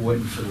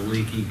important for the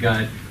leaky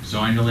gut.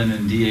 Zonulin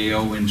and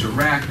DAO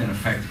interact and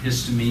affect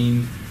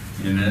histamine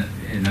in a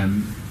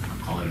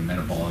I'll call it a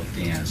metabolic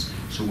dance.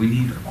 So we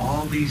need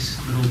all these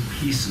little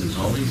pieces,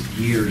 all these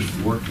gears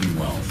working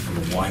well for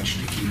the watch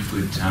to keep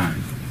good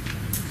time.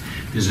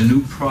 There's a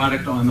new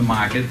product on the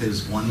market.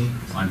 There's one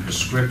on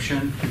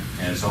prescription,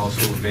 and it's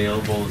also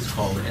available. It's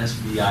called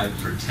SBI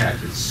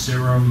Protect. It's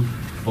serum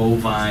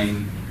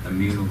bovine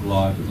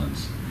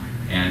immunoglobulins.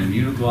 And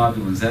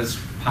immunoglobulins, that's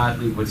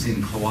partly what's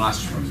in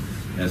colostrum.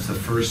 That's the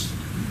first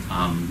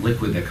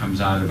liquid that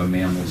comes out of a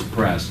mammal's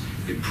breast.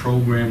 It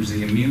programs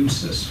the immune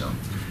system.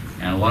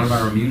 And a lot of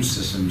our immune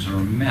systems are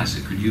a mess.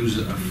 It could use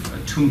a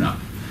tune-up.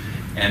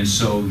 And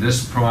so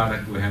this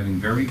product, we're having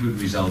very good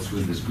results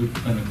with. There's good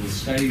clinical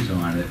studies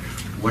on it.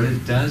 What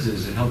it does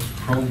is it helps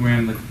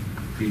program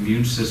the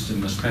immune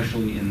system,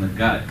 especially in the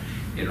gut.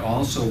 It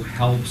also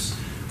helps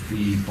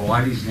the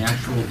body's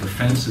natural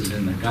defenses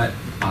in the gut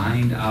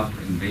bind up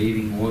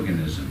invading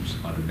organisms,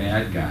 or the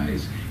bad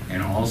guys,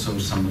 and also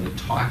some of the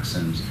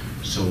toxins,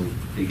 so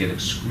they get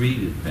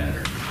excreted better.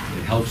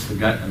 It helps the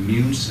gut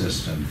immune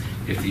system.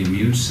 If the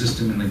immune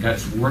system in the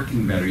gut's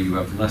working better, you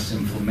have less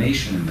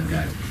inflammation in the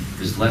gut. If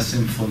there's less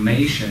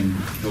inflammation,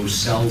 those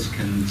cells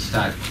can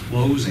start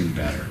closing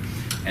better.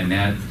 And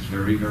that's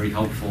very, very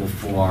helpful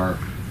for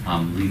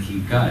leaky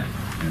gut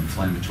and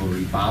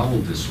inflammatory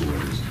bowel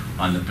disorders.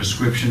 On the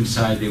prescription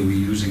side, they were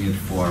using it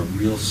for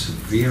real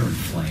severe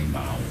inflamed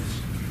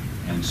bowels.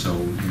 And so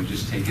you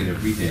just take it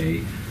every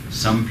day.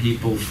 Some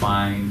people we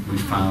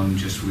found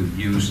just with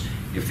use,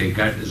 if their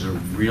gut is a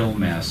real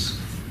mess,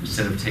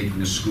 instead of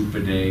taking a scoop a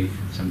day,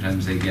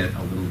 sometimes they get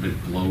a little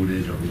bit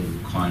bloated or a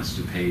little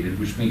constipated,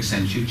 which makes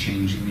sense. You're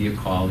changing the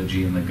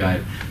ecology in the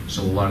gut.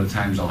 So a lot of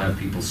times I'll have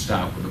people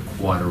start with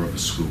 1/4 of a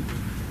scoop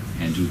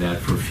and do that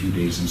for a few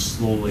days. And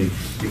slowly,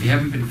 if you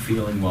haven't been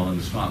feeling well and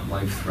it's not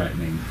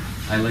life-threatening,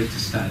 I like to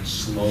start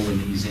slow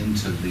and ease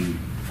into the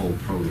full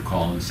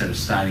protocol instead of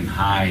starting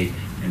high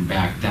and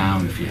back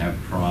down if you have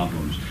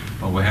problems.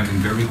 But we're having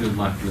very good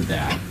luck with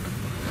that.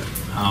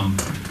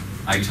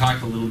 I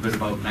talked a little bit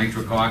about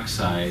nitric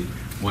oxide.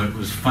 What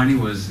was funny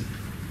was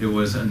there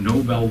was a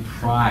Nobel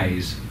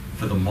Prize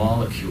for the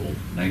molecule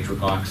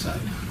nitric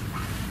oxide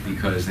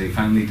because they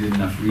finally did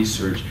enough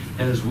research.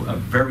 That is a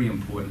very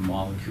important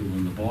molecule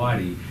in the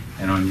body.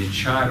 And on your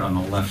chart on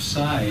the left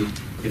side,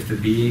 if the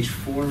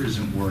BH4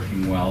 isn't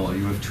working well or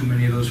you have too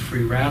many of those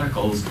free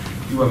radicals,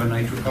 you have a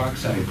nitric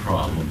oxide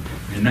problem.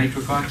 And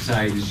nitric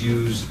oxide is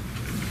used,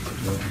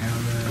 do I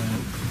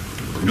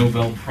have a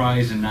Nobel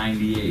Prize in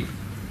 '98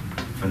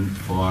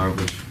 for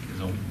which is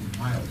a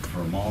wild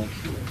for a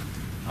molecule,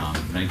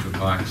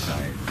 nitric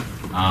oxide.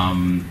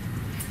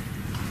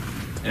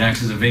 It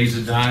acts as a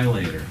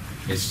vasodilator.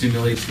 It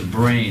stimulates the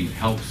brain,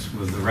 helps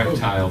with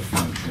erectile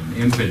function,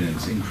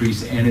 impotence,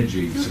 increased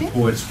energy,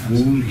 supports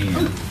wound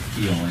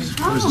healing,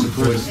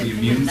 supports the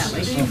immune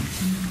system.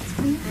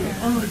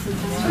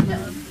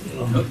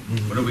 Oh,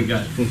 what do we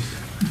got?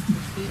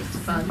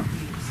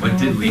 What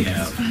did we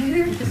have?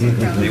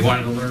 They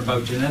wanted to learn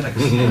about genetics.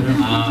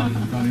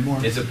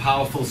 It's a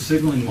powerful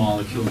signaling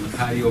molecule in the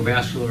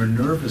cardiovascular and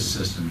nervous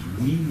systems.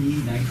 We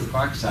need nitric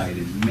oxide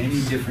in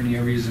many different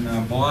areas in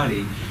our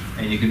body,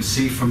 and you can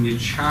see from your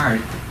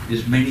chart,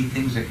 there's many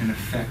things that can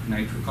affect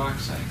nitric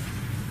oxide.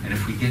 And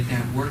if we get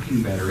that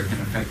working better, it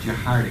can affect your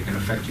heart, it can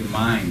affect your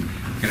mind,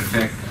 it can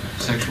affect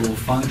sexual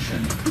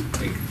function,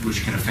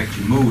 which can affect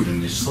your mood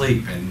and your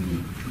sleep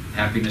and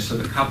happiness of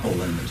the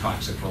couple, and the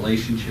toxic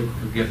relationship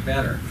will get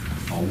better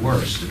or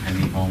worse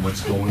depending upon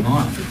what's going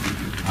on.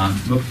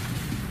 Look,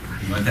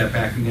 you want that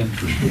back again?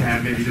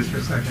 Yeah, maybe just for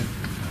a second.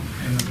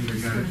 I don't think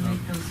we got it.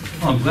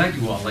 Well, I'm glad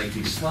you all like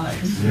these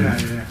slides. Yeah.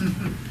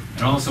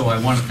 And also, I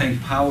want to thank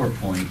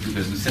PowerPoint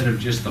because instead of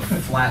just the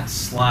flat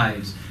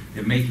slides,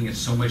 they're making it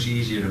so much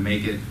easier to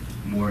make it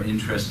more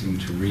interesting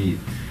to read.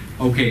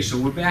 Okay, so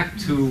we're back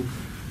to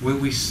where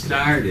we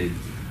started.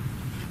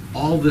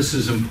 All this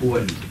is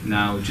important.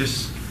 Now,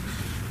 just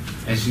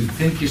as you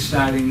think you're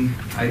starting,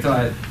 I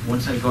thought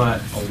once I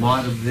got a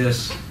lot of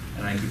this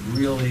and I could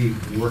really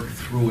work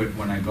through it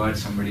when I got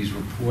some of these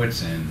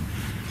reports in,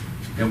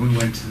 then we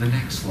went to the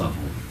next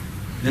level.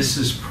 This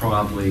is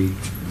probably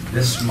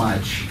this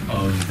much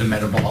of the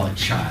metabolic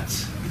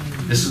charts.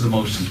 This is the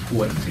most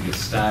important to get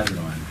started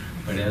on.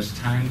 But as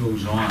time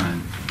goes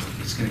on,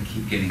 it's going to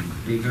keep getting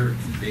bigger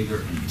and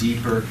bigger and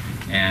deeper.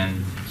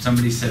 And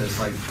somebody said it's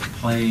like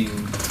playing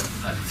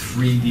a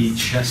 3D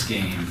chess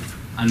game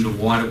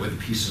underwater where the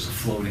pieces are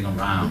floating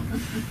around.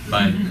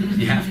 But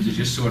you have to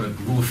just sort of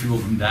glue a few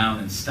of them down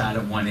and start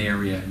at one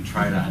area and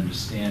try to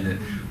understand it.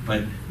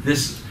 But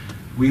this,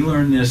 we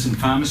learned this in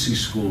pharmacy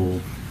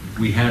school.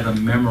 We had to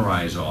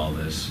memorize all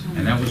this,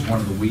 and that was one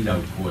of the weed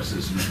out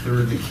courses, and a third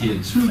of the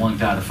kids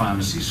flunked out of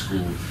pharmacy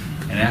school.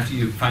 And after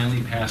you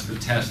finally passed the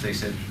test, they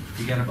said,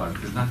 forget about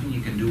it, there's nothing you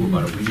can do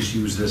about it, we just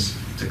use this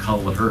to cull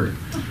the herd.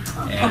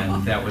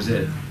 And that was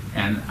it.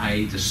 And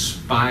I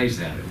despise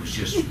that. It was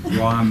just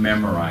raw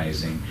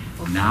memorizing.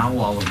 Now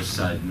all of a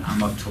sudden,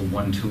 I'm up till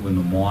 1, 2 in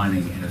the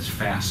morning, and it's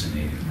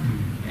fascinating.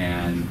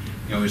 And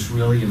you know, it's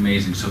really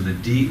amazing. So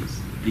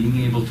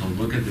being able to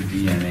look at the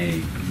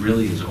DNA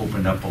really has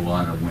opened up a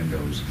lot of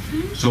windows.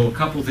 So a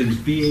couple things,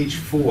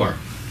 BH4.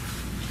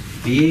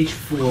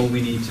 BH4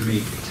 we need to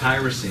make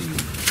tyrosine.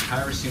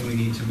 Tyrosine we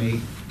need to make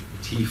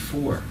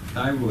T4,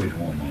 thyroid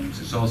hormones.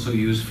 It's also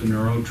used for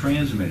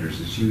neurotransmitters.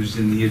 It's used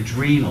in the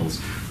adrenals.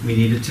 We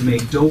need it to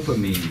make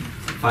dopamine,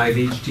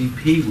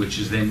 5-HTP, which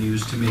is then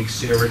used to make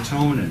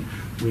serotonin.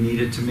 We need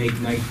it to make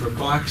nitric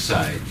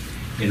oxide.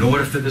 In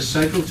order for the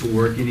cycle to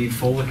work, you need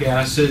folic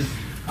acid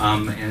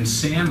and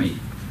SAMe.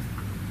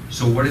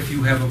 So what if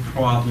you have a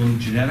problem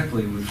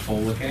genetically with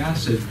folic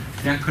acid?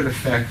 That could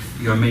affect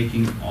your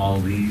making all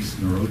these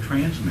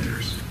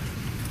neurotransmitters.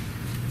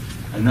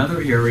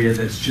 Another area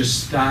that's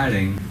just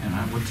starting, and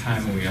what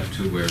time are we up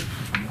to? We're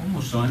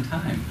almost on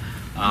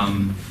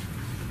time.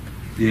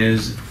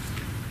 There's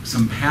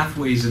some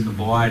pathways in the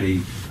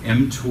body,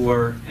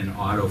 mTOR and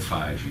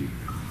autophagy.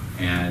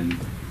 And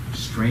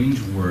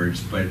strange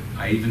words, but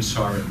I even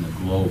saw it in the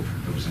Globe.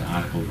 There was an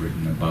article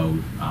written about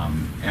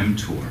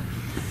mTOR.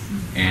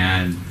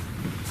 And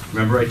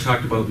remember I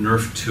talked about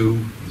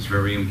NRF2 is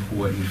very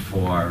important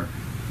for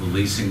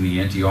releasing the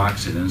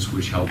antioxidants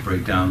which help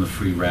break down the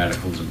free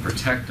radicals and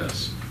protect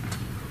us.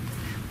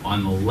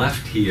 On the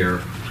left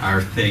here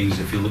are things,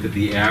 if you look at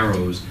the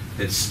arrows,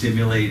 that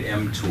stimulate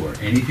mTOR.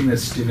 Anything that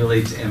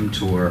stimulates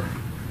mTOR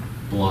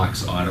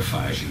blocks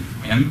autophagy.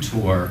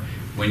 mTOR,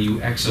 when you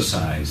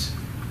exercise,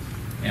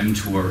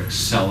 mTOR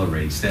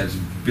accelerates. That's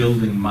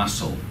building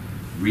muscle,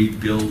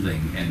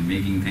 rebuilding, and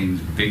making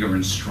things bigger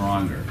and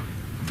stronger.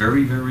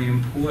 Very, very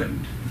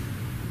important.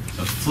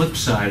 The flip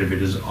side of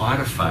it is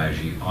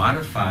autophagy.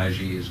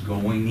 Autophagy is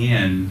going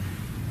in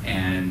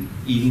and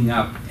eating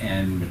up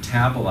and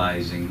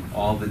metabolizing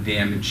all the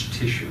damaged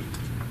tissue.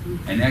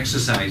 And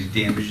exercise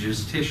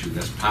damages tissue.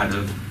 That's part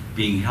of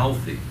being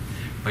healthy.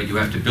 But you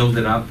have to build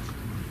it up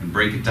and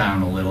break it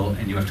down a little,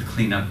 and you have to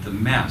clean up the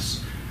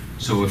mess.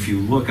 So if you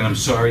look, and I'm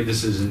sorry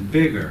this isn't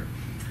bigger,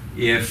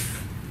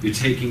 if you're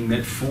taking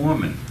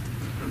metformin,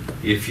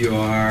 if you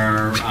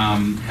are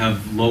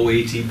have low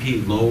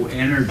ATP, low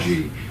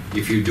energy,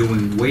 if you're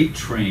doing weight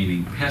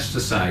training,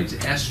 pesticides,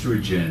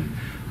 estrogen,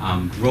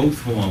 growth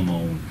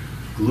hormone,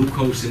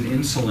 glucose and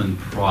insulin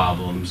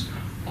problems,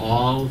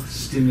 all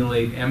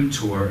stimulate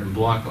mTOR and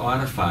block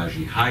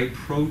autophagy. High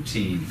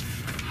protein,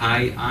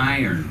 high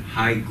iron,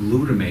 high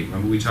glutamate.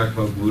 Remember we talked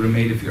about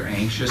glutamate, if you're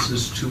anxious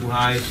is too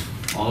high,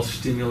 all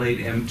stimulate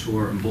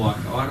mTOR and block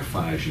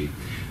autophagy.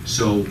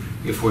 So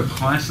if we're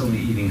constantly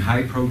eating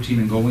high protein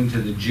and going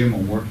to the gym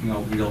and working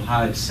out real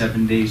hard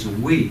 7 days a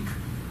week,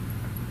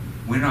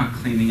 we're not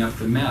cleaning up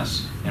the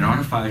mess. And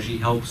autophagy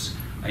helps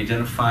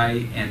identify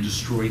and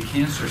destroy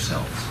cancer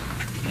cells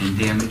and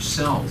damaged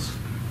cells.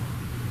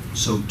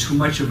 So too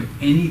much of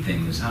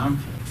anything is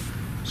harmful.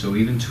 So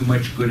even too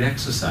much good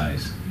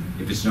exercise,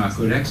 if it's not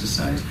good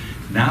exercise.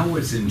 Now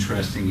what's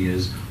interesting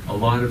is a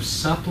lot of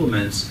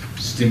supplements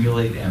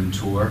stimulate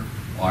mTOR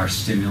or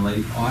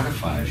stimulate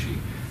autophagy.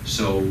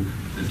 So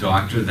the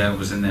doctor that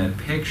was in that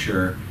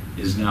picture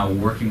is now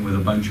working with a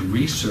bunch of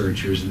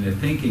researchers, and they're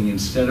thinking,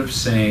 instead of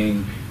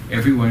saying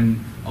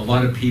everyone, a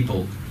lot of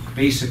people,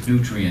 basic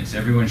nutrients,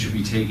 everyone should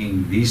be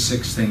taking these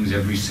 6 things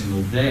every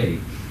single day,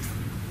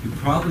 you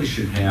probably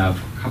should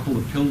have a couple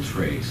of pill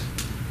trays,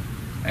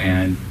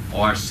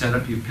 or set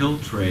up your pill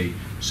tray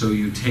so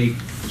you take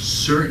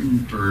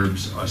certain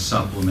herbs or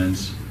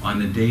supplements on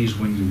the days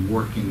when you're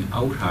working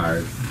out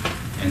hard,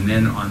 and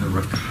then on the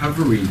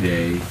recovery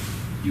day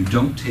you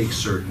don't take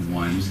certain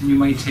ones, and you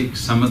might take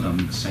some of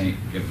them the same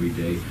every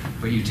day,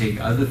 but you take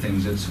other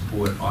things that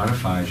support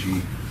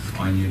autophagy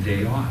on your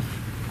day off.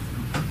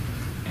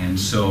 And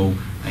so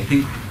I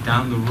think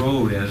down the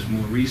road, as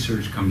more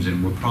research comes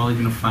in, we're probably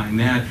going to find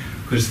that,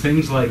 because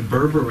things like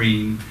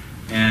berberine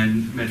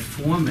And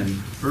metformin,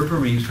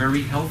 berberine is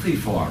very healthy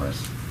for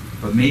us,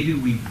 but maybe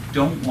we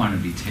don't want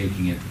to be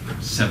taking it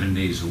 7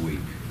 days a week.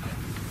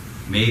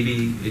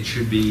 Maybe it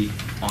should be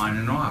on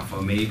and off,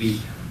 or maybe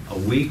a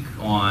week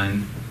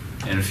on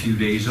and a few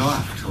days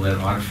off to let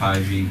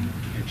autophagy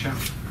catch up.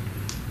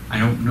 I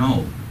don't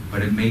know,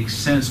 but it makes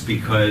sense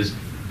because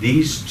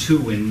these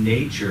two in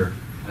nature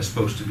are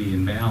supposed to be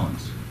in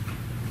balance.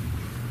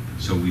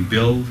 So we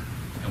build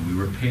and we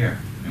repair,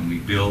 and we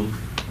build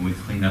and we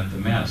clean up the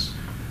mess.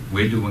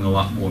 We're doing a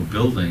lot more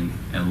building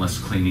and less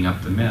cleaning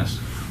up the mess.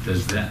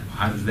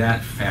 How does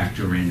that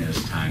factor in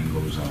as time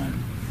goes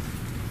on?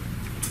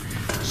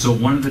 So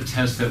one of the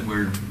tests that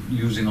we're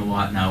using a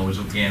lot now is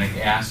organic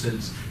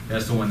acids.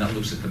 That's the one that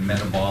looks at the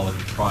metabolic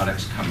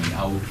products coming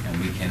out,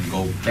 and we can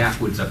go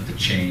backwards up the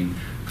chain,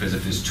 because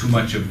if there's too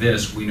much of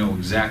this, we know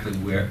exactly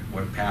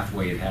what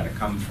pathway it had to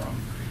come from.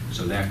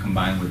 So that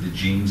combined with the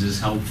genes is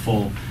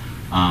helpful.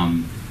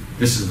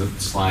 This is the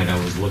slide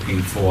I was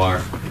looking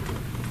for,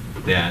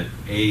 that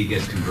A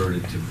gets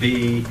converted to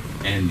B,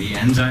 and the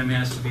enzyme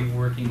has to be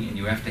working, and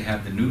you have to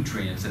have the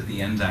nutrients that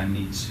the enzyme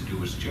needs to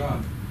do its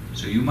job.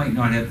 So you might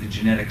not have the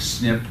genetic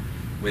SNP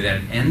where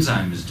that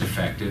enzyme is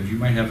defective. You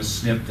might have a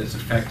SNP that's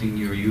affecting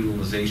your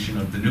utilization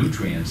of the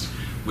nutrients,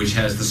 which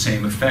has the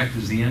same effect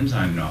as the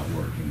enzyme not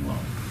working well.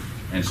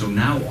 And so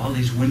now all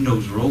these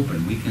windows are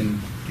open. We can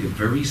get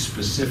very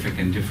specific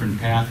in different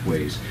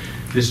pathways.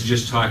 This is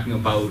just talking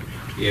about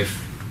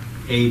if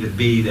A to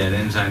B, that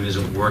enzyme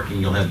isn't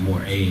working, you'll have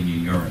more A in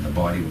your urine. The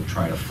body will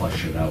try to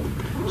flush it out.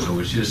 So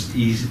it's just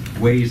easy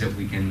ways that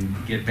we can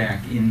get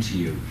back into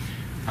you.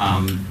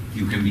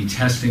 You can be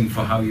testing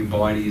for how your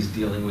body is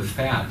dealing with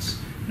fats,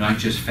 not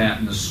just fat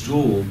in the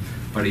stool,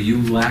 but are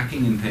you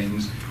lacking in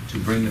things to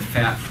bring the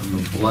fat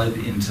from the blood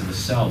into the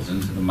cells,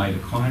 into the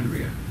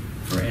mitochondria,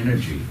 for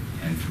energy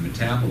and for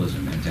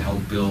metabolism, and to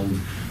help build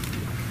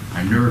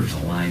our nerves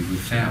aligned with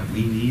fat.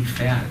 We need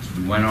fats.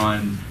 We went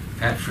on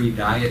fat-free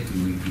diet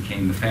and we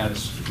became the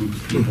fattest group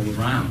of people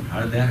around.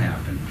 How did that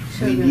happen?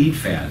 We need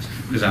fats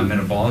because our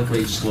metabolic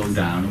rate slowed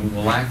down and we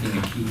were lacking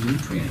a key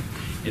nutrient.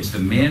 It's the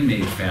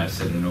man-made fats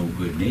that are no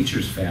good.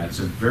 Nature's fats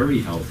are very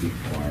healthy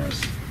for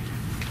us.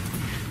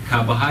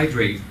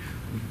 Carbohydrate,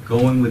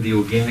 going with the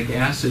organic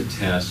acid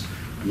test,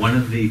 one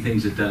of the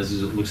things it does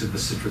is it looks at the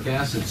citric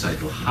acid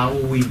cycle. How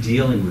are we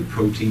dealing with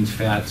proteins,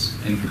 fats,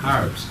 and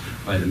carbs?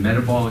 By the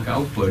metabolic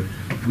output,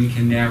 we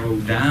can narrow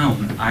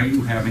down, are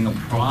you having a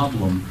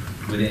problem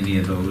with any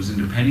of those? And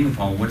depending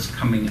upon what's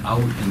coming out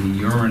in the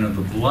urine or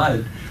the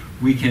blood,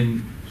 we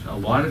can a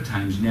lot of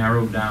times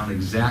narrow down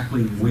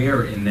exactly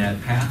where in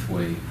that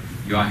pathway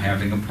you're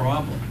having a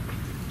problem.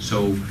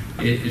 So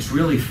it's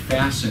really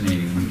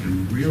fascinating. We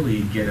can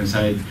really get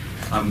inside.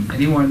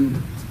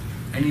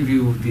 Any of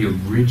you, the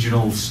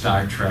original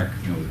Star Trek,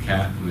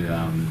 with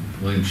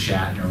William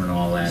Shatner and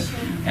all that,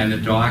 and the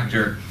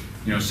doctor,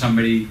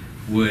 somebody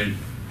would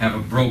have a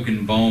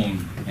broken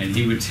bone and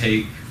he would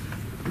take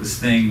this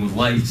thing with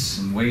lights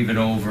and wave it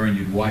over and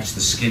you'd watch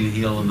the skin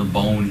heal and the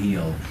bone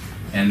heal.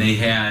 And they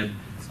had,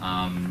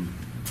 what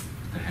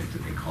the heck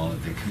did they call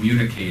it? The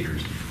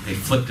communicators. They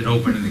flipped it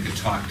open and they could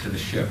talk to the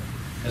ship.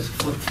 That's a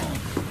flip phone.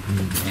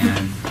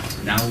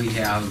 And now we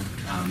have,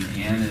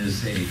 Anne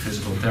is a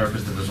physical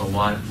therapist that does a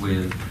lot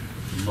with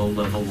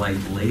low-level light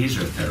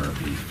laser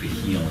therapy for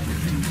healing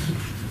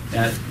things.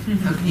 That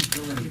doesn't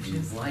heal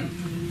anything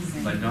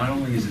life. But not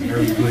only is it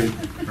very good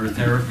for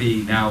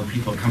therapy, now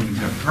people are coming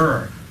to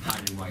her, how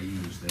do I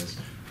use this?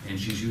 And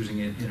she's using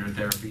it in her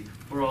therapy.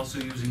 We're also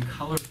using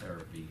color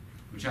therapy,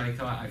 which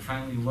I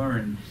finally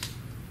learned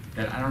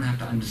that I don't have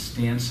to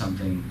understand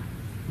something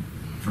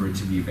for it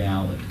to be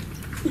valid.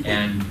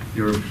 And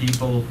there are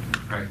people,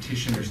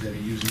 practitioners, that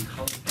are using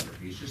color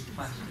therapy. It's just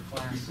plastic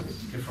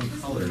glasses, different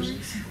colors.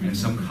 And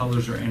some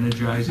colors are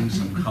energizing,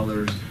 some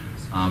colors,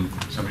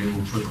 somebody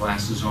will put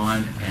glasses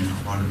on and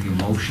a lot of the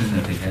emotion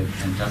that they had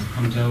pent up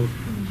comes out.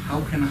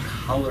 How can a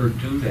color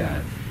do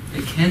that?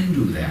 It can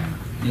do that.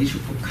 Nature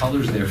put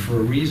colors there for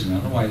a reason.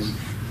 Otherwise, it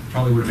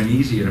probably would have been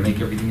easier to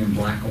make everything in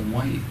black and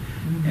white.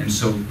 And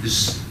so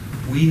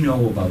we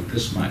know about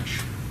this much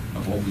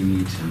of what we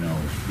need to know.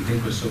 We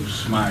think we're so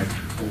smart,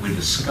 but we're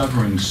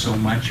discovering so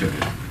much of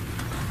it.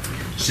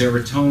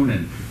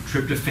 Serotonin.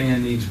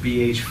 Tryptophan needs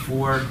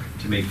BH4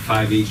 to make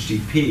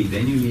 5-HTP.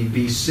 Then you need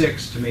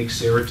B6 to make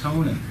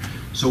serotonin.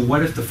 So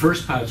what if the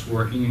first part's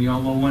working and you're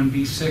low on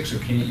B6 or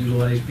can't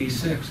utilize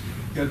B6?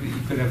 You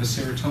could have a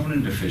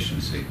serotonin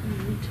deficiency.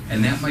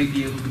 And that might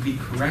be able to be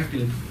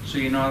corrected so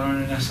you're not on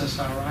an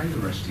SSRI the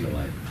rest of your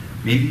life.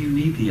 Maybe you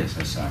need the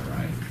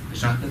SSRI.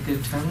 It's not that they're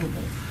terrible,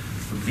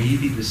 but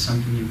maybe there's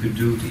something you could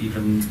do to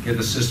even get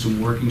the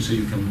system working so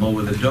you can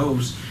lower the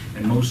dose.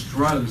 And most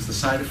drugs, the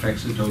side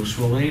effects are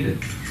dose-related.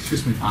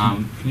 Excuse me,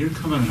 can you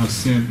comment on how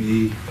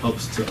SAMe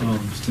helps to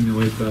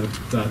stimulate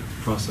that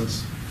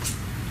process?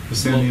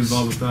 Is SAMe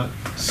involved with that?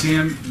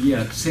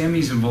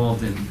 SAMe's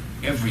involved in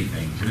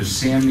everything, because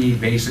SAMe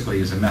basically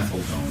is a methyl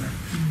donor.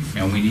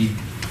 And we need,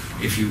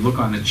 if you look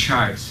on the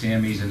chart,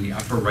 SAMe's in the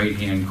upper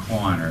right-hand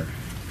corner.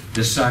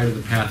 This side of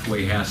the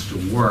pathway has to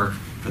work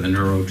for the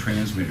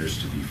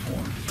neurotransmitters to be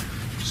formed.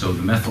 So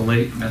the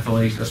methylation,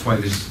 that's why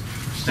this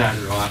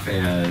started off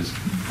as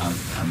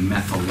a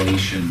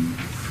methylation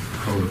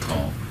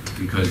protocol,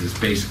 because it's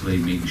basically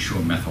making sure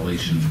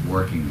methylation is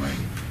working right.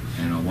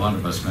 And a lot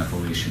of us,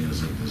 methylation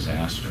is a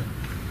disaster.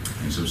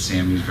 And so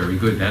SAMe is very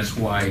good. That's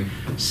why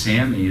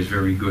SAMe is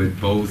very good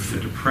both for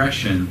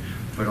depression,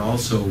 but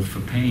also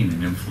for pain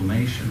and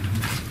inflammation.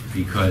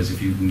 Because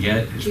if you can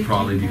get, it's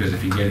probably because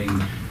if you're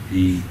getting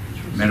the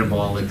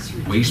metabolic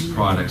waste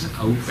products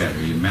out better,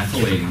 you're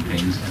methylating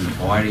things, and the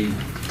body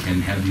can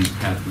have these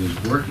pathways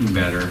working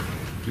better,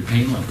 your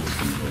pain levels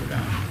can go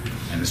down.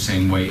 And the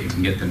same way it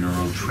can get the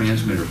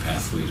neurotransmitter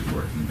pathways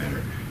working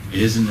better. It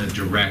isn't a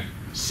direct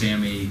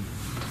SAMe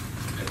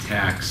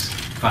attacks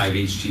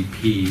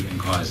 5-HTP and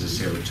causes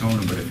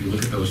serotonin, but if you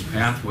look at those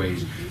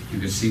pathways, you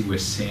can see where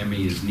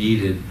SAMe is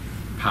needed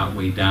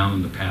partway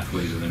down the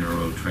pathways of the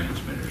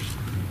neurotransmitters.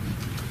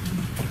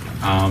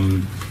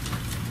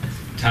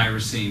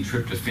 Tyrosine,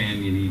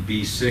 tryptophan, you need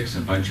B6,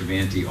 and a bunch of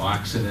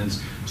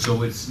antioxidants.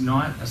 So it's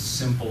not a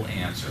simple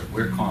answer.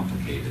 We're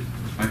complicated.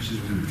 As much as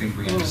we think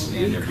we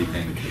understand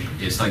everything,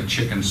 it's like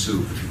chicken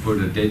soup. If you put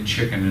a dead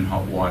chicken in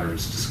hot water,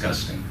 it's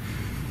disgusting.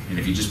 And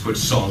if you just put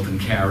salt and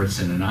carrots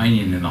and an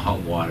onion in the hot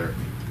water,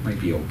 it might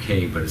be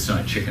okay, but it's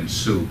not chicken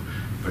soup.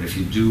 But if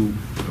you do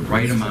the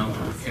right amount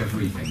of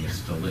everything, it's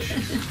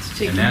delicious.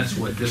 And that's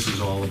what this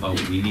is all about.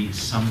 We need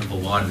some of a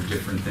lot of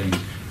different things.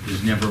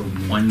 There's never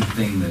one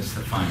thing that's the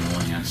final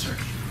answer.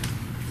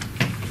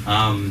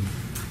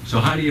 So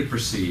how do you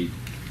proceed?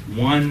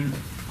 One,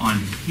 on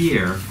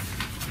here,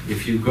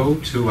 if you go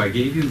to, I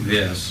gave you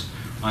this,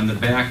 on the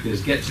back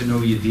there's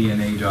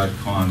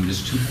getknowyourdna.com.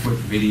 There's 2 quick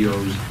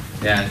videos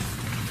that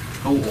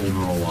go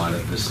over a lot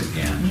of this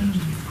again.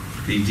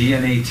 The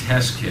DNA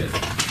test kit,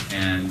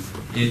 and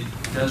it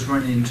does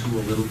run into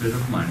a little bit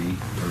of money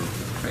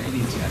for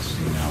any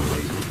testing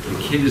nowadays. The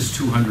kit is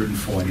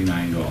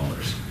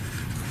 $249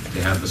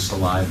 to have the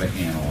saliva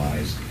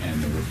analyzed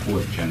and the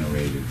report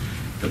generated.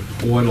 The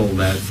portal,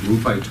 that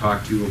group I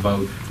talked to you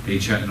about, they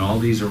charge, and all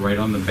these are right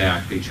on the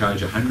back, they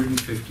charge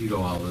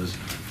 $150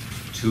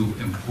 to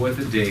import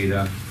the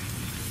data,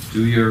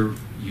 do you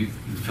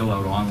fill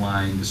out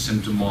online the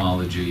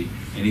symptomology,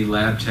 any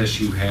lab tests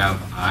you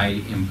have,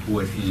 I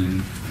import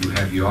in, you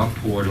have your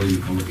portal, you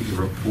can look at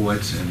your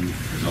reports and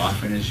as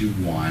often as you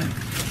want,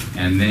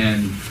 and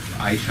then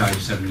I charge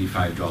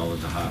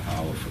 $75 a half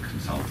hour for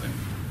consulting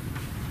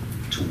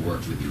to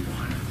work with you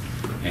on it.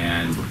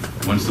 And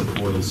once the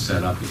portal's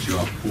set up, it's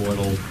your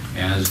portal.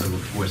 As the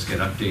reports get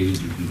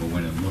updated, you can go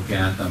in and look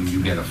at them.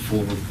 You get a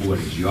full report.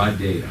 It's your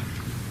data,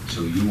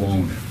 so you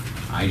own it.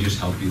 I just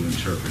help you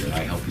interpret it.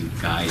 I help you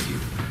guide you.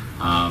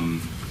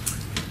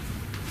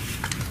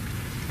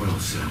 What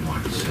else did I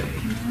want to say?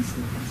 Can I ask a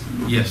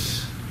question?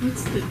 Yes.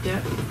 What's the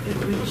depth at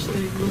which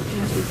they look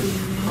at the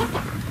DNA?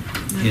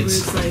 In other It's-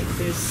 words, like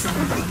there's some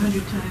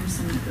 100 times,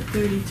 some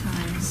 30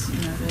 times,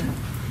 you know,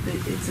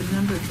 it's a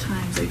number of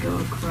times they go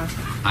across.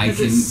 Because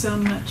there's so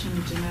much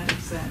in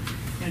genetics that,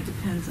 you know, it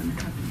depends on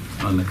the company.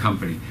 On the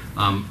company.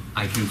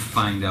 I can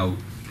find out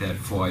that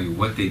for you.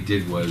 What they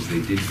did was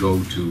they did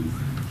go to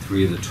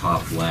 3 of the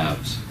top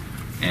labs,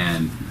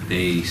 and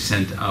they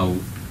sent out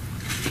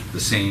the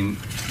same,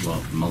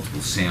 well,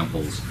 multiple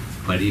samples,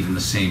 but even the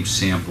same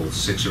sample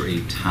 6 or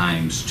 8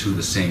 times to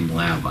the same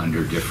lab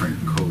under different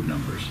code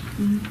numbers.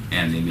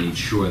 And they made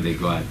sure they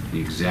got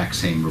the exact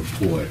same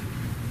report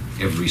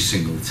every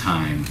single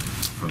time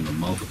from the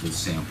multiple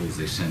samples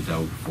they sent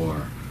out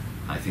for,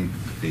 I think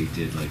they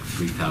did like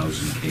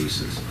 3,000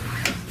 cases.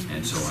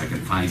 And so I can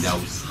find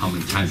out how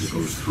many times it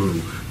goes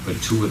through, but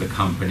 2 of the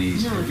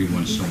companies, every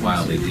once in a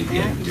while, they did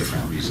get a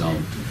different result,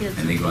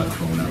 and they got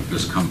thrown out.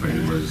 This company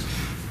was,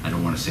 I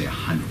don't want to say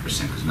 100%,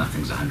 because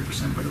nothing's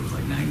 100%, but it was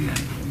like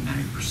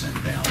 99.9%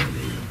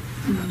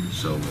 validated.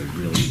 So it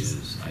really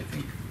is, I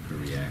think,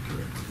 very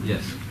accurate.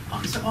 Yes?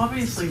 So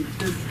obviously,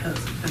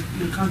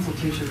 the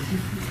consultation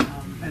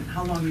and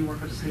how long you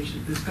work with a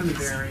patient is going to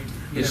vary.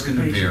 with It's every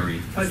going to patient.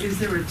 vary. But is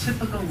there a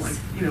typical, like,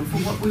 you know, for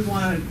what we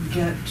want to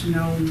get to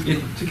know,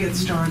 to get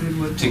started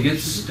with? To get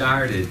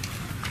started,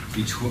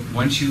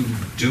 once you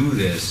do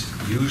this,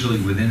 usually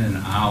within an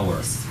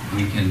hour,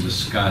 we can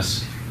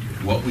discuss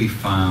what we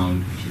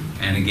found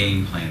and a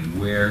game plan,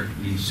 where it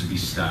needs to be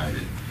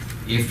started.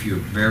 If you're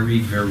very,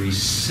 very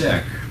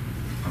sick,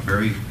 or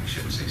very, I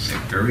shouldn't say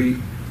sick, very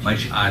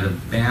much out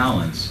of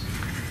balance,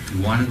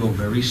 you want to go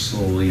very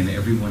slowly, and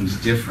everyone's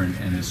different,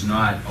 and it's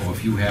not, oh,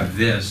 if you have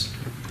this,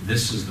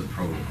 this is the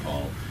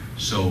protocol.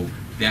 So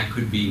that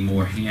could be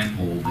more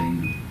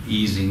hand-holding,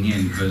 easing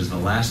in, because the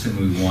last thing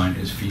we want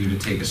is for you to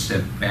take a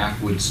step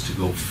backwards to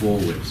go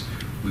forwards.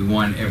 We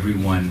want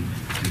everyone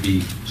to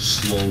be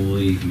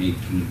slowly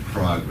making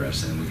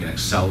progress, and we can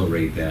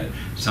accelerate that.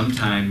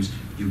 Sometimes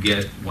you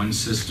get one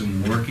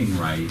system working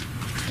right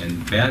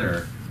and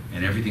better,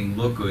 and everything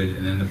look good,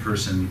 and then the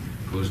person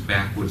goes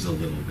backwards a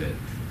little bit.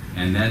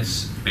 And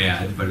that's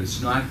bad, but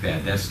it's not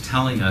bad. That's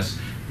telling us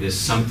there's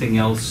something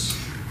else,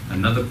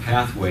 another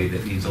pathway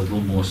that needs a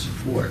little more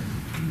support.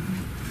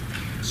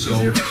 So,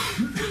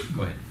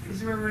 go ahead. Is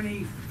there ever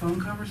any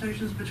phone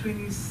conversations between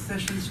these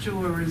sessions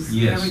too, or is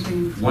Yes.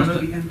 everything One supposed of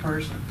to be the- in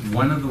person?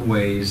 One of the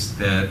ways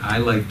that I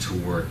like to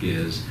work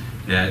is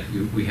that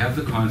we have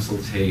the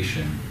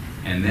consultation,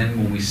 and then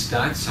when we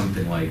start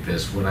something like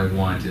this, what I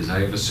want is I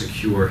have a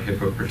secure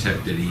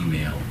HIPAA-protected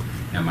email,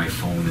 and my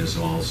phone is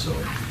also.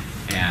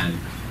 And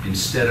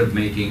instead of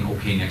making,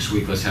 okay, next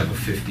week let's have a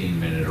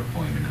 15-minute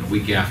appointment, and the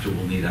week after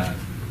we'll need a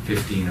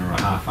 15 or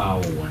a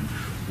half-hour one,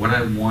 what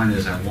I want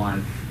is I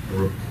want a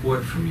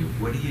report from you.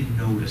 What are you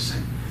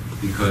noticing?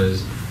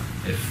 Because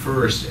at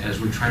first, as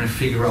we're trying to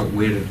figure out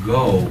where to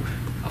go,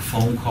 a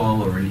phone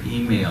call or an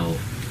email,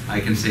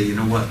 I can say, you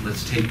know what,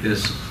 let's take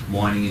this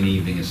morning and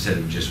evening instead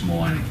of just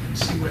morning and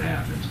see what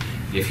happens.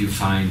 If you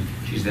find,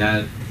 geez,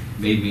 that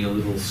made me a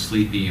little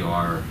sleepy,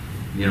 or,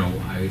 you know,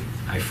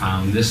 I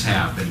found this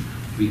happen,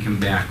 we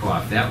can back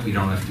off. That we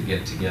don't have to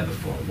get together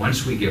for.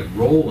 Once we get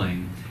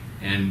rolling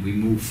and we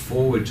move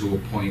forward to a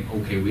point,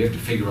 okay, we have to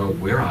figure out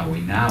where are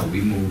we now,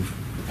 we move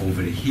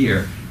over to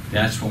here,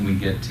 that's when we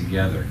get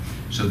together.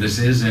 So this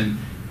isn't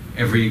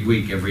every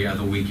week, every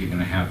other week you're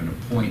gonna have an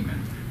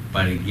appointment.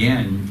 But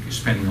again, you're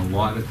spending a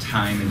lot of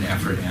time and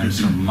effort and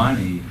some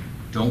money,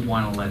 don't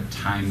wanna let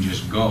time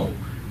just go.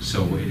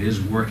 So it is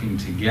working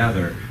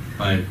together,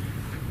 but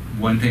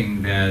one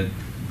thing that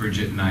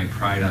Bridget and I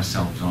pride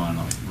ourselves on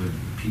with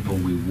people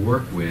we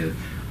work with,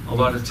 a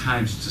lot of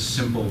times it's a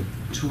simple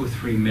 2 or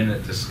 3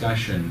 minute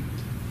discussion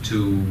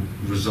to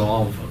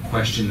resolve a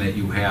question that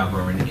you have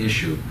or an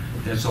issue.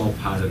 That's all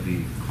part of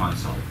the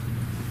consult.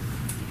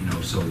 You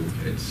know, so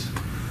it's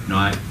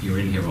not, you're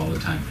in here all the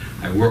time.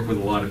 I work with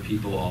a lot of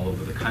people all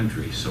over the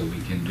country, so we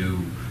can do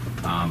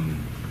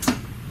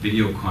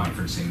video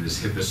conferencing. There's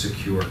HIPAA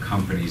secure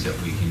companies that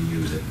we can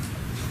use it.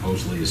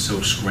 Supposedly is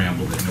so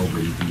scrambled that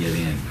nobody can get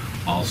in,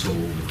 also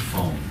over the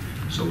phone.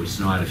 So it's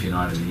not, if you're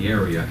not in the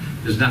area,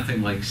 there's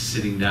nothing like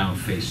sitting down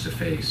face to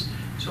face.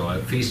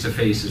 So face to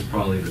face is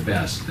probably the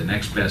best. The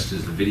next best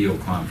is the video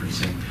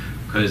conferencing,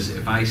 because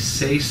if I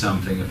say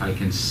something, if I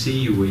can see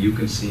you where you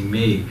can see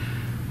me,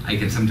 I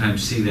can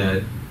sometimes see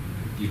that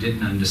you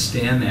didn't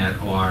understand that,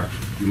 or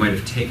you might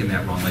have taken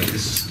that wrong, like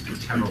this is something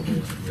terrible, and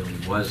it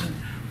really wasn't.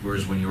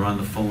 Whereas when you're on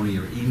the phone or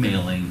you're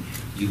emailing,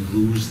 you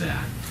lose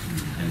that.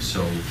 And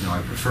so, you know,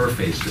 I prefer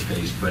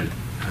face-to-face, but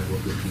I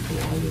work with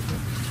people all over.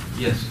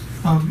 Yes?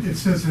 It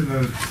says in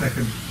the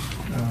second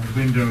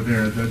window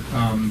there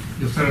that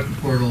you'll set up the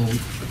portal,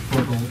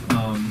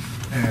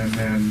 and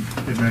then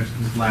it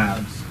mentions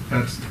labs.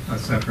 That's a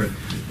separate.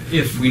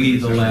 If we need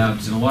the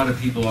labs, and a lot of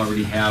people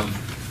already have,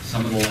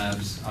 some of the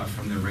labs are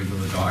from their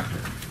regular doctor,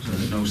 so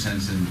there's no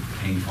sense in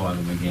paying for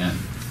them again.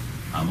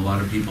 A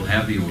lot of people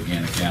have the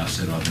organic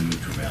acid or the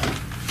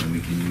NutriVal, and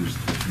we can use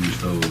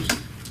those,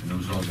 and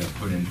those all got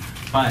put in.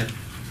 But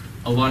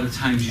a lot of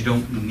times you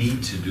don't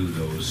need to do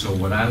those. So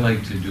what I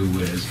like to do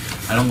is,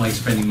 I don't like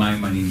spending my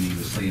money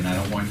needlessly, and I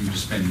don't want you to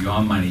spend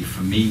your money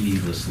for me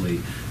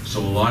needlessly. So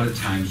a lot of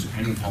times,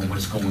 depending upon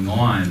what's going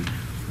on,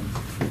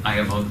 I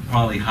have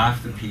probably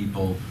half the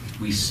people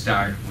we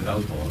start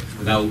without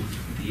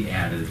the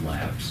added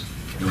labs.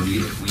 You know,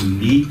 if we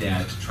need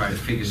that to try to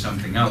figure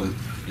something out,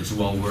 it's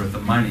well worth the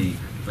money.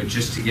 But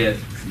just to get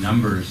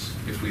numbers,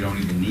 if we don't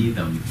even need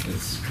them,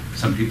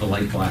 some people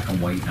like black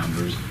and white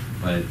numbers,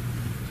 but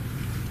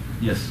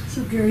yes.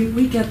 So Gary,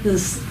 we get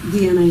this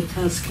DNA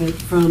test kit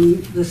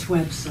from this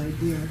website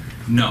here.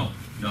 No,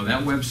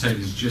 that website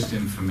is just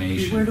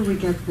information. Where do we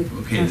get the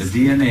Okay, test?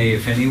 the DNA,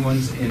 if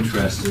anyone's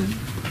interested,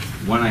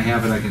 when I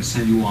have it, I can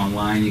send you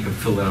online, you can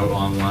fill it out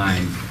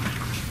online.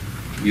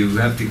 You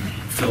have to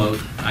fill out,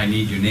 I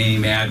need your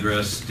name,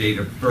 address, date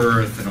of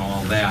birth, and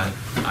all that.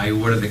 I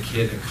order the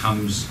kit, it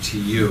comes to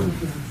you.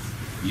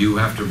 You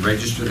have to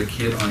register the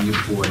kit on your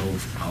portal.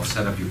 I'll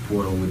set up your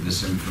portal with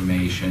this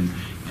information,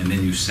 and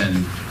then you spit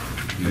in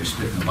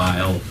the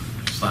vial,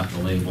 slap the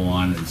label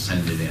on, and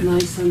send it in. And I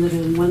send it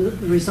in. When the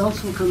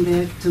results will come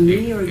back to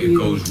me, or do you? It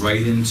goes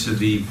right into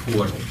the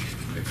portal.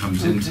 It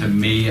comes into Okay.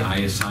 me, I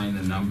assign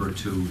the number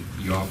to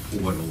your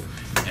portal,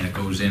 and it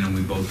goes in, and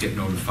we both get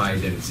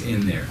notified that it's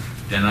in there.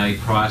 Then I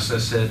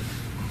process it,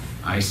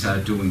 I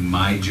start doing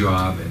my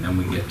job, and then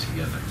we get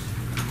together.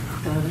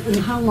 Got it. And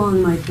how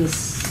long might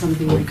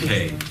something like this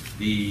Okay, take?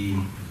 the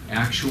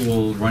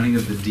actual running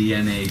of the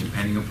DNA,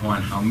 depending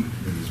upon how,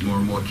 there's more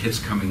and more kits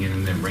coming in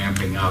and they're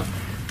ramping up,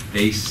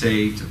 they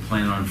say to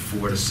plan on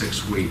 4 to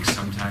 6 weeks.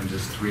 Sometimes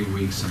it's 3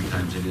 weeks,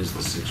 sometimes it is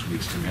the 6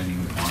 weeks,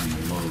 depending upon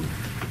the load.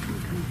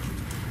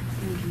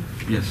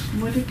 Yes?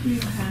 What if you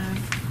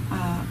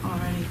have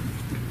already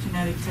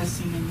genetic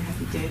testing and you have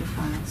the data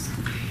files?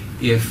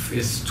 If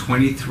it's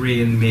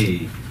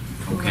 23andMe,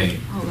 okay.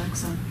 Whole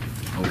exome.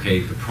 Okay,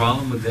 the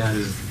problem with that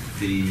is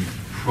the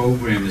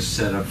program is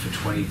set up for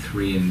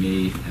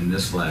 23andMe and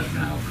this lab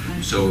now.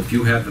 So if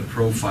you have the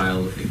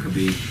profile, it could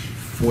be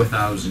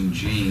 4,000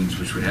 genes,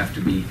 which would have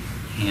to be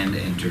hand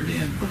entered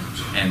in.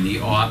 And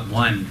the odd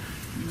one,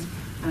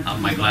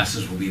 my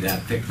glasses will be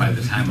that thick by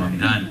the time I'm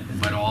done,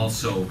 but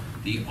also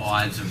the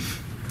odds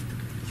of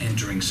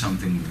entering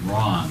something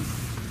wrong.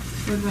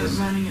 What about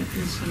running it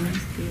through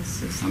Prometheus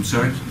system? I'm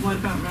sorry? What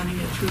about running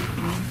it through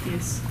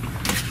Prometheus?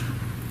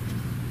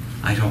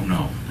 I don't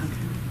know.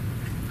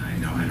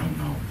 Okay. I don't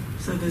know.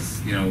 So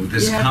this, You know,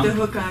 this you have to com-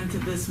 hook onto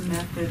this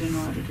method in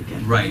order to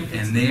get. Right,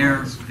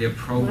 benefits and their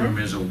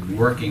programmers are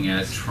working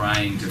at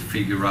trying to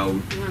figure out,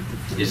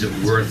 is it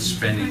worth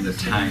spending the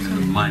time and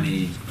the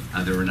money?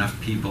 Are there enough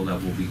people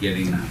that will be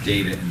getting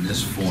data in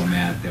this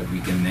format that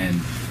we can then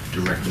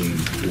directly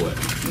import?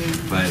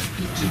 But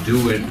to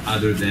do it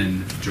other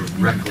than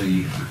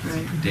directly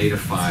Right. data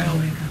file,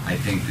 I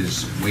think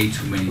there's way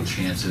too many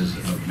chances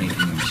of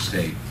making a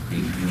mistake,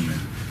 being human.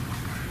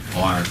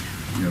 Or,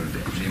 you know,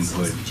 the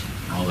input,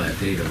 all that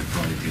data would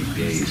probably take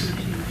days.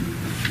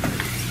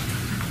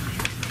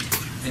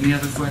 Any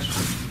other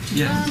questions?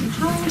 Yes?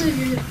 How old are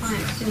your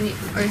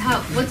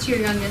clients? What's your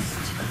youngest?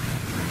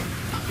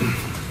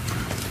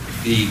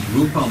 The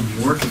group I'm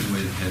working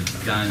with has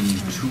done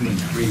 2 and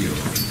 3 year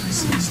olds.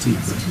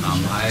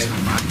 My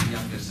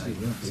youngest, I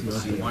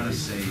want to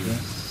say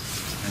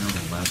 10 or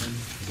 11.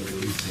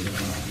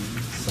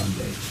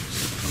 Sunday,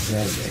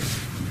 Saturday.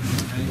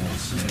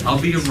 Okay. I'll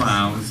be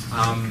around.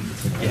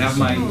 You have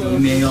my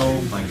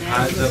email, my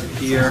cards up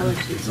here,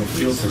 so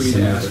feel free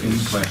to ask any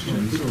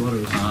questions.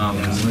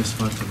 Nice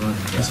spot to run.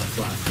 It's a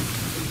flat.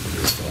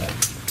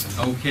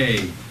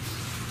 Okay.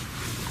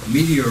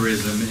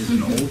 Meteorism is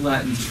an old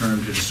Latin term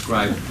to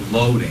describe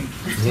bloating.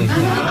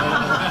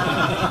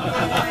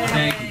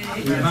 Thank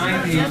you.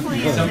 Remind me,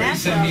 somebody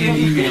sent me an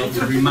email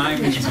to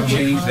remind me to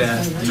change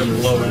that to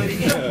bloating.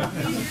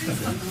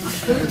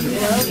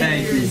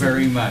 Thank you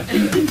very much.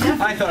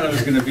 I thought it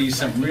was going to be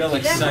some real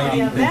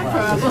exciting thing.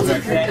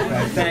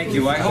 Thank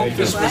you. I hope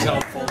this was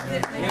helpful.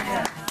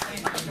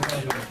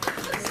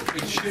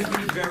 It should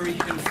be very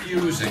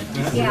confusing.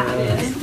 Yeah.